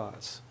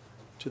Benkovac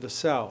to the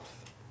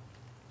south.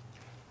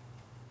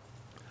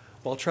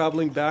 While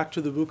traveling back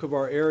to the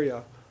Vukovar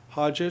area,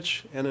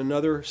 Hadžić and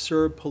another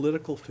Serb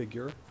political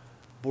figure,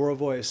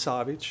 Borovoje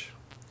Savić,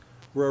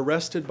 were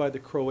arrested by the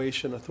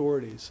Croatian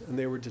authorities and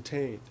they were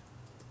detained.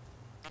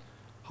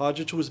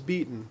 Hadžić was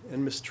beaten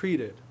and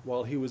mistreated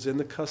while he was in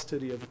the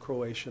custody of the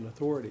Croatian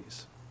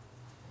authorities.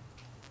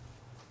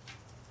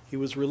 He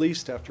was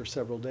released after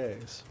several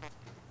days.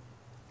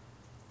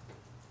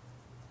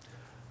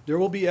 There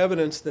will be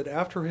evidence that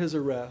after his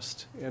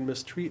arrest and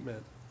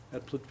mistreatment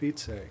at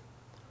Plitvice,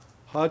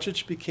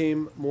 Hadžić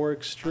became more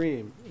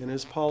extreme in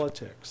his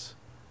politics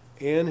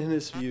and in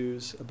his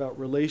views about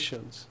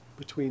relations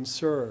between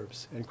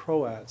Serbs and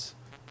Croats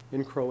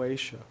in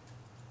Croatia.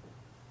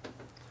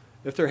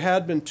 If there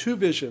had been two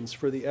visions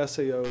for the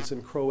SAOs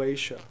in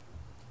Croatia,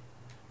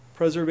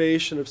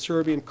 preservation of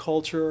Serbian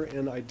culture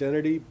and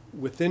identity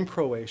within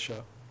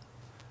Croatia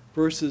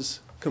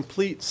versus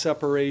complete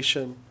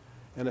separation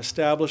and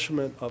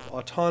establishment of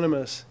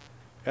autonomous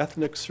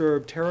ethnic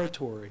Serb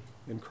territory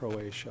in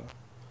Croatia,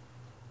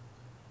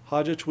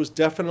 Hadžić was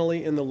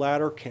definitely in the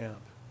latter camp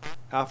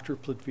after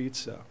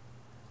Plitvice.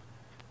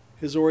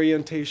 His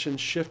orientation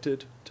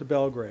shifted to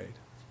Belgrade.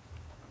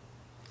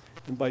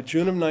 And by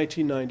June of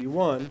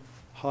 1991,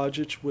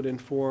 Hadžić would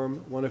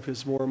inform one of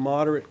his more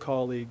moderate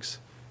colleagues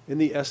in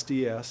the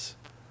SDS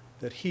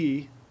that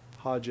he,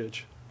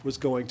 Hadžić, was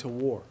going to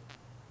war.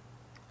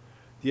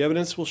 The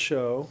evidence will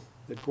show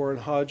that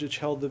Goran Hadžić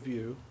held the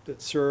view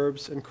that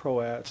Serbs and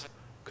Croats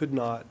could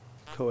not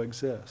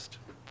coexist.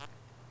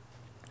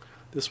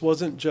 This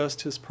wasn't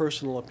just his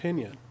personal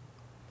opinion.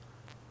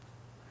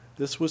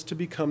 This was to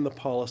become the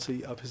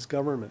policy of his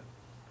government.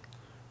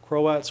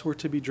 Croats were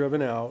to be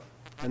driven out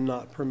and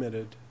not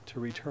permitted to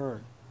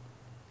return.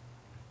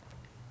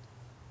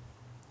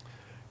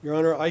 Your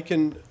Honor, I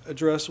can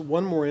address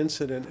one more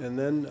incident and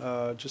then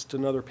just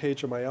another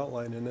page of my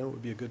outline, and then it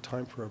would be a good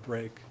time for a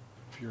break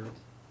if you're...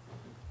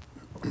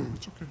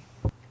 It's okay.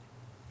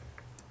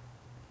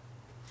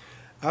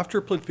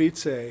 After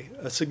Plitvice,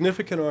 a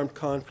significant armed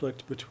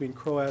conflict between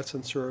Croats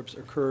and Serbs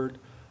occurred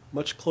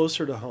much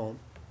closer to home.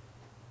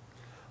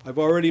 I've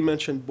already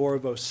mentioned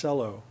Borovo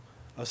Selo,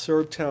 a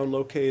Serb town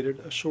located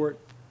a short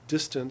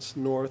distance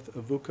north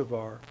of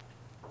Vukovar.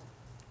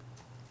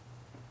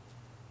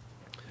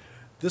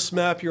 This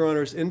map, Your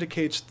Honors,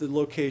 indicates the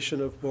location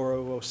of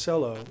Borovo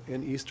Selo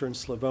in eastern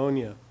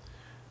Slavonia.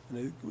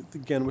 And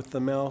again, with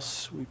the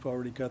mouse, we've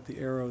already got the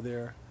arrow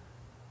there.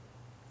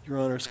 Your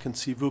Honors can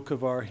see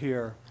Vukovar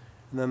here,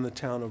 and then the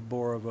town of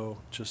Borovo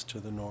just to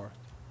the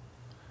north.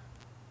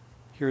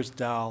 Here's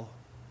Dal.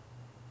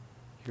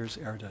 Here's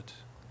Erdut.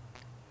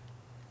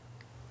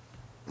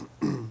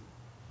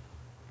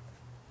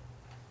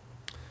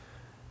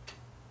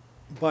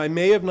 By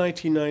May of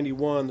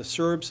 1991, the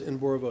Serbs in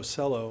Borovo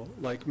Selo,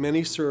 like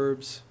many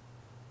Serbs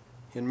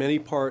in many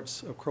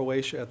parts of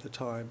Croatia at the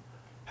time,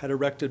 had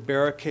erected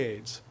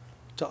barricades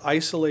to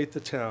isolate the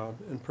town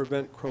and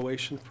prevent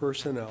Croatian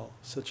personnel,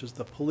 such as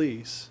the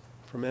police,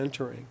 from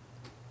entering.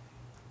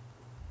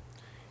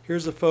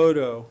 Here's a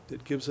photo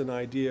that gives an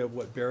idea of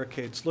what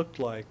barricades looked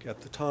like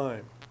at the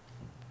time.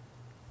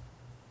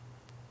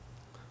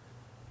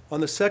 On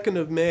the 2nd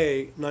of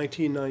May,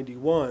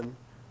 1991,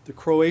 the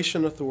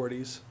Croatian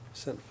authorities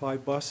sent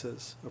 5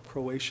 buses of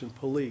Croatian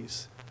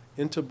police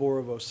into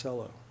Borovo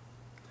Selo.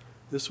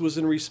 This was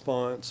in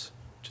response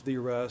to the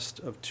arrest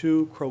of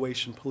 2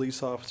 Croatian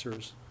police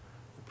officers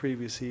the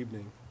previous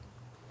evening.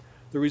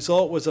 The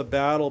result was a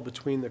battle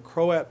between the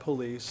Croat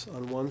police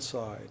on one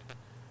side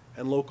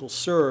and local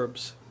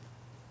Serbs,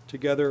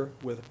 together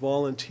with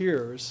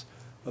volunteers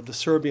of the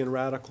Serbian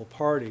Radical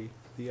Party,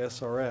 the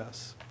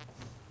SRS,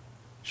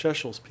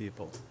 Šešel's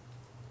people,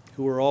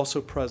 who were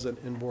also present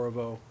in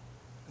Borovo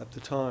at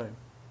the time.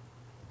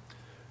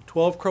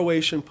 12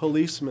 Croatian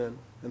policemen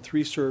and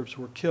 3 Serbs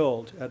were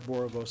killed at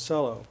Borovo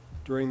Selo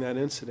during that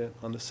incident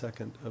on the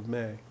 2nd of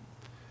May,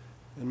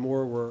 and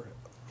more were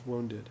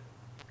wounded.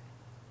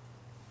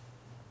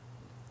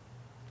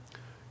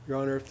 Your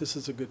Honor, if this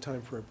is a good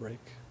time for a break.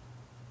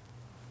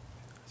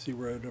 See,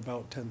 we're at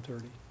about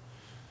 10:30.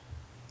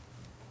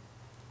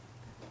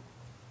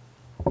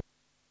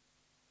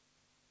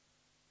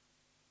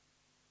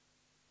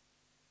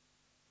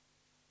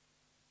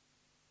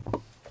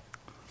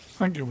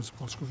 Thank you, Mr.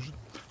 Prosecution.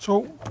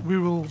 So we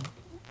will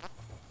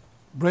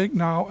break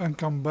now and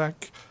come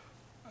back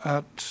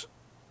at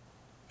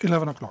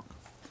 11 o'clock.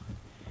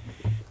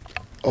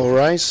 All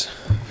rise.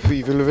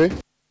 Vive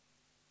le